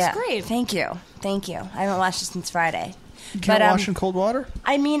 Your hair looks Yeah. great. Thank you. I haven't washed it since Friday. You can't But, wash in cold water?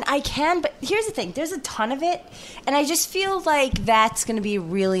 I mean, I can, but here's the thing. There's a ton of it, and I just feel like that's going to be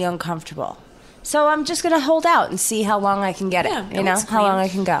really uncomfortable. So I'm just going to hold out and see how long I can get Yeah, it. it You know, looks how long I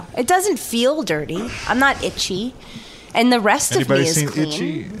can go. It doesn't feel dirty. I'm not itchy. And the rest Anybody of me is seen clean.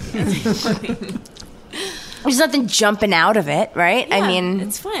 Itchy? There's nothing jumping out of it, right? I Yeah, mean,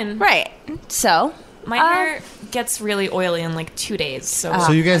 it's fine. Right. So, My hair gets really oily in like 2 days.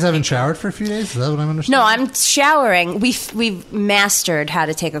 So you guys haven't showered for a few days? Is that what I'm understanding? no, I'm showering. We've mastered how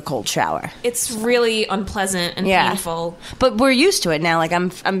to take a cold shower. It's really unpleasant and painful. But we're used to it now. Like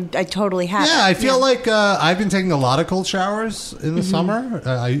I totally have. Yeah, it. I feel like I've been taking a lot of cold showers in the summer.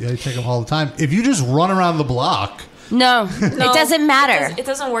 I take them all the time. If you just run around the block... No, it doesn't matter. It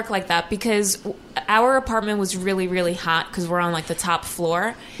doesn't work like that because our apartment was really, really hot because we're on like the top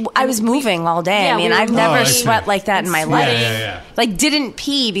floor. I was moving all day. Yeah, I mean, we were I've never I see. sweat like that in my life. Yeah. Like, didn't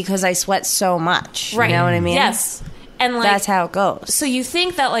pee because I sweat so much. Right. You know what I mean? Yes. And like, that's how it goes. So you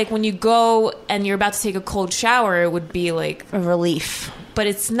think that like when you go and you're about to take a cold shower, it would be like a relief, but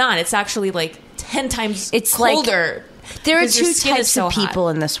it's not. It's actually like 10 times It's colder. There are because your two skin is types so of people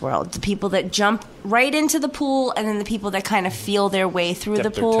in this world: the people that jump right into the pool, and then the people that kind of feel their way through Dip the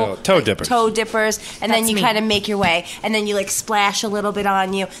their pool, toe dippers. toe dippers, and then That's you me. kind of make your way, and then you like splash a little bit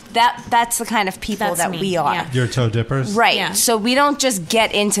on you. That's the kind of people That's that me, we are. yeah. Your toe dippers? Right. Yeah. So we don't just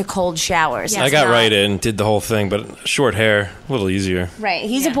get into cold showers. I got right in, did the whole thing, but short hair, a little easier. Right.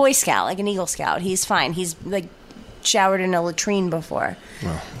 He's a Boy Scout, like an Eagle Scout. He's fine. He's like showered in a latrine before.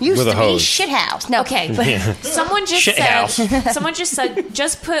 Used with a to be hose. shithouse. No. Okay, but Yeah. someone just Shit said house. someone just said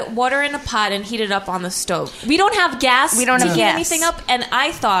just put water in a pot and heat it up on the stove. We don't have gas. We don't to have heat gas. anything up, and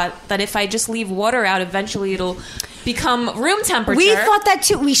I thought that if I just leave water out, eventually it'll become room temperature. We thought that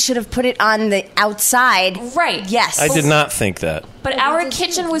too. We should have put it on the outside. Right. Yes. I did not think that. But our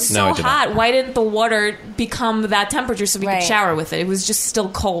kitchen was No, I so did not. hot. Why didn't the water become that temperature so we Right. could shower with it? It was just still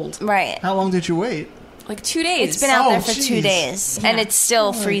cold. Right. How long did you wait? Like 2 days. It's been out there Oh, for 2 jeez. days, and it's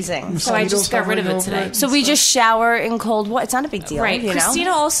still freezing. So I just got rid of it today. So we just shower in cold water. It's not a big deal, Right. you know?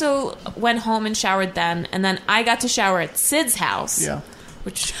 Christina also went home and showered then, and then I got to shower at Sid's house. Yeah.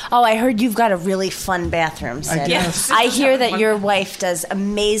 Which Oh, I heard you've got a really fun bathroom, Sid. guess. I hear that your wife does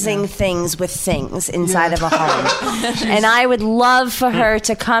amazing things with things inside of a home. And I would love for her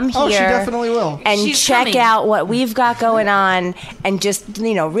to come here. Oh, she definitely will. And She's check coming. out what we've got going on and just,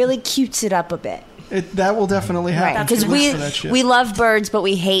 really cutes it up a bit. That will definitely happen. Right, because She lives for that shit. we love birds, but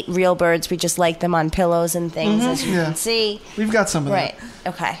we hate real birds. We just like them on pillows and things, as you Yeah. can see. We've got some of Right.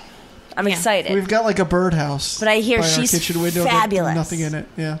 Okay. I'm Yeah. excited. We've got like a birdhouse. But I hear by our she's kitchen window, but fabulous. Nothing in it.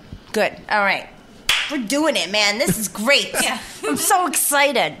 Yeah. Good. All right. We're doing it, man. This is great. I'm so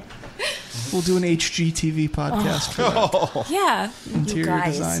excited. We'll do an HGTV podcast for that. yeah. Interior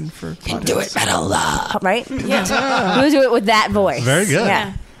guys design for podcasts. Do it better love. Right? Yeah. We'll do it with that voice. Very good.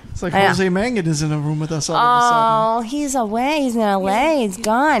 Yeah. It's like Yeah. Jose Mangan is in a room with us all of a sudden. Oh, he's away. He's in LA. He's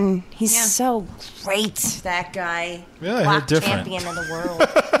gone. He's so great, that guy. Yeah, Block different. champion of the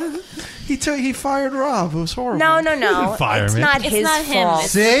world. He fired Rob. It was horrible. No. didn't fire It's me. not It's his not him. fault.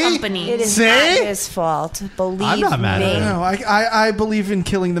 It's See? the company. It is See? not his fault. Believe I'm not mad at me. him. No, I believe in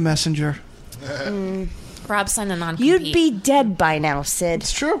killing the messenger. Rob signed a non-compete. You'd be dead by now, Sid.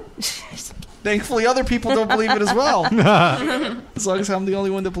 It's true. Thankfully, other people don't believe it as well. As long as I'm the only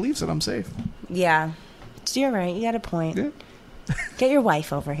one that believes it, I'm safe. Yeah. You're right. You got a point. Yeah. Get your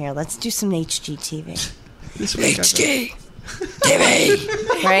wife over here. Let's do some HGTV. This week HG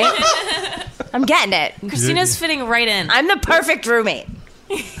TV. Right? I'm getting it. Christina's fitting right in. I'm the perfect roommate.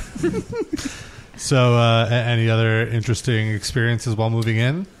 So, any other interesting experiences while moving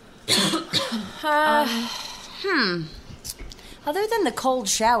in? Other than the cold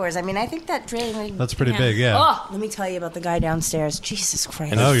showers, I mean, I think that really... That's pretty big, yeah. Oh, let me tell you about the guy downstairs. Jesus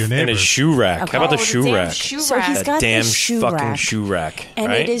Christ. Oh, your And neighbor. his shoe rack. Okay. How about the Oh, the shoe damn rack? shoe So rack. he's That got damn this shoe fucking rack, shoe rack. and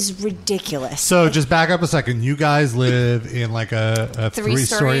right? it is ridiculous. So, just back up a second. You guys live in like a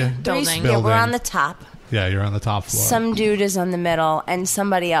Three-story three-story building. Yeah, we're building. on the top. Yeah, you're on the top floor. Some dude is on the middle, and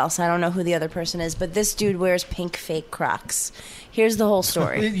somebody else. I don't know who the other person is, but this dude wears pink fake Crocs. Here's the whole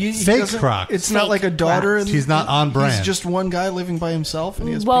story. He Fake doesn't- Crocs. It's not Fake like a daughter. Crocs. He's not on brand. He's just one guy living by himself, and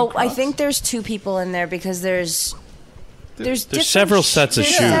he has Well, pink I Crocs. think there's two people in there because there's There's several sets of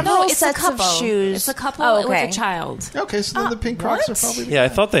shoes. Several It's a sets couple. of shoes. It's a couple Oh, okay. with a child. Okay, so then the pink Crocs are probably. Yeah, I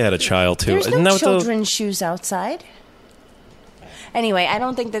thought they had a child too. There's Isn't no that what the- children's shoes outside. Anyway, I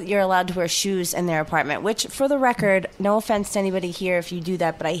don't think that you're allowed to wear shoes in their apartment, which, for the record, no offense to anybody here if you do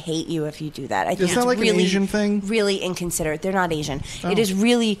that, but I hate you if you do that. I think Isn't that it's like an really, Asian thing? really inconsiderate. They're not Asian. Oh. It is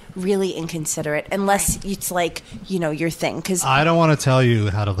really, really inconsiderate, unless it's like, your thing. Because I don't want to tell you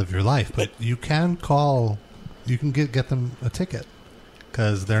how to live your life, but you can call. You can get them a ticket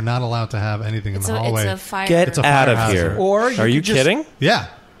because they're not allowed to have anything in the hallway. It's a fire. Get It's a out fire of hazard. here. Or Are you just- kidding? Yeah.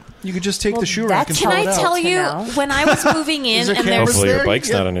 You could just take the shoe rack and Can throw I it out. tell you, when I was moving in, and there was Hopefully your bike's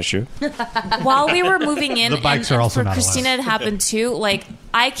not an issue. while we were moving in, The bikes and are also for not Christina it happened too. Like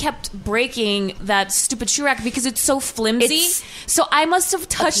I kept breaking that stupid shoe rack because it's so flimsy. So I must have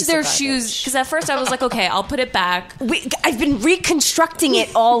touched their shoes because at first I was like, okay, I'll put it back. I've been reconstructing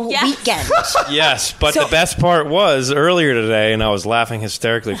it all weekend. Yes, but So- the best part was earlier today, and I was laughing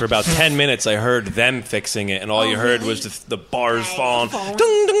hysterically. For about 10 minutes, I heard them fixing it, and all you heard was the bars falling dung,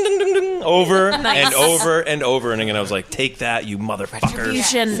 dung, dung, dung, dung, over Nice. and over and over. And again, I was like, take that, you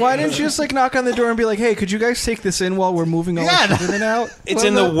motherfuckers. Why didn't you just knock on the door and be like, "Hey, could you guys take this in while we're moving all our shit in and out?" It's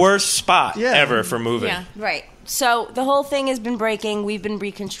in the worst spot Yeah. ever for moving. Yeah, right. So the whole thing has been breaking. We've been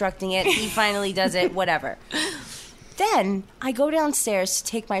reconstructing it. He finally does it. Whatever. Then I go downstairs to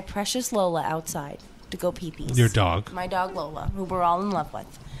take my precious Lola outside to go pee-pees. Your dog. My dog Lola, who we're all in love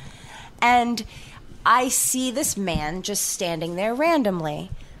with. And I see this man just standing there randomly.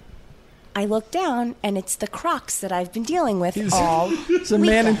 I look down, and it's the Crocs that I've been dealing with all It's a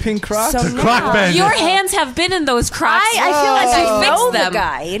man in pink Crocs. So now- Your hands have been in those Crocs. I feel like I You know fixed the them.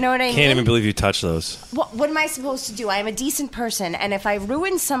 guy. You know what I mean? Can't even believe you touched those. What am I supposed to do? I'm a decent person, and if I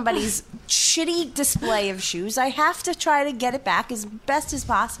ruin somebody's shitty display of shoes, I have to try to get it back as best as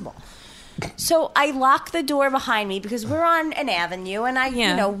possible. So I lock the door behind me because we're on an avenue, and we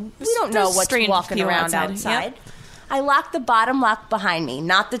don't know There's what's strange walking people around outside. outside. I lock the bottom lock behind me,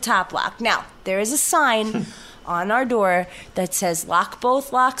 not the top lock. Now, there is a sign on our door that says lock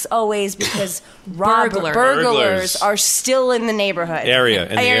both locks always because burglars are still in the neighborhood.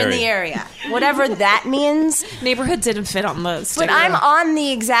 In the area. Whatever that means. Neighborhood didn't fit on the sticker. But I'm on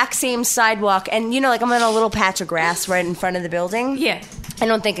the exact same sidewalk, and I'm on a little patch of grass right in front of the building. Yeah. I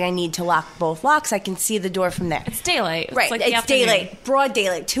don't think I need to lock both locks. I can see the door from there. It's daylight. Right, Like the it's afternoon. daylight, broad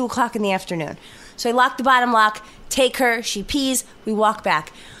daylight, 2 o'clock in the afternoon. So I lock the bottom lock, take her, she pees, we walk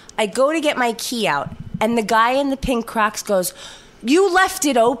back. I go to get my key out, and the guy in the pink Crocs goes, "You left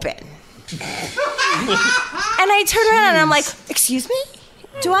it open." And I turn around and I'm like, "Excuse me?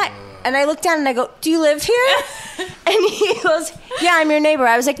 Do I?" And I look down and I go, "Do you live here?" And he goes, "Yeah, I'm your neighbor."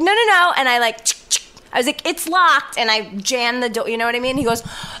 I was like, "No." And I was like, "It's locked," and I jammed the door. You know what I mean? He goes,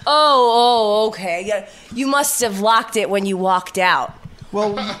 "Oh, okay. Yeah, you must have locked it when you walked out."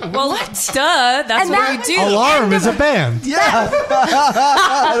 Well, duh. That's what we do. Alarm is a band. Yeah,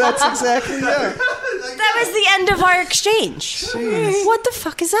 that's exactly it. That was the end of our exchange. What the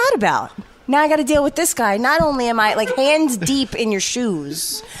fuck is that about? Now I got to deal with this guy. Not only am I hands deep in your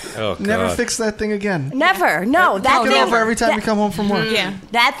shoes. Oh, God. Never fix that thing again. Never. No, that thing. over every time you come home from work. Yeah.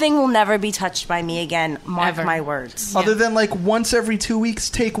 That thing will never be touched by me again. Mark my words. Other than once every 2 weeks,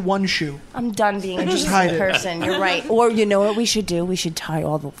 take one shoe. I'm done being a Just decent hide it. person. You're right. Or you know what we should do? We should tie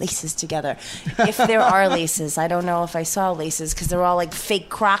all the laces together. If there are laces. I don't know if I saw laces because they're all fake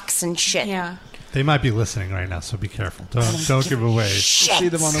Crocs and shit. Yeah. They might be listening right now, so be careful. Don't give away. We'll see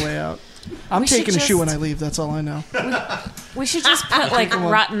them on the way out. I'm We should taking a shoe just- when I leave. That's all I know. We should just put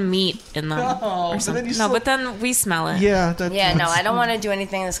rotten meat in them No, or but then something. you No, but then we smell it. Yeah. Yeah, no, I don't want to do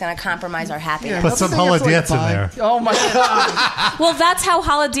anything that's going to compromise our happiness. Put some holodiettes in there. Oh my god. Well, that's how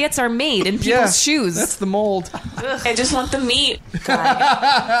holodiettes are made in people's shoes. That's the mold. I just want the meat.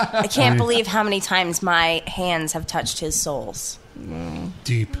 I can't believe how many times my hands have touched his soles.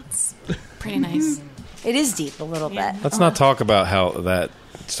 Deep. Pretty nice. It is deep a little bit. Let's not talk about how that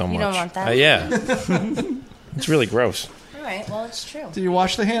so much. You don't want that? Yeah. It's really gross. All right, well, it's true. Do you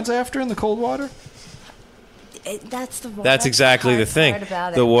wash the hands after in the cold water? That's exactly the hard thing. part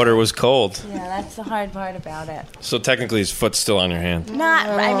about it. The water was cold. Yeah, that's the hard part about it. So technically his foot's still on your hand. Not,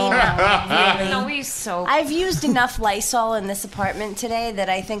 I mean, not really. No, we use soap. I've used enough Lysol in this apartment today that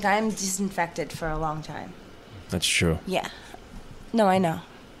I think I'm disinfected for a long time. That's true. Yeah. No, I know.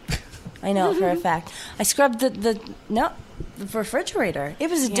 I know for a fact. I scrubbed the refrigerator. It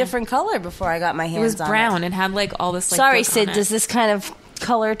was a different color before I got my hands It was on brown. It had all this. Sorry, brick Sid. on it. Does this kind of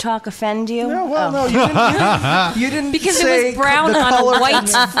color talk offend you? No, well, Oh. no, you didn't Because say it was brown the on a color- white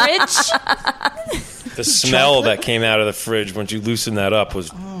fridge. The smell that came out of the fridge once you loosened that up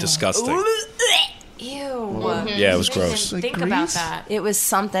was disgusting. Ew. Ew. Yeah, it was gross. Think about that. It was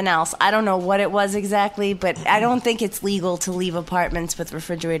something else. I don't know what it was exactly, but I don't think it's legal to leave apartments with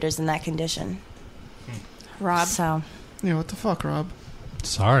refrigerators in that condition. Rob. So. Yeah, what the fuck, Rob?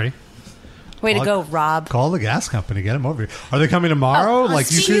 Sorry. Way to go, Rob. Call the gas company. Get them over here. Are they coming tomorrow? On you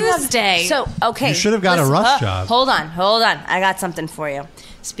should. Tuesday. So, okay. You should have got a rush job. Hold on. I got something for you.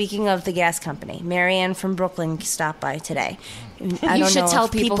 Speaking of the gas company, Marianne from Brooklyn stopped by today. I don't should know tell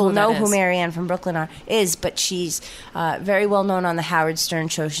if people who know that who is. Marianne from Brooklyn is, but she's very well known on the Howard Stern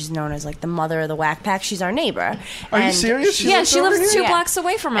show. She's known as like the mother of the Whack Pack. She's our neighbor. Are you serious? She lives 2 blocks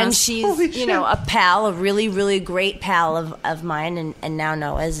away from us. And she's, a pal, a really, really great pal of mine and now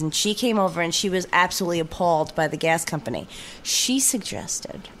Noah's. And she came over and she was absolutely appalled by the gas company. She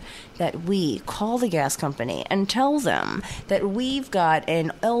suggested that we call the gas company and tell them that we've got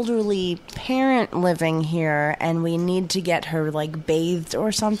an elderly parent living here and we need to get her like bathed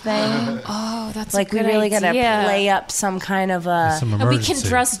or something. Oh, that's like a good we really gotta idea. play up some kind of a. And we can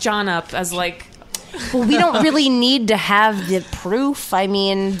dress John up as like. Well, we don't really need to have the proof. I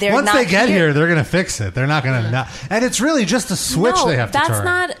mean, they're Once not they get here, they're going to fix it. They're not going to. And it's really just a switch No, they have to that's turn.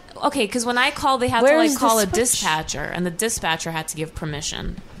 not okay. Because when I called, they had Where to is like the call a switch? dispatcher, and the dispatcher had to give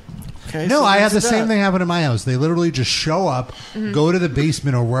permission. Okay, No, so I had what's the that? same thing happen in my house. They literally just show up, go to the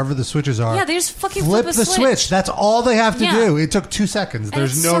basement or wherever the switches are. Yeah, they just fucking flip flip a the switch. That's all they have to Yeah. do. It took 2 seconds. And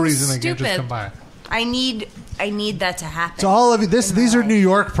There's it's no so reason they can't just stupid. come by. I need that to happen. So all of you, these are New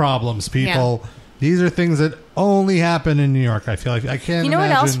York problems, people. These are things that only happen in New York. I feel like I can't. You know what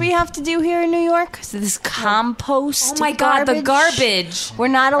imagine. else we have to do here in New York? So this compost. Oh my God, the garbage. We're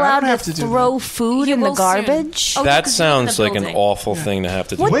not allowed to, have to do throw food in the will soon. garbage. Oh, That because you live in sounds the like an building. awful thing to have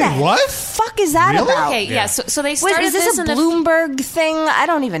to do. What Wait, the what? fuck is that Really? about? Okay, yeah. So they started Is this in a Bloomberg thing? I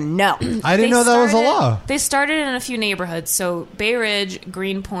don't even know. I didn't know that was a law. They started in a few neighborhoods, so Bay Ridge,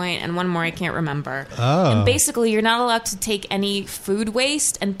 Greenpoint, and one more I can't remember. Oh. And basically, you're not allowed to take any food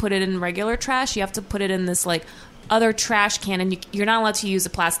waste and put it in regular trash. You have to put it in this like other trash can, and you're not allowed to use a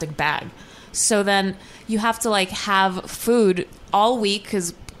plastic bag. So then you have to like have food all week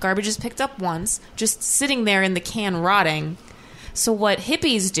because garbage is picked up once, just sitting there in the can rotting. So what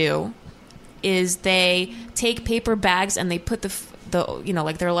hippies do is they take paper bags and they put the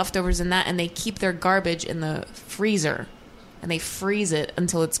like their leftovers in that, and they keep their garbage in the freezer, and they freeze it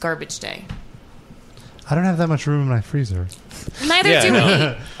until it's garbage day. I don't have that much room in my freezer. Neither do we.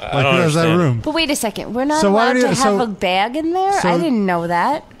 Like, who has that room? But wait a second. We're not So why allowed don't to you- have so- a bag in there? so- I didn't know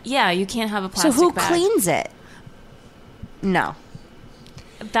that. Yeah, you can't have a So plastic who bag. cleans it? No.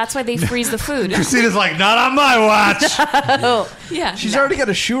 That's why they freeze the food. Christina's like, not on my watch. Yeah. She's already got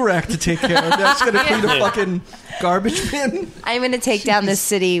a shoe rack to take care of. That's going to clean a fucking garbage bin. I'm going to take down this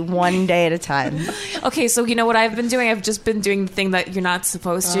city one day at a time. Okay, so you know what I've been doing? I've just been doing the thing that you're not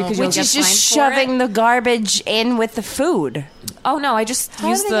supposed to because you'll Which get is just fined for shoving the garbage in with the food. it. Oh no, I just How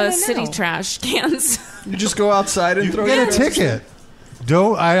use are they the gonna city know? trash cans. You just go outside and throw Get your a ticket.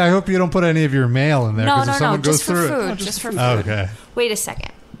 Don't. I hope you don't put any of your mail in there. No, 'cause no, if no, someone just goes for through food. It. Just for food. Okay. Wait a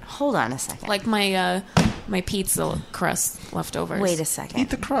second. Hold on a second. Like my pizza crust leftovers. Wait a second. Eat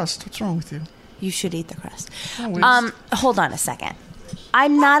the crust. What's wrong with you? You should eat the crust. Oh, Hold on a second.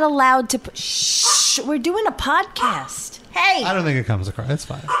 I'm not allowed to put... Shh. We're doing a podcast. Hey! I don't think it comes across. It's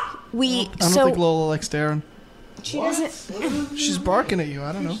fine. We... I don't think Lola likes Darren. She doesn't... She's barking at you.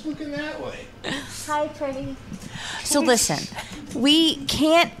 I don't know. Looking that way. Hi, pretty. So listen, we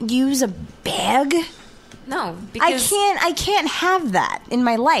can't use a bag. No, because I can't have that in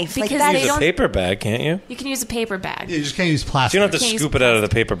my life. Because like that they Use a don't- paper bag, can't you? you can use a paper bag. You just can't use plastic. So you don't have to Can't use scoop it out of the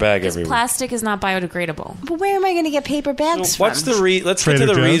paper bag Because everywhere. plastic is not biodegradable. But where am I going to get paper bags So what's from? the let's get to Trader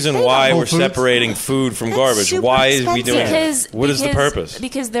the Joe's? reason They why don't. we're Whole Foods? separating food from garbage. super Why is we doing expensive. it? What is the purpose?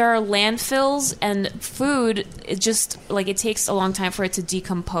 Because there are landfills and food. It just like it takes a long time for it to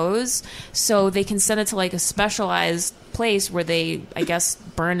decompose. So they can send it to like a specialized place where they, I guess,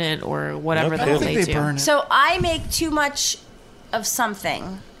 burn it or whatever the Okay. hell I think they they do. burn it. So I make too much of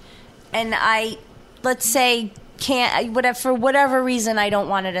something, and I, let's say, can't whatever for whatever reason I don't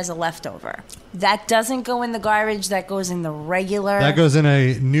want it as a leftover. That doesn't go in the garbage. That goes in the regular. That goes in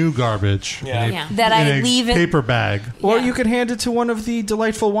a new garbage. Yeah. in a- Yeah. That I in a leave it- paper bag. Or Yeah. you could hand it to one of the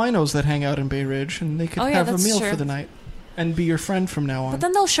delightful winos that hang out in Bay Ridge, and they could Oh, yeah, have a that's meal true. for the night and be your friend from now on. But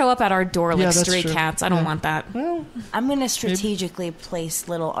then they'll show up at our door like Yeah, that's stray true. cats. I don't Yeah. want that. Well, I'm going to strategically place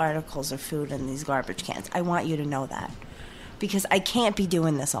little articles of food in these garbage cans. I want you to know that. Because I can't be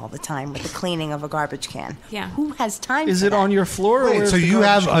doing this all the time with the cleaning of a garbage can. Yeah. Who has time is for it that? on your floor? or Wait, where's so the you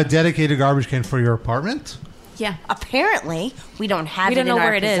have garbage a dedicated garbage can for your apartment? Yeah. Apparently, we don't have We it don't know in where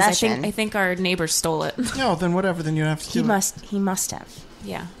our it is. possession. I think our neighbor stole it. can? No, then whatever. Then you have to He do must have.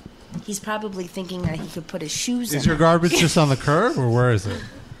 Yeah. He's probably thinking that he could put his shoes in. Is your garbage just on the curb, or where is it?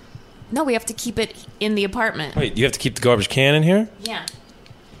 No, we have to keep it in the apartment. Wait, you have to keep the garbage can in here? Yeah.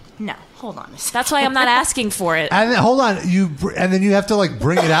 No, hold on a second. That's why I'm not asking for it. And then, hold on, and then you have to like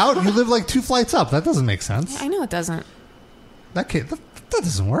bring it out. You live like 2 flights up. That doesn't make sense. I know it doesn't. That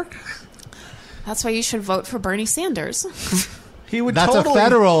doesn't work. That's why you should vote for Bernie Sanders. He would That's totally a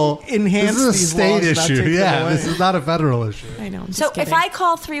federal enhance This is a these state laws, not issue. take them Yeah, away. this is not a federal issue. I know. So if I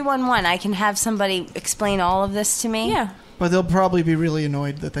call 311, I can have somebody explain all of this to me? Yeah. But they'll probably be really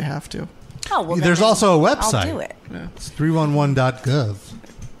annoyed that they have to. Oh, well, There's then also a website. I'll do it. It's 311.gov.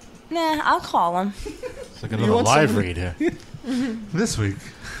 Nah, I'll call him. It's like another live read here. This week.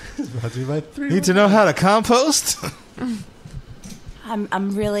 is brought to you by 311. Need to know how to compost?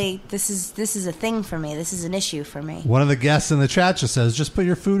 I'm really this is a thing for me. This is an issue for me. One of the guests in the chat just says, just put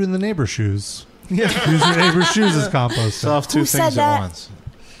your food in the neighbor's shoes. Yeah. Use your neighbor's shoes as compost. Solve two Who said things that? at once.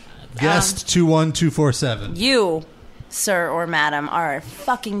 Guest 21247. You, sir or madam, are a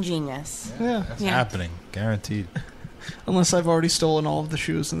fucking genius. Yeah. It's happening. Guaranteed. Unless I've already stolen all of the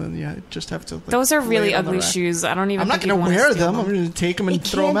shoes, and then just have to. Like, Those are lay really it on the ugly rack. shoes. I don't even. I'm not think going to you'd wanna wear steal them. I'm going to take them and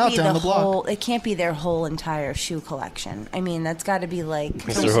throw them out down the block. It can't be their whole entire shoe collection. I mean, that's got to be like.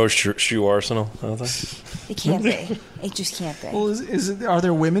 It's their whole shoe arsenal. I don't think. It can't be. It just can't be. Well, is it? Are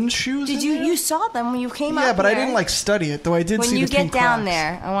there women's shoes? Did you saw them when you came up? Yeah, but I here? didn't like study it, though. I did When see you the get pink down Crocs.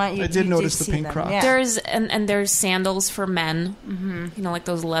 there, I want you. I did you notice the see pink them. Crocs. Yeah. There's and there's sandals for men. Mm-hmm. You know, like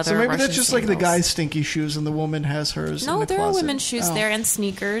those leather. So maybe Russian that's just like the sandals. guy's stinky shoes, and the woman has hers. in No, the there are closet. women's shoes Oh. there and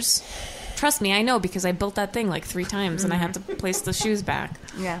sneakers. Trust me, I know because I built that thing like 3 times and I had to place the shoes back.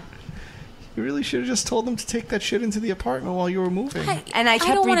 Yeah. You really should have just told them to take that shit into the apartment while you were moving. And I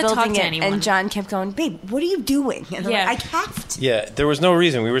kept don't wanna talk rebuilding to it, anyone. and John kept going, "Babe, what are you doing?" And I'm Yeah. like, "I have to." Yeah, there was no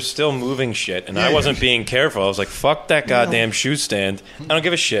reason. We were still moving shit, and I wasn't being careful. I was like, fuck that goddamn shoe stand. I don't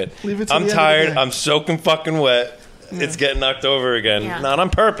give a shit. Leave it to I'm the end of the tired. day. I'm soaking fucking wet. It's getting knocked over again. Yeah. Not on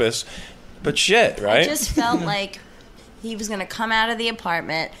purpose, but shit, right? I just felt like he was going to come out of the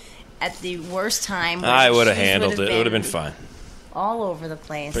apartment at the worst time. I where would have shoes handled it. It would have been fine. all over the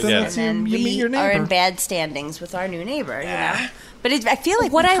place. But yeah. And then You meet your we are neighbor. in bad standings with our new neighbor, you know? But I feel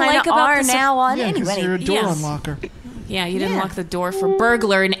like What we I kinda like about are this- now on Yeah, 'cause anyway. you're a door Yes. unlocker. Yeah, you didn't Yeah. lock the door for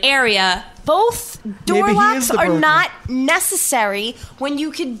burglar in area. Both door Maybe he locks is the are burglar. not necessary when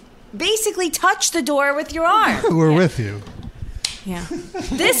you could basically touch the door with your arm. We're with you. Yeah.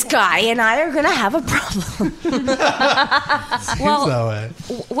 This guy and I are going to have a problem. Well, that way.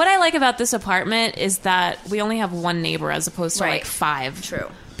 What I like about this apartment is that we only have one neighbor as opposed to Right. like 5. True.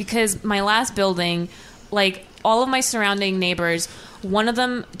 Because my last building, like all of my surrounding neighbors, one of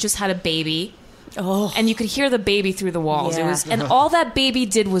them just had a baby. Oh. And you could hear the baby through the walls. It Yeah. was, and all that baby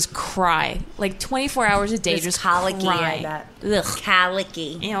did was cry, like 24 hours a day, It's just colicky, cry. I bet. Ugh.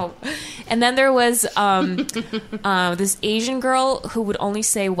 Colicky. You know. And then there was this Asian girl who would only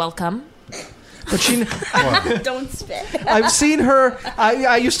say welcome. But she, Don't spit. I've seen her.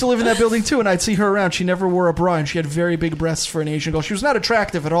 I used to live in that building too, and I'd see her around. She never wore a bra, and she had very big breasts for an Asian girl. She was not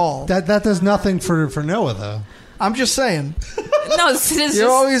attractive at all. That does nothing for Noah, though. I'm just saying. No, it's You're just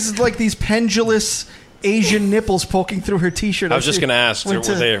always like these pendulous Asian nipples poking through her T-shirt. I was just going to ask, Went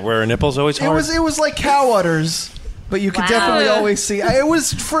were her nipples always It hard? was like cow udders, but you could Wow. definitely always see. It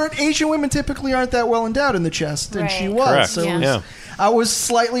was for Asian women typically aren't that well endowed in the chest, and she Right. was. Correct. So it Yeah. was- Yeah. I was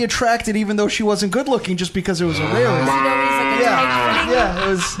slightly attracted, even though she wasn't good looking, just because it was a rarity. Was it always like a tight-fitting Yeah, it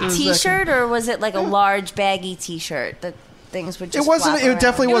was that T-shirt, or was it like a large baggy T-shirt that things would just It wasn't. flap It around?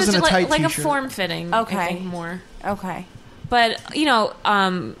 definitely it was wasn't a like, tight like a T-shirt. form fitting. Okay. I think more. Okay. But you know,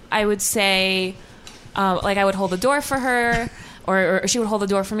 I would say, like I would hold the door for her, or she would hold the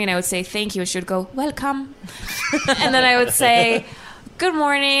door for me, and I would say thank you, and she would go welcome, and then I would say good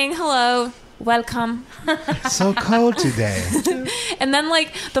morning, hello, welcome. So cold today. And then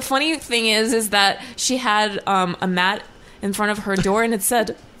like the funny thing is that she had a mat in front of her door, and it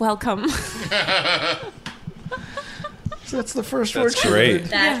said welcome. So that's the first That's word. she great. heard.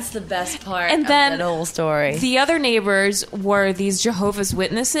 That's the best part And of then that whole story. The other neighbors were these Jehovah's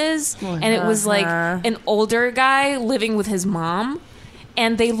Witnesses, and it was like an older guy living with his mom,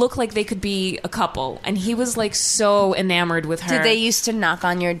 and they looked like they could be a couple, and he was like so enamored with her. Did they used to knock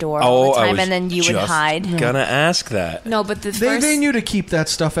on your door all the I time, was and then you would just hide? Gonna ask that. No, but the They first knew to keep that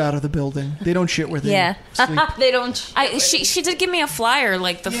stuff out of the building. They don't shit where they Yeah. sleep. They don't. she did give me a flyer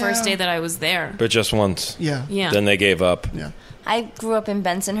like the first day that I was there. But just once. Yeah. Yeah. Then they gave up. Yeah. I grew up in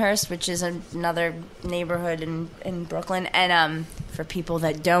Bensonhurst, which is another neighborhood in Brooklyn, and for people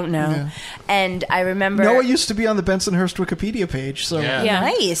that don't know. Yeah. And I remember Noah used to be on the Bensonhurst Wikipedia page, so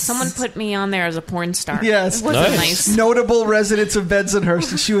nice. Someone put me on there as a porn star. Yes, It wasn't nice. Notable residents of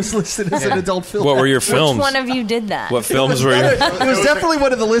Bensonhurst, and she was listed as an adult film. What were your actor. films? Which one of you did that? What films were you? It was definitely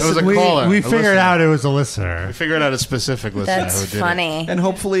one of the listeners. It was a caller. We a figured listener. out it was a listener. We figured out a specific listener That's who did funny. And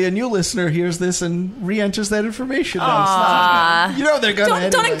hopefully a new listener hears this and re-enters that information. No, it's Aw. not. You know they're gonna.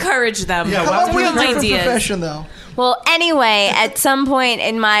 Don't anyway. encourage them. Come up with a different ideas. profession, though. Well, anyway, at some point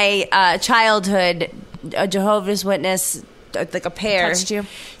in my childhood, a Jehovah's Witness, like a pair, Touched you?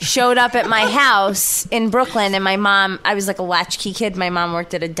 showed up at my house in Brooklyn, and my mom, I was like a latchkey kid. My mom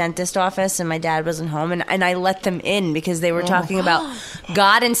worked at a dentist office, and my dad wasn't home, and I let them in because they were talking about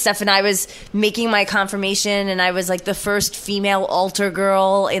God and stuff, and I was making my confirmation, and I was like the first female altar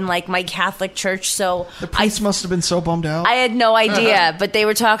girl in like my Catholic church, so The priest must have been so bummed out. I had no idea, but they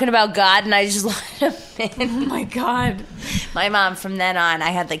were talking about God, and I just let them in. Oh my God. My mom, from then on,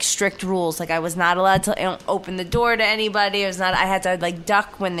 I had like strict rules. Like I was not allowed to open the door to anybody. I had to like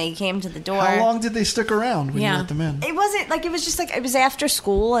duck when they came to the door. How long did they stick around when you Yeah. let them in? It wasn't like it was just like it was after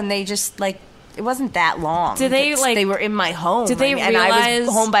school, and they just like it wasn't that long. Did they, like- they were in my home? Did they and I realize-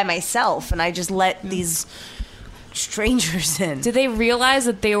 was home by myself, and I just let these strangers in. Did they realize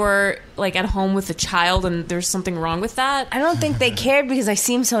that they were like at home with a child and there's something wrong with that? I don't think they cared because I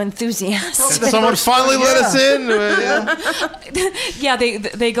seemed so enthusiastic. Someone finally let us in. Yeah,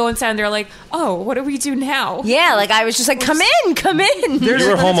 they go inside and they're like, "Oh, what do we do now?" Yeah, like I was just like, "Come in, come in." You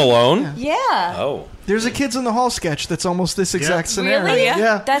were home alone? Yeah. Oh. There's a Kids in the Hall sketch that's almost this exact scenario. Really?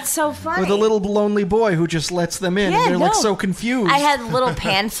 Yeah. That's so funny. With a little lonely boy who just lets them in, and they're like so confused. I had a little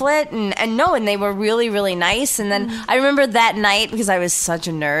pamphlet, and they were really, really nice. And then I remember that night, because I was such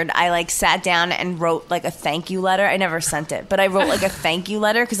a nerd, I like sat down and wrote like a thank you letter. I never sent it, but I wrote like a thank you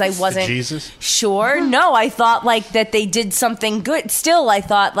letter because I wasn't Jesus? sure. No, I thought like that they did something good. Still, I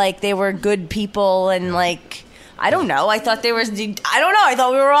thought like they were good people, and like I don't know. I thought they were. I don't know. I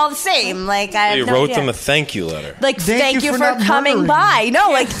thought we were all the same. Like I You have no wrote idea. them a thank you letter. Like thank you for not coming murdering by.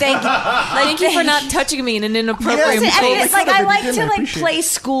 No, like thank you. Thank you for not touching me in an inappropriate Listen, I mean, place. it's like I like to like play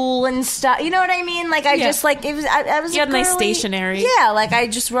school and stuff. You know what I mean? Like I Yeah. just like it was. I was. You a had nice girly- stationery. Yeah, like I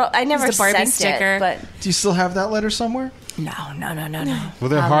just wrote. I never Used a Barbie sent sticker. it, but Do you still have that letter somewhere? no. Were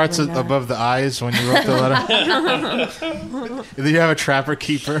there hearts above the eyes when you wrote the letter? Did you have a trapper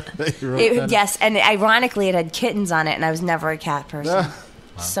keeper that you wrote that in? Yes, and ironically, it had kittens on it, and I was never a cat person.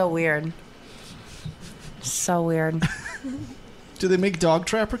 So weird. So weird. Do they make dog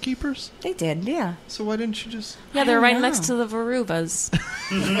trapper keepers? They did, yeah. So why didn't you just? Yeah, they're right next to the Varuvas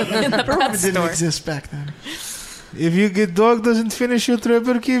in the It pet didn't store. exist back then. If your good dog doesn't finish your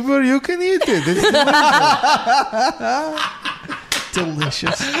trapper keeper, you can eat it. It's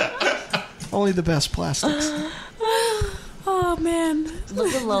Delicious. Only the best plastics. Oh man!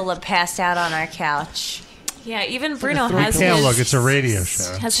 Look at Lola passed out on our couch. Yeah, even Bruno You has can't his, look. It's a radio show.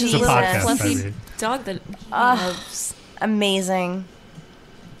 has It's his a little podcast. fluffy I mean. dog that he Ah. loves. Amazing.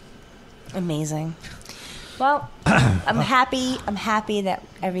 Amazing. Well, I'm happy. I'm happy that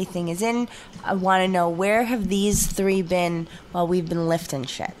everything is in. I want to know, where have these three been while we've been lifting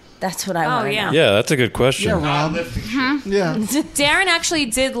shit? That's what I want to know. Yeah, that's a good question. Yeah, Rob. Yeah. Darren actually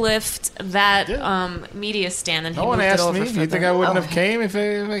did lift that media stand, and he No one moved it asked over me. for Do you think the- I wouldn't Oh. have came if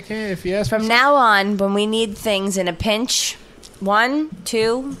I came? If you asked From me? now on, when we need things in a pinch, 1,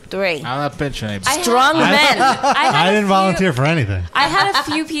 2, 3. I'm not pinching anybody. Strong men. I didn't volunteer for anything. I had a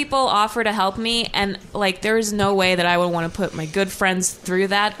few people offer to help me, and like there is no way that I would want to put my good friends through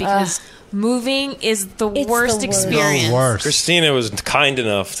that because moving is the worst the worst. experience. Christina was kind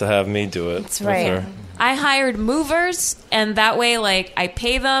enough to have me do it. That's right. I hired movers, and that way, like I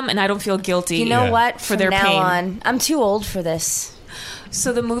pay them, and I don't feel guilty. You know what? For From their now pain. on, I'm too old for this.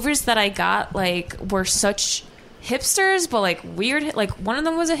 So the movers that I got like were such hipsters, but like weird. Like one of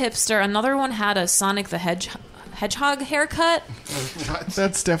them was a hipster, another one had a Sonic the Hedgehog haircut,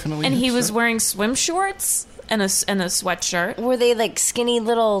 That's definitely. and he hipster. was wearing swim shorts and a sweatshirt. Were they like skinny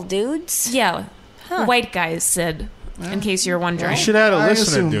little dudes? Yeah, white guys, Sid. In case you're wondering, You should have had a I listener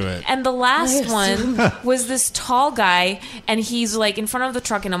assumed. do it. And the last one was this tall guy, and he's like in front of the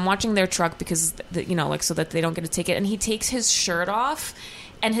truck, and I'm watching their truck because like so that they don't get a ticket. And he takes his shirt off,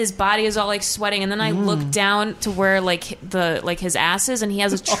 and his body is all like sweating. And then I look down to where like his ass is, and he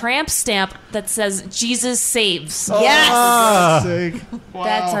has a tramp stamp that says "Jesus saves." Yes. For God's sake.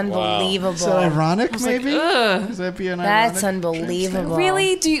 That's unbelievable. Is that ironic, like, maybe? ugh. Does that be an That's ironic? unbelievable.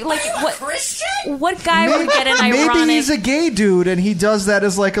 Really? Do you like what guy would get an ironic? Maybe he's a gay dude and he does that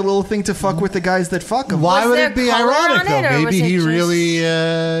as like a little thing to fuck with the guys that fuck him. Why Was would there it be color ironic on it, though? or was Maybe it he just- really.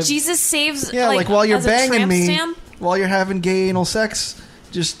 Jesus saves. Yeah, like, while you're as a banging tramp me, stamp? while you're having gay anal sex.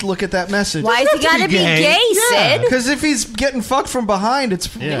 Just look at that message. Why is he got to be gay, Sid? Because if he's getting fucked from behind, it's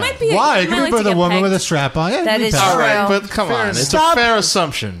It might be. Why? It It might could like be to with a get woman pegged. with a strap on. Yeah, That it'd be is pegged. All true. right, but come on. It's a fair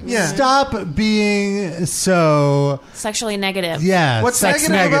assumption. Yeah. Stop being so. Sexually negative. Yeah. What's sex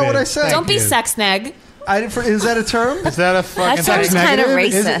negative about what I said? Don't be Thank you. sex neg. Is that a term? Is that a fucking That sounds kind of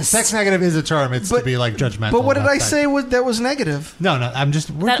Is- racist. sex negative is a term. It's to be like judgmental. But what did about I sex. say that was negative? No, I'm just.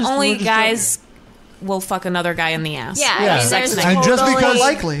 we're That just- only we're just guys will fuck another guy in the ass. Yeah, I Yeah. mean, there's And just because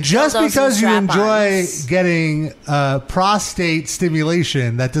likely. just dildos because you and enjoy strap-ons. getting prostate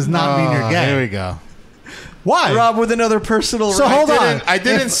stimulation, that does not mean you're gay. Here we go. Why? Rob with another personal. So hold on. I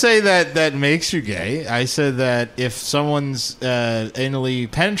didn't say that makes you gay. I said that if someone's anally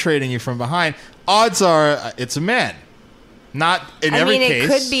penetrating you from behind, odds are it's a man. Not in every case. it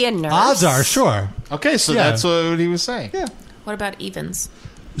could be a nurse. Odds are sure. Okay, so Yeah. that's what he was saying. Yeah. What about evens?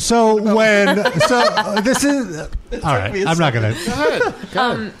 So this is all right. I'm not gonna.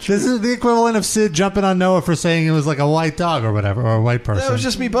 This is the equivalent of Sid jumping on Noah for saying it was like a white dog or whatever, or a white person. That was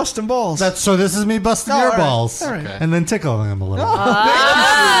just me busting balls. So this is me busting Oh, your all right. balls All right. and then tickling him a little, And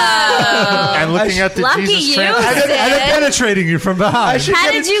looking at the Lucky Jesus you, trans- and then Sid. penetrating you from behind.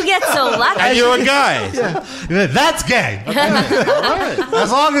 How did you get so lucky? And you're a guy. That's gay.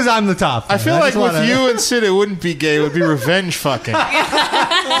 As long as I'm the top. I feel like with you and Sid, it wouldn't be gay. It would be revenge fucking.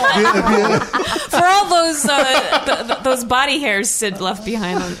 For all those body hairs Sid left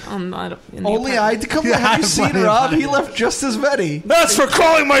behind on in the Only apartment. Come on, have you seen Rob? He left just as many. That's for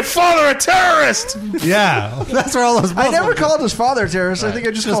calling my father a terrorist. Yeah, that's where all those. I never called his father a terrorist. I think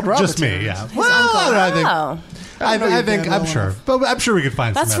I just called Rob Just a me. terrorist. Yeah. Well, I think. Oh. I think I'm sure, but I'm sure we could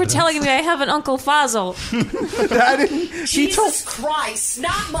find. That's some for evidence. telling me I have an Uncle Fazel. Jesus Christ,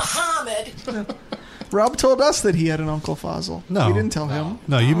 not Muhammad. Rob told us that he had an Uncle Fazel. No. We didn't tell him.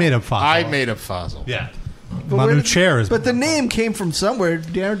 No, you made up Fazel. I made up Fazel. Yeah. But My where new did- chair is. But the name came from somewhere.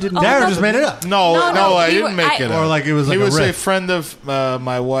 Darren didn't. Darren just made it up. No, I didn't make it up. Or like it was like he a was a riff. friend of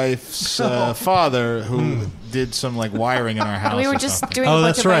my wife's father who did some like wiring in our house. We were or just something. doing a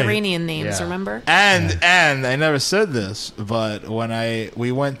bunch of Iranian names, remember? And I never said this, but when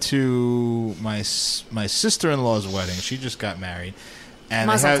we went to my sister-in-law's wedding, she just got married. And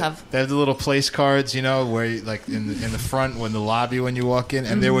Mazel they tov. have the little place cards, you know, where you, like in the front when the lobby when you walk in,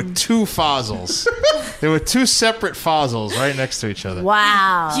 and there were two Fazels. There were two separate Fazels right next to each other.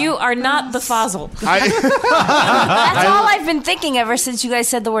 Wow. You are not the Fazel. That's all I've been thinking ever since you guys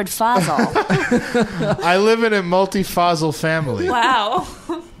said the word Fazel. I live in a multi-Fazel family. Wow.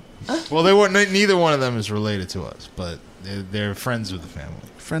 Well, they weren't. Neither one of them is related to us, but they're friends with the family.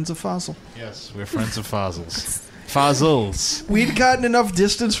 Friends of Fazel. Yes, we're friends of Fazels. Fazels. We'd gotten enough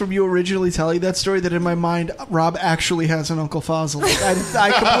distance from you originally telling that story that in my mind, Rob actually has an Uncle Fazel. Like,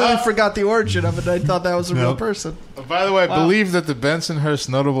 I completely forgot the origin of it. I thought that was a real Nope. person. By the way, I Wow. believe that the Bensonhurst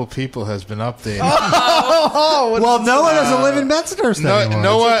notable people has been updated. Well, no one doesn't live in Bensonhurst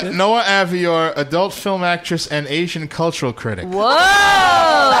anymore. Noah Avior, adult film actress and Asian cultural critic. Whoa!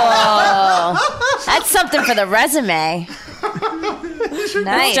 That's something for the resume. It's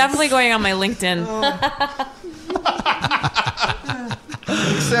Nice. definitely going on my LinkedIn.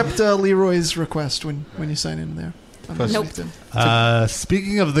 Except Leroy's request when you sign in there. On Nope. LinkedIn.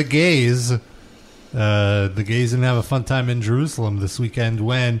 Speaking of the gays didn't have a fun time in Jerusalem this weekend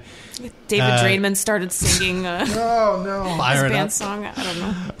when David Draymond started singing Oh no! his Fire it band up. song. I don't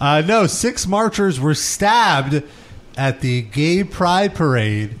know. No, 6 marchers were stabbed at the Gay Pride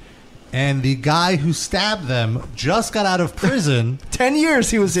Parade, and the guy who stabbed them just got out of prison. 10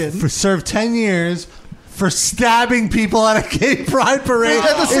 years he was in. Served 10 years for stabbing people at a Gay Pride Parade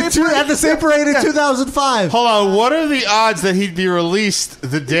At the same at the same parade in 2005. Hold on, what are the odds that he'd be released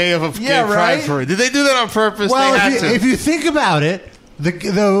the day of a Yeah, gay pride right? parade? Did they do that on purpose? Well, they had if you think about it,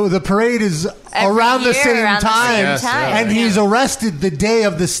 the parade is around the year, same around the time, same Yes, time. and he's arrested the day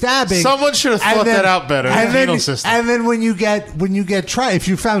of the stabbing. Someone should have And thought that out better. And The then, penal system. and then when you get tried, if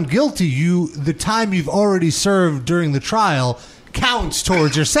you're found guilty, the time you've already served during the trial counts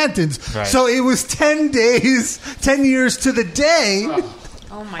towards your sentence. Right. So it was 10 days, 10 years to the day.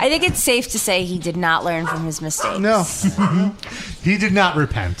 Oh my! I think it's safe to say he did not learn from his mistakes. No. He did not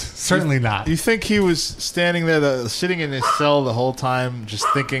repent. Certainly not. You think he was standing there, sitting in his cell the whole time, just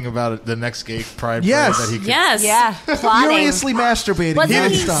thinking about the next gay pride Yes. parade that he could... Yes. Yeah, plotting. Furiously masturbating.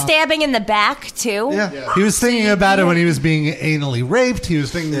 Wasn't he nonstop. stabbing in the back too? Yeah. He was thinking about it when he was being anally raped. He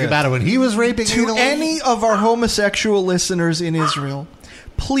was thinking about it when he was raping To anally. any of our homosexual listeners in Israel,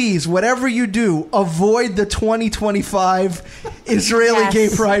 please, whatever you do, avoid the 2025 Israeli Yes. Gay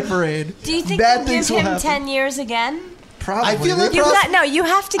Pride Parade. Do you think Bad they'll things give will him happen. 10 years again? Probably. I feel like you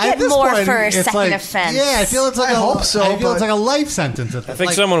have to at get this more point, for a it's second like- offense. Yeah, I feel it's like I hope so, I feel it's but- like a life sentence. I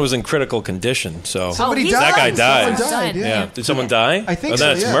think someone was in critical condition. So Somebody he's that guy died. died. Someone died, Yeah. Did someone die? I think oh, so,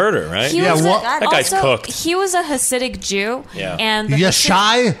 That's yeah. murder, right? He was that guy's also, cooked. He was a Hasidic Jew. Yeah. And the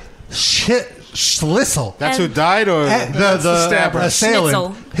Yeshai Schlissel. That's who died, or the stabber? assailant.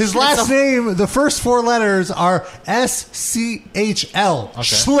 Schnitzel. His last name, the first 4 letters are SCHL.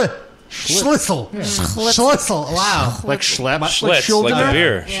 Schlissel. Schlissel. Wow. Like Schlepp? Schlitz, like the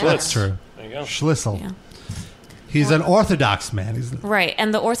beer. Yeah. Schlitz. That's true. There you go. Schlissel. He's an Orthodox man. He's Right,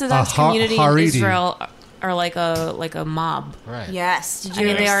 and the Orthodox community in Haredi. Israel are like a mob. Right. Yes. Did I you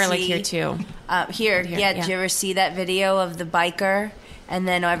mean, ever they are like see- here too. Here, yeah. Did you ever see that video of the biker and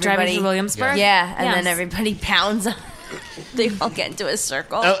then everybody through Williamsburg? Yeah, and then Yes. everybody pounds. They all get into a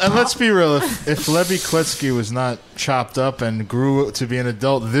circle. And let's be real, if Levi Kletsky was not chopped up and grew to be an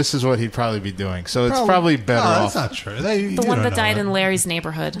adult, this is what he'd probably be doing. So it's probably better off. That's not true. The one that died in Larry's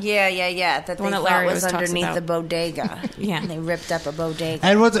neighborhood. Yeah. That The they one that thought Larry was always talks underneath about. the bodega. Yeah. And they ripped up a bodega.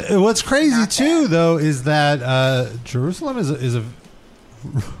 And what's crazy too, though, is that Jerusalem is a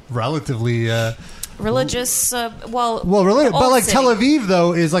relatively Religious, well, really, but like Tel Aviv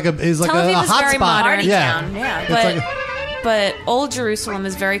though is like a Tel Aviv a is hot very spot. modern. Yeah, But, but Old Jerusalem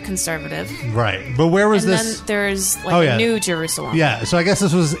is very conservative. right. But where was and this? then there's like Oh, yeah. New Jerusalem. Yeah, so I guess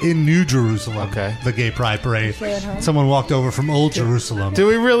this was in New Jerusalem. Okay, the gay pride parade. Someone walked over from Old Jerusalem. Do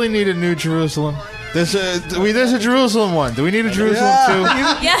we really need a new Jerusalem? There's a Jerusalem one. Do we need a Jerusalem too?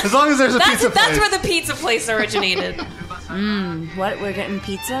 Yeah. As long as there's a that's, pizza That's place. where the pizza place originated. What? We're getting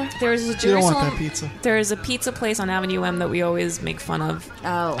pizza? There's a You don't Jerusalem. want that pizza. There is a pizza place on Avenue M that we always make fun of.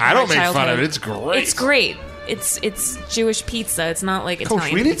 Oh, I don't in our make fun of childhood. it. It's great. It's great. It's Jewish pizza. It's not like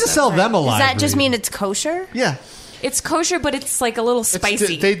Italian. We need to pizza. sell them a Does that library. just mean it's kosher? Yeah. It's kosher, but it's like a little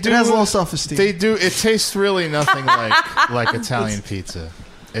spicy. They do. It has a little self-esteem. They do. It tastes really nothing like Italian pizza.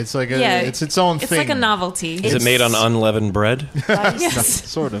 It's like it's its own It's thing. like a novelty. Is it made on unleavened bread? Yes.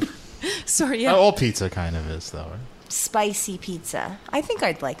 Sort of. Sorry. Yeah. All pizza kind of is, though. Right? Spicy pizza. I think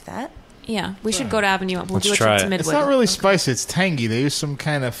I'd like that. Yeah. We should go to Avenue M. We'll Let's do a try trip to it. Midwood. It's not really spicy. It's tangy. They use some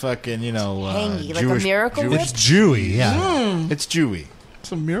kind of fucking, Tangy, like a Jewish, Miracle Jewish- Whip? It's Jewy. Yeah. It's Jewy.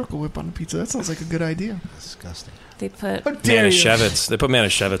 Some Miracle Whip on a pizza. That sounds like a good idea. Disgusting. They put Manischewitz. They put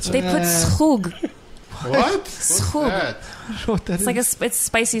Manischewitz in they it. put schug. What? Schug. What that It's like it's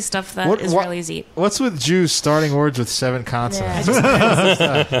spicy stuff that What- Israelis eat. What's with Jews starting words with 7 consonants?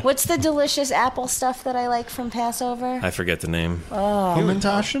 What's the delicious apple stuff that I like from Passover? I forget the name. Oh,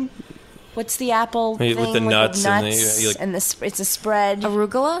 Hamantaschen? what's the apple With thing the nuts and the- you like- and the it's a spread?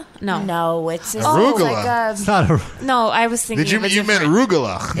 Arugula? No, it's Arugula. like a, It's not a. No, I was thinking. Did you of a you meant different-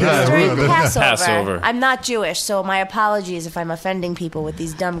 arugula? it's during arugula. Passover. Passover. I'm not Jewish, so my apologies if I'm offending people with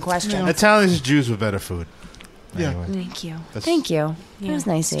these dumb questions. Italians and Jews with better food. Yeah. Anyway. Thank you. Thank you. Yeah, That was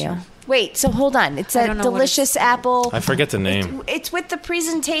nice of it's you. true. Wait, so hold on. It's I a don't know what delicious apple. I forget the name. It's with the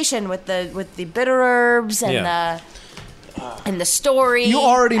presentation, with the bitter herbs and the story. You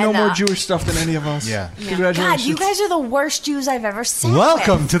already know and more the- Jewish stuff than any of us. Yeah. Congratulations. God, you guys are the worst Jews I've ever seen.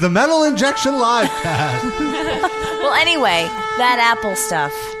 Welcome to the Metal Injection Live Cast. Well, anyway, that apple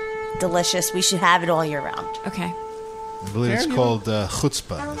stuff, delicious. We should have it all year round. Okay. I believe it's called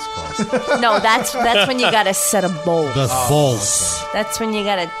chutzpah. It's called. No, that's when you gotta set a bowl. The balls. That's when you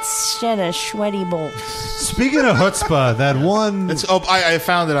gotta set a sweaty bowl. Speaking of chutzpah, that one. It's I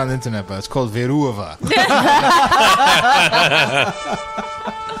found it on the internet, but it's called veruva.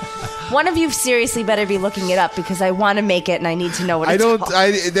 One of you seriously better be looking it up because I want to make it and I need to know what I it's don't. called.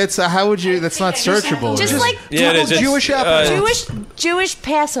 That's how would you? That's not searchable. Just like Yeah, it is. It's, Jewish apple. Jewish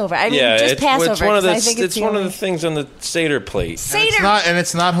Passover. I mean, yeah, just it's, Passover. it's one of 'cause the I think it's one of only- the things on the Seder plate. Seder. It's not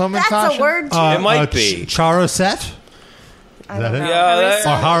That's hamantaschen. a word. It might be. Charoset? Is that it? Yeah, that-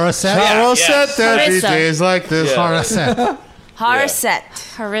 Or Haraset? Charles Yeah, said that Harissa. days like this. Yeah. Haraset. Haraset.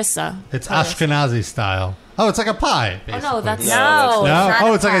 Harissa. It's Ashkenazi style. Oh, it's like a pie. Oh no, that's No, No? it's not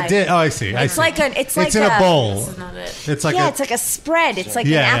Oh, a it's like pie. a dish. Oh, I see. I It's see. like an. It's like in a bowl. This is not it. It's like yeah, a. it's like a spread. It's like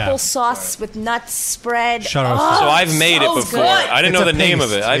Yeah, an yeah. applesauce with nuts spread. Shut up. Oh, So I've made it so before. good. I didn't It's know a the name of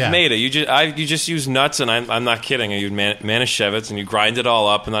paste, it. I've yeah. made it. You just use nuts, and I'm not kidding. You Manischewitz, and you grind it all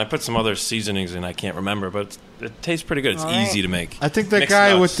up, and then I put some other seasonings in. I can't remember, but it tastes pretty good. It's All right. easy to make. I think that Mixed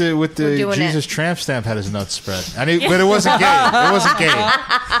guy nuts. with We're the doing Jesus it. tramp stamp had his nuts spread, but it wasn't gay. It wasn't gay.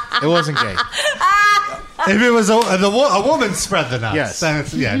 It wasn't gay. If it was a woman spread the nuts. Yes. Then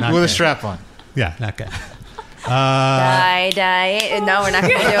it's, yeah, not With a gay. strap on. Yeah, not gay. No, we're not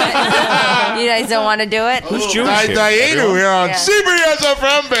going to do it. You guys don't want to do it? Who's Jewish here? We're on CBS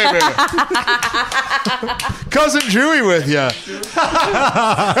FM, baby. Cousin Jewy with you.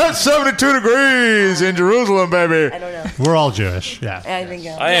 It's 72 degrees in Jerusalem, baby. I don't know. We're all Jewish. Yeah. I think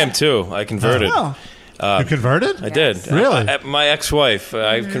I am too. I converted. Oh. You converted? I did. Really? My ex-wife,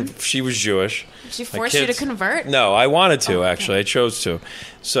 she was Jewish. She My forced you to kids- convert? No, I wanted to, actually. I chose to.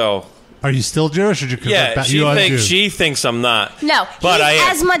 So... Are you still Jewish, or did you convert Yeah, back? she thinks I'm not. No, But he's I am.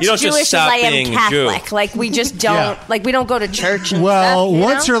 as much You don't just Jewish as stop I am being a Jew. Catholic. Like, we just don't, like, we don't go to church and Well, stuff, you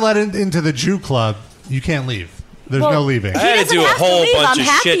once know? you're let into the Jew club, you can't leave. There's Well, no leaving. I had to do a whole bunch I'm of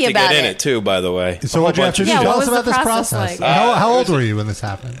happy shit to about get in it. it, too, by the way. So what'd you have to do? Tell us about this process. How old were you when this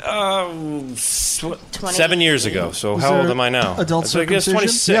happened? 7 years ago. So Was how old there am I now? adult I guess circumcision?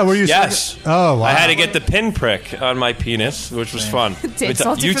 26. Yeah, were you- Yes. Oh, wow. I had to get the pinprick on my penis, which was fun.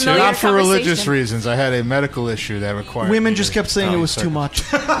 You too? Not for religious reasons. I had a medical issue that required. Women just kept saying it was too much.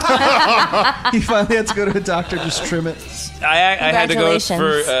 He finally had to go to a doctor, just trim it. I had to go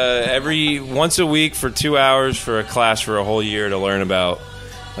for Congratulations. once a week for 2 hours for a class for a whole year to learn about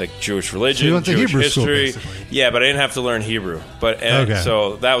like Jewish religion, So you went to Jewish Hebrew school, history. basically. Yeah, but I didn't have to learn Hebrew. But Okay.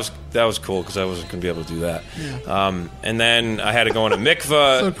 so that was cool because I wasn't going to be able to do that. And then I had to go in a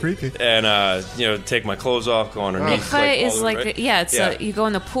mikvah. So creepy. And take my clothes off, go underneath. Mikvah all is the- like, right? it's Yeah. you go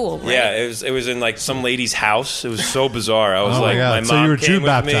in the pool, right? Yeah, it was in like some lady's house. It was so bizarre. I was Oh my like, God. my mom So you were came Jew with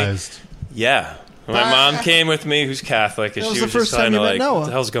baptized. Me. Yeah. My mom came with me, who's Catholic, and That was she the was first just kind time of you like, met Noah. "What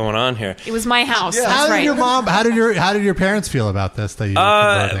the hell's going on here?" It was my house. How That's did right. your mom? How did your parents feel about this? That you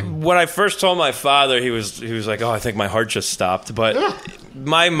were converting? When I first told my father, he was like, "Oh, I think my heart just stopped." But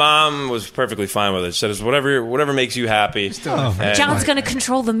my mom was perfectly fine with it. She said, "It's whatever makes you happy." And- John's going to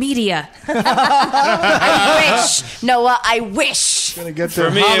control the media. I wish. Noah, I wish. Gonna get For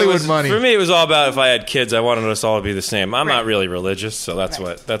me, it was all about if I had kids, I wanted us all to be the same. I'm not really religious, so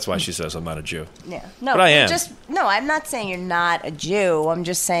that's why she says I'm not a Jew. Yeah. No, But I am. I'm not saying you're not a Jew. I'm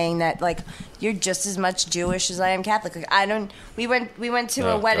just saying that like you're just as much Jewish as I am Catholic. Like, we went to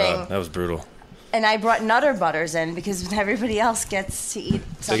a Oh, wedding God, that was brutal. and I brought Nutter Butters in because everybody else gets to eat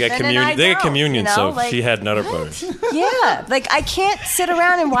They something. get and I communion. They get don't, communion, you know? so Like, she had Nutter Butters. yeah, like I can't sit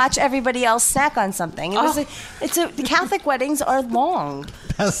around and watch everybody else snack on something. The Catholic weddings are long.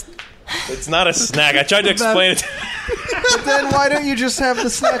 It's not a snack. I tried to explain it. But then why don't you just have the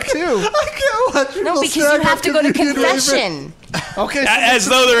snack too? No, because you have to go to confession. Okay, As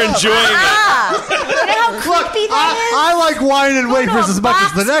though they're enjoying it. You know how creepy that is? I like wine and wafers as much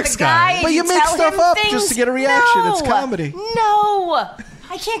as the next guy. But you make tell stuff him up things. just to get a reaction. It's No. comedy. No,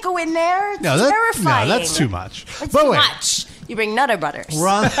 I can't go in there. It's terrifying. No, that's too much. It's But too wait, much. You bring Nutter Butters.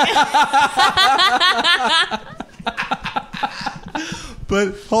 Ron.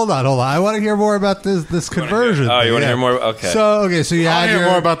 But hold on. I want to hear more about this conversion. Oh, you thing. want to Yeah. hear more? Okay. So you I had hear your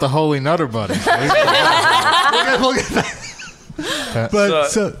more about the Holy Nutter Buddy. We'll get back. But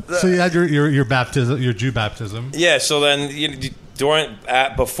so you had your baptism, your Jew baptism. Yeah. So then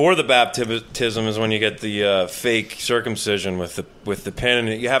before the baptism is when you get the fake circumcision with the pin,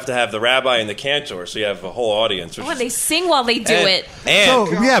 and you have to have the rabbi and the cantor, so you have a whole audience. which Oh, is- they sing while they do And- it. and-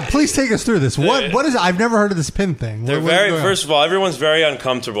 So yeah, please take us through this. What is it? I've never heard of this pin thing. They're What is very. going on? First of all, everyone's very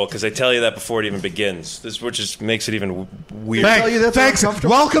uncomfortable because they tell you that before it even begins. Which just makes it even weird. Thanks.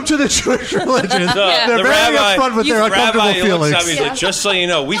 Welcome to the Jewish religion. So, They're the very rabbi, upfront with their the uncomfortable rabbi looks feelings. at me, he's like, just so you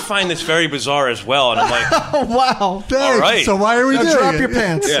know, we find this very bizarre as well. And I'm like, Oh wow! Thanks. all right. So why are we Now doing drop it? your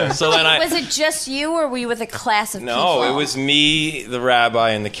pants. Yeah. So then Was it just you, or were you with a class of people? No, it was me, the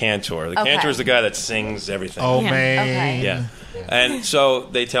rabbi, and the cantor. The Okay. cantor is the guy that sings everything. Oh, Yeah. man. Okay. Yeah. And so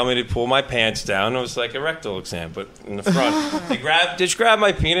they tell me to pull my pants down. It was like a rectal exam, but in the front. They grabbed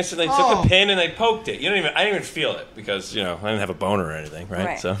my penis and they took a pin and they poked it. I didn't even feel it because, I didn't have a boner or anything, right?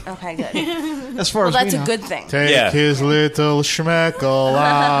 Right. So Okay, good. As far Well, as that's we a know. good thing. Take Yeah. his little schmeckle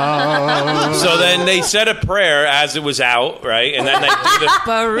out. So then they said a prayer as it was out, right? And then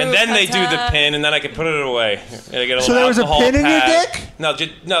they do the pin, and then I could put it away. And I get a So little there was a alcohol pin in your pad. dick?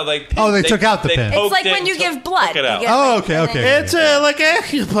 No, they. Oh, they took out the pin. It's poked like it when you and give blood. took it out. You get, Oh, like, okay, and then- okay. It's like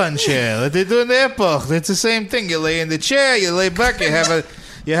acupuncture. Like they do in the epoch. It's the same thing. You lay in the chair, you lay back, you have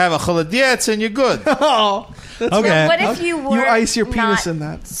a choladietz, and you're good. Oh, that's Okay. Now, what if you were ice your penis not in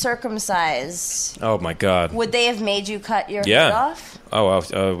that. circumcised? Oh my God. Would they have made you cut your Yeah. head off? Oh,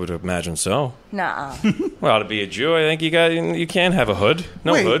 I would imagine so. Nuh-uh. Well, to be a Jew, I think you can't have a hood.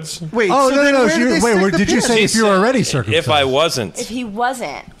 No Wait, hoods. wait, Oh, so no, then no, where did they stick the did you pin? say if you were already circumcised? If I wasn't. If he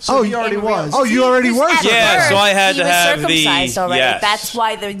wasn't. So he already was. Oh, you already were? Yeah, so I had he to was have the... circumcised already. Yes. That's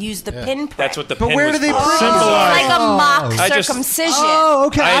why they used the pinprick. That's what the But pin where was do they for. prick it? Like a mock I just- circumcision. Oh,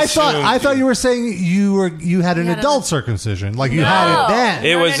 okay. I I thought you were saying you had an adult circumcision, like you had it then.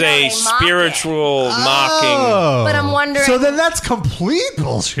 It was a spiritual mocking. Oh. But I'm wondering- So then that's complete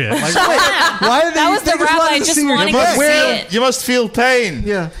bullshit. Like, why did That was the rabbi just wanting to see it. You must feel pain.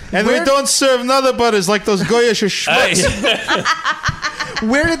 Yeah. And Where- we don't serve nuther butters like those Goyish schmucks.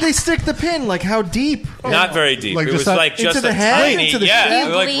 Where did they stick the pin? Like how deep? Not very deep. Like it just was up like into just the a head? tiny, Into the yeah,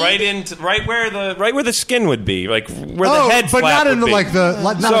 skin? like Bleed? right where the skin would be, like where Oh, the head but flap not in would the, be. like, the-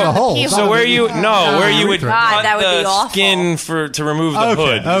 like, not in the hole. So where you where you would God, cut that would be the awful. skin to remove the Okay,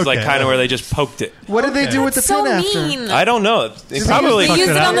 hood. It was like okay, kind of where okay. they just poked it. What did they do with the So pin after? mean. I don't know. They Did probably They used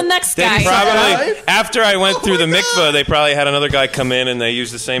it on the next They guy. probably after I went through the mikveh, they probably had another guy come in and they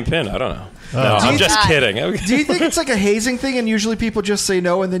used the same pin. I don't know. No, Do I'm you just think- kidding. Do you think it's like a hazing thing, and usually people just say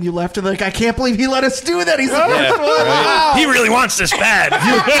no, and then you left, and they're like, I can't believe he let us do that. He's the Yeah, first one. right? Wow. He really wants this bad.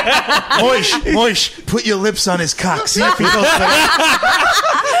 Moish, put your lips on his cock. See if he goes for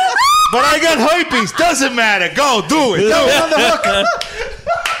that. But I got herpes. Doesn't matter. Go, do it. Go on the hook.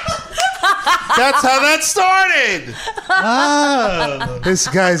 That's how that started. This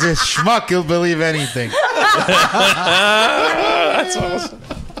guy's a schmuck. He'll believe anything. That's awesome.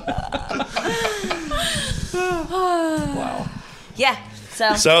 Wow. Yeah.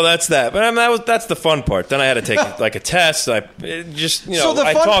 So that's that. But I mean, that's the fun part. Then I had to take like a test. I just So the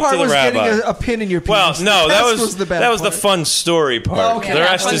I fun talked part to the was rabbi. getting a pin in your Well, penis. no, The that test was the bad that was the part. fun story part. Oh, okay. The Yeah,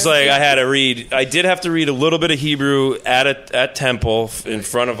 rest that is was- like I had to read. I did have to read a little bit of Hebrew at temple in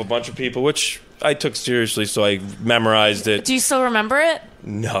front of a bunch of people, which I took seriously. So I memorized it. Do you still remember it?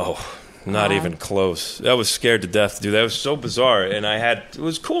 No, not even close. I was scared to death to do that. It was so bizarre, and it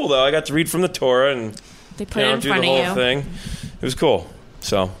was cool though. I got to read from the Torah and They put it in do front the of whole you. thing. It was cool.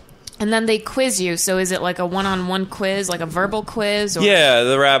 So. And then they quiz you. So is it like a one-on-one quiz, like a verbal quiz? Or Yeah,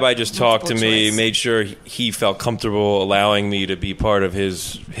 the rabbi just talked to me, choice. made sure he felt comfortable allowing me to be part of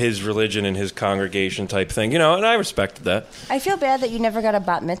his religion and his congregation type thing, and I respected that. I feel bad that you never got a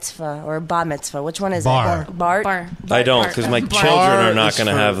bat mitzvah or a bar mitzvah. Which one is Bar. it? Bar. I don't, because my children are not going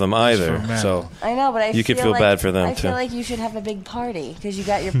to have them either. So I know, but you could feel like, bad for them I too. feel like you should have a big party because you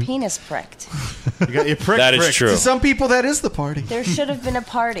got your penis pricked. You got your prick. That is pricked. true. To some people, that is the party. There should have been a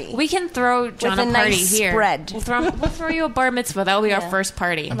party. We can throw John With a a party nice here. spread. We'll throw you a bar mitzvah. That'll be our first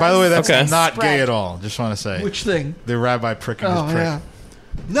party. And by the way, that's Okay. not Spread. gay at all. Just want to say. Which thing? The rabbi pricking Oh, his prick. yeah.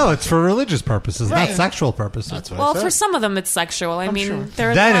 No, it's for religious purposes, Right. not sexual purposes. That's Well, for some of them, it's sexual. I mean, sure.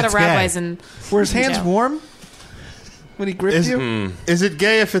 there are Then a lot it's of rabbis gay. and Were his hands Yeah. warm when he gripped you? Is it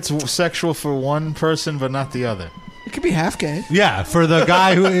gay if it's sexual for one person but not the other? It could be half gay. Yeah, for the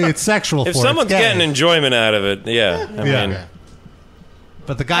guy who it's sexual If for. someone's it's gay. getting enjoyment out of it, yeah. I Yeah. mean,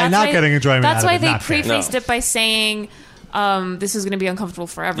 But the guy That's not why- getting enjoyment That's out why of it, they not gay. prefaced it by saying, "This is going to be uncomfortable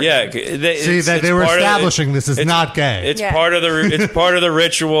for everyone." yeah. See, they were establishing this is not gay. It's Yeah. part of the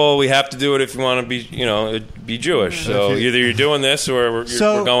ritual. We have to do it if you want to be Jewish. So either you're doing this or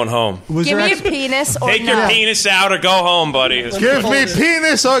we're going home. Was Give your me ex- your penis or Take no. your penis out or go home, buddy. Give me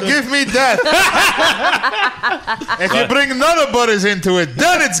penis or give me death. If you bring none butters into it,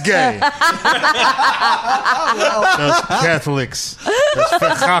 then it's gay. Those Catholics. Those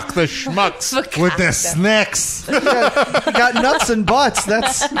fechach the schmucks. with the snacks. You got nuts and butts.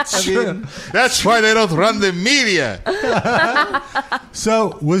 That's True. That's why they don't run the media.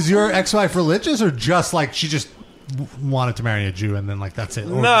 So, was your ex-wife religious, or just like she just wanted to marry a Jew and then like that's it?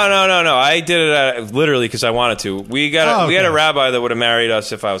 Or- No. I did it literally because I wanted to. We had a rabbi that would have married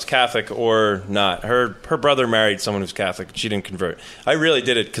us if I was Catholic or not. Her brother married someone who's Catholic. She didn't convert. I really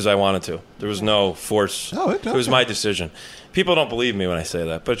did it because I wanted to. There was no force. Oh, It was my decision. People don't believe me when I say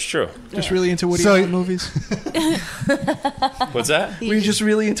that, but it's true. just really into Woody So- Allen movies. What's that? Were you just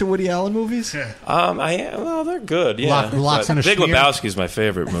really into Woody Allen movies? I am. Well, they're good. Yeah. Locks But and a Big Schmear. Lebowski is my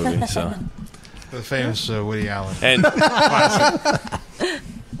favorite movie. So. The famous Woody Allen. And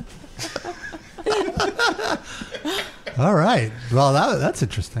All right. Well, that's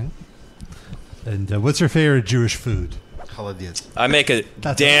interesting. And what's your favorite Jewish food? I make a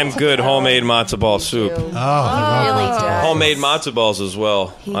damn good homemade matzo ball soup. Really does. Homemade matzo balls as well,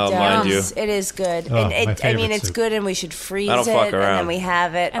 He mind you. does. It is good. Oh, and my I mean, favorite it's soup. good, and we should freeze I don't it, fuck and around. then we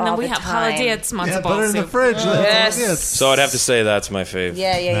have it And all then we the have time. Holiday-It's matzo Yeah, ball put it in the soup. fridge. Yes. So I'd have to say that's my fave.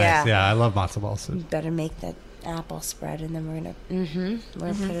 Yeah, Nice. Yeah, I love matzo ball soup. You better make that apple spread, and then we're gonna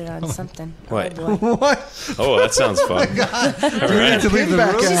put it on something. What? Oh, boy. What? Oh, that sounds fun. Oh my God. All right. To leave the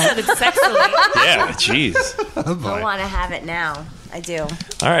room. She said it sexily. Yeah, jeez. I want to have it now. I do. All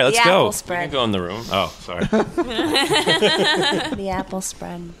right, let's the go. Apple spread. We can go in the room. Oh, sorry. The apple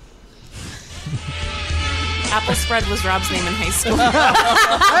spread. Apple spread was Rob's name in high school.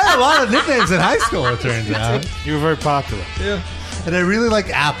 I had a lot of nicknames in high school, it turns out. You were very popular. Yeah. And I really like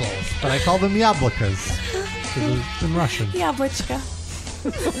apples, but I call them yablikas. In Russian. Yablочка.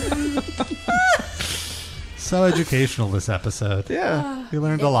 So educational this episode. Yeah. We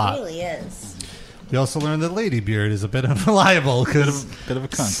learned a lot. It really is. We also learned that Lady Beard is a bit unreliable because bit of a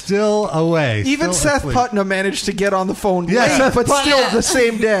cunt. Still away. Even still Seth asleep. Putnam managed to get on the phone. Yeah, late, but Seth still the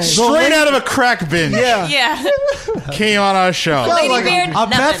same day. Straight out of a crack binge. Yeah. Yeah. Came on our show. Felt like a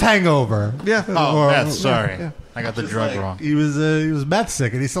meth hangover. Yeah. Oh, Or- meth. Sorry. Yeah. I got the drug wrong. He was meth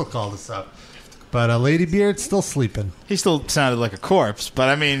sick, and he still called us up. But Lady Beard's still sleeping. He still sounded like a corpse, but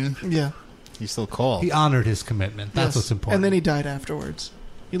I mean, Yeah. he still called. He honored his commitment. That's Yes. what's important. And then he died afterwards.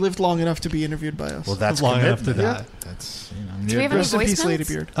 He lived long enough to be interviewed by us. Well, that's long enough to commitment. die. That's Do we have any Rest in peace, voicemails? Lady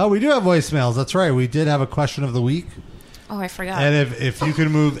Beard. Oh, we do have voicemails. That's right. We did have a question of the week. Oh, I forgot. And if you could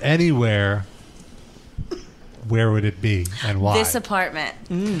move anywhere, where would it be and why? This apartment.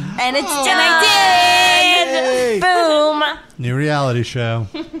 Mm. And it's done. I did! Boom! New reality show.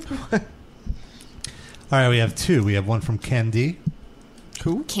 All right, we have two. We have one from Candy.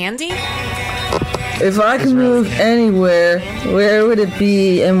 Who? Candy? If I could move anywhere, where would it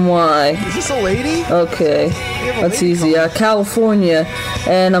be and why? Is this a lady? Okay, that's easy. California,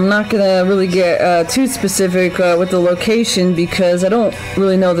 and I'm not gonna really get too specific with the location because I don't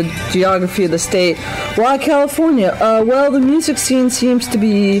really know the geography of the state. Why California? Well, the music scene seems to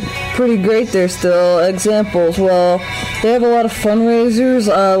be pretty great there still. Examples, well, they have a lot of fundraisers,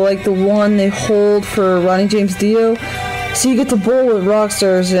 like the one they hold for Ronnie James Dio. So you get to bowl with rock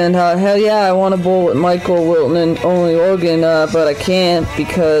stars, and hell yeah, I want to bowl with Michael Wilton and Only Organ, but I can't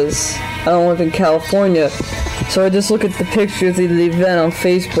because I don't live in California. So I just look at the pictures of the event on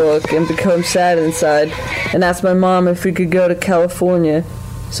Facebook and become sad inside, and ask my mom if we could go to California.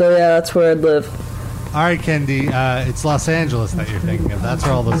 So yeah, that's where I'd live. All right, Candy. It's Los Angeles that you're thinking of. That's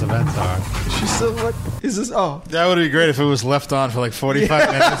where all those events are. She said, "What is this?" Oh, That would be great if it was left on for like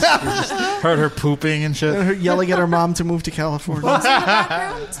 45 minutes. You just heard her pooping and shit. and her yelling at her mom to move to California.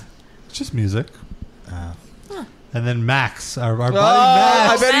 It's just music. And then Max, our buddy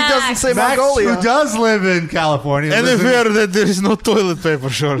Max. I bet he doesn't say Max, Mongolia. who does live in California. And lives if in- we heard that there is no toilet paper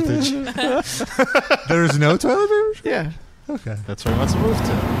shortage. There is no toilet paper? Yeah. Okay. That's where he wants to move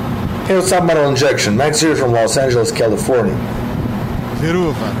to. Hey, what's up, Metal Injection? Max here from Los Angeles, California.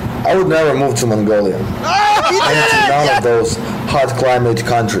 I would never move to Mongolia. And to none of those hot climate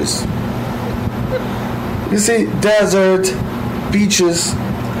countries. You see, desert, beaches,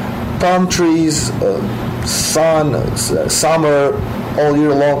 palm trees, sun, summer, all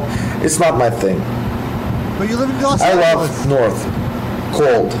year long. It's not my thing. But you live in Los I Angeles. love north,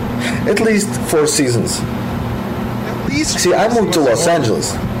 cold, at least 4 seasons. See, I moved to Los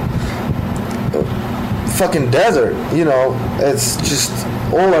Angeles. Fucking desert, you know, it's just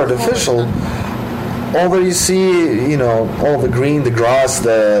all artificial. All that you see, you know, all the green, the grass,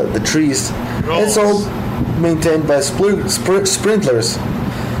 the trees, it's all maintained by sprinklers.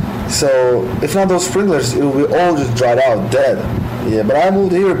 So if not those sprinklers, it will be all just dried out, dead. Yeah, but I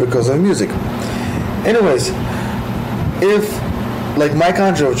moved here because of music. Anyways, if, like my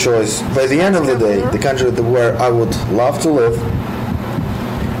country of choice, by the end of the day, the country where I would love to live,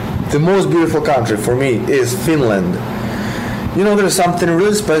 the most beautiful country for me is Finland. You know, there's something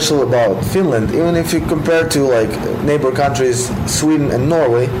really special about Finland. Even if you compare to like neighbor countries, Sweden and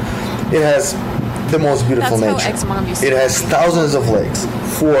Norway, it has the most beautiful That's how nature. ex-mom used to It has thousands of lakes,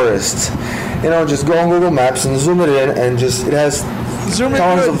 forests. You know, just go on Google Maps and zoom it in, and just it has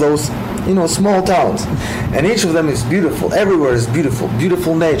tons of those, you know, small towns, and each of them is beautiful. Everywhere is beautiful,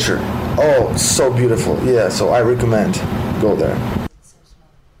 beautiful nature. Oh, so beautiful. Yeah, so I recommend go there.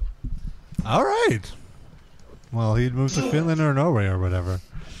 All right. Well, he'd move to Finland or Norway or whatever.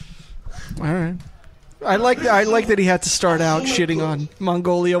 All right. I like that he had to start out shitting on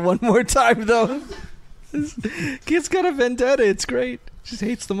Mongolia one more time, though. This kid's got a vendetta. It's great. Just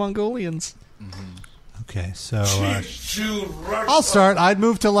hates the Mongolians. Okay, so I'll start. I'd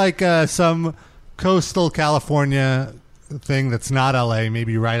move to like some coastal California thing that's not LA,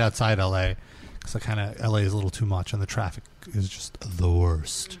 maybe right outside LA, because LA is a little too much and the traffic is just the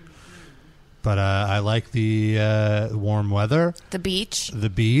worst. But I like the warm weather, The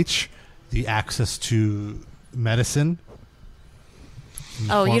beach. the access to medicine.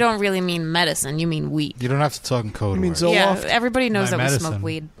 Oh, you don't really mean medicine. You mean weed. You don't have to talk in code. You mean words. Zoloft? Yeah, everybody knows My that medicine. we smoke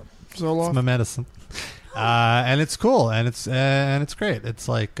weed. Zoloft? It's my medicine. And it's cool, and it's great. It's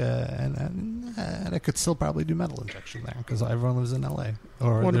like, and I could still probably do metal injection there because everyone lives in LA.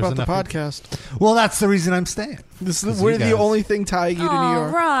 Or What there's about the enough- podcast? Well, that's the reason I'm staying. We're the only thing tying you to New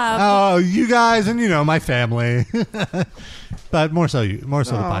York. Rob. Oh, you guys, and my family, but more so the Oh.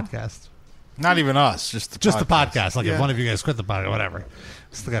 podcast. Not even us, just the podcast. Like Yeah. if one of you guys quit the podcast, whatever,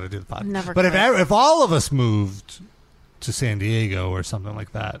 still got to do the podcast. Never But quit. if all of us moved to San Diego or something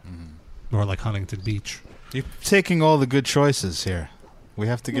like that, or like Huntington Beach, You're taking all the good choices here. We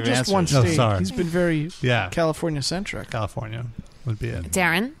have to give Just answers. one state. Oh, sorry. He's been very Yeah. California-centric. California would be it.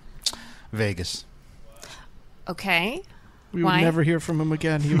 Darren. Vegas. Okay. We Why? would never hear from him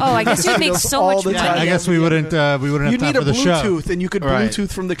again. He would Oh, I guess you'd make us so all much the money. time. I guess we wouldn't have You time need for a the show. Bluetooth, and you could Right.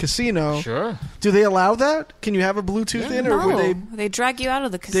 Bluetooth from the casino. Sure. Do they allow that? Can you have a Bluetooth in, or No, would they drag you out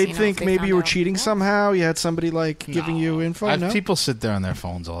of the casino. they'd think if they maybe found you were out. cheating somehow? You had somebody like giving you info. I have No? people sit there on their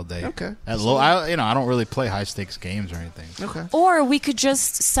phones all day. Okay. At low, I don't really play high stakes games or anything. Okay. Or we could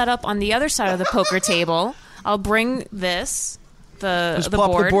just set up on the other side of the poker table. I'll bring this, Just the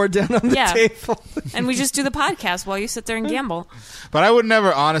plop board. the board down on the table. And we just do the podcast while you sit there and gamble. But I would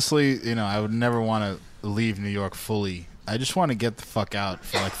never, honestly, I would never want to leave New York fully. I just want to get the fuck out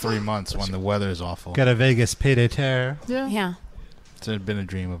for like 3 months when the weather is awful. Get a Vegas pied à terre. Yeah. It's been a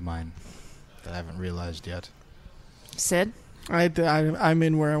dream of mine that I haven't realized yet. Sid? I'm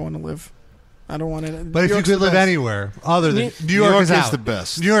in where I want to live. I don't want to. But if you could live anywhere other than New York, is out. the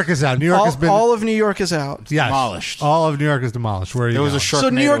best. New York is out. New York has been all of New York is out. yes, demolished. All of New York is demolished. Where are you? There was a going? shark. So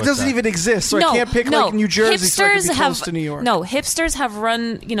New York doesn't even exist. So I can't pick like New Jersey. So I Hipsters can be close have to New York. no hipsters have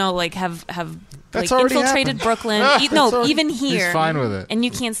run. Have That's like already infiltrated happened. Brooklyn. That's already- Even He's here, fine with it. and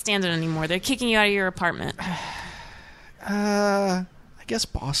you can't stand it anymore. They're kicking you out of your apartment. I guess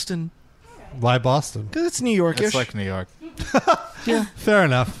Boston. Why Boston? Because it's New Yorkish. It's like New York. Yeah, fair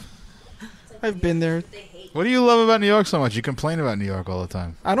enough. I've been there. What do you love about New York so much? You complain about New York all the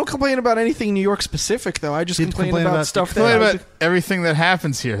time. I don't complain about anything New York specific though. I just You'd complain complain about about- stuff Complain that. about everything that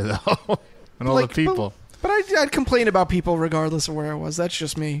happens here, though, and all the people. But I'd complain about people regardless of where I was. That's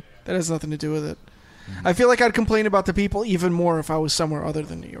just me. That has nothing to do with it. I feel like I'd complain about the people even more if I was somewhere other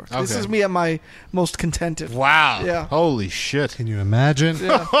than New York. This Okay. is me at my most contented. Wow. Yeah. Holy shit. Can you imagine?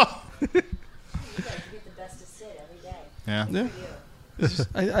 Yeah. Yeah. Yeah.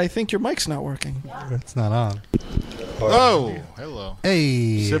 I think your mic's not working. It's not on. Oh, hello.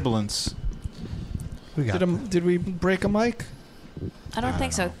 Hey. Sibilance. We got Did we break a mic? I don't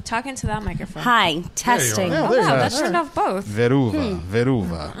think so. Talk into that microphone. Hi, testing. Yeah, Oh, there you wow, go. that turned off both. Veruva.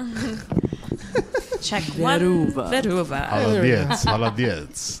 Veruva. Check one. Veruva.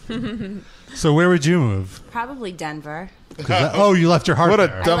 Holodiets. So where would you move? Probably Denver. Oh, you left your heart What a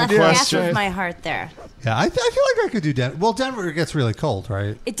there. dumb I left half question. of my heart there. Yeah, I feel like I could do Denver. Well, Denver gets really cold,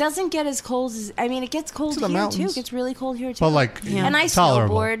 right? It doesn't get as cold as it gets cold To the here too. mountains. It gets really cold here too. But like Yeah. and I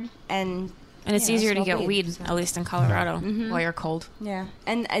tolerable. snowboard and it's you know, easier to smoke get weed, so- at least in Colorado, while you're cold. Yeah,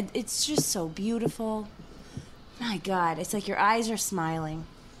 and it's just so beautiful. My God, it's like your eyes are smiling.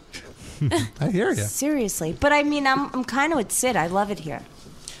 I hear you. Seriously, but I mean, I'm kind of with Sid. I love it here.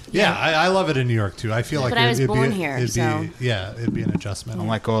 Yeah, I love it in New York too. I feel like But I was it'd born be, here, it'd so- be, yeah, it'd be an adjustment.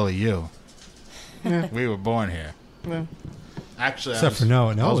 Unlike all of you. Yeah. We were born here. Yeah. Actually, Except for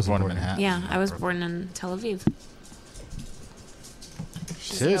Noah. I Noah was was born in born here. Manhattan. Yeah, I was born in Tel Aviv.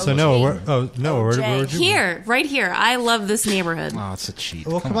 So Noah, where would you? Here, right here. I love this neighborhood. Oh, it's a cheat.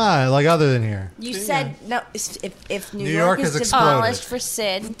 Well, come on, like other than here. You said no. If New New York, York is has exploded. demolished for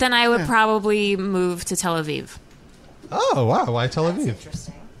Sid, Then I would probably move to Tel Aviv Oh wow, why Tel Aviv?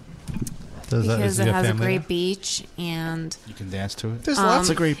 interesting. Does because he it have has a family great there? beach and. You can dance to it. There's lots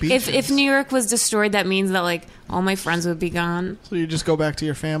of great beaches. If New York was destroyed, that means that like all my friends would be gone. So you just go back to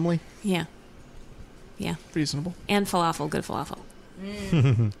your family. Yeah, yeah, Reasonable. and falafel, good falafel,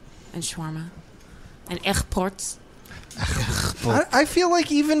 and shawarma, and echports. I feel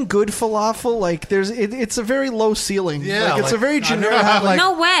like even good falafel, like it's a very low ceiling. Yeah, like, it's a like, very I've never generic. had, like-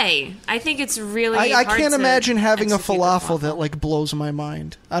 No way! I think it's really. I hard can't to imagine having a execute the falafel that like blows my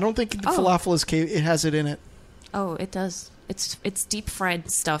mind. I don't think the Oh. falafel is it has it in it. Oh, it does. It's deep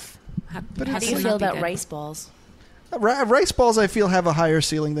fried stuff. How How do does you it feel not be about good? rice balls? Rice balls, I feel, have a higher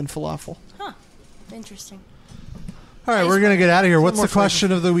ceiling than falafel. Huh. Interesting. All right, we're gonna get out of here. What's more the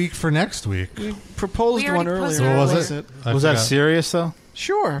question of the week for next week? We proposed We one already earlier. posted What was Was it? I Was that forgot. serious, though?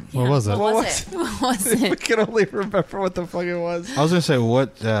 Sure. What was it? What What was it? What was we it? can only remember what the fuck it was. I was going to say,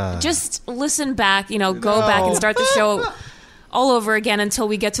 what... Just listen back. Go back and start the show. all over again until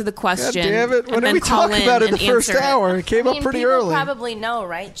we get to the question. God damn it. When and did then we call talk in about it and the first answer it. hour? It came up pretty people early. Probably know,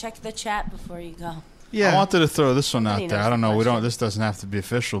 right? Check the chat before you go. I wanted to throw this one Nobody out there. knows I don't the know. We don't. question. This doesn't have to be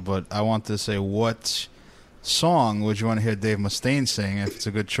official, but I want to say, what song would you want to hear Dave Mustaine sing? If it's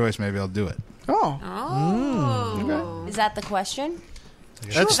a good choice, maybe I'll do it. Is that the question?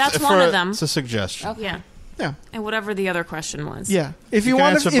 That's one of them. It's a suggestion. Yeah. Yeah. And whatever the other question was. Yeah. If you can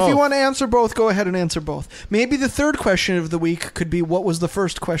want answer to, if you both. want to answer both, go ahead and answer both. Maybe the third question of the week could be, what was the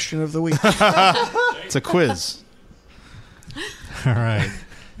first question of the week? It's a quiz. All right.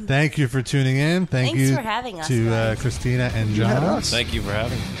 Thank you for tuning in. Thanks you for having us, to guys. Christina and You had John. us. Thank you for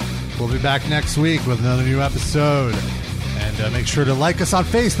having me. We'll be back next week with another new episode. And make sure to like us on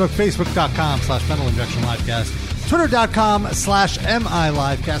Facebook, facebook.com/Mental Injection Livecast, twitter.com/MI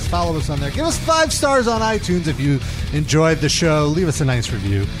Livecast. Follow us on there. Give us 5 stars on iTunes if you enjoyed the show. Leave us a nice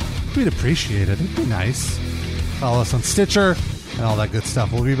review. We'd appreciate it. It'd be nice. Follow us on Stitcher and all that good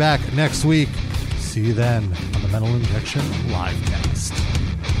stuff. We'll be back next week. See you then on the Mental Injection Livecast.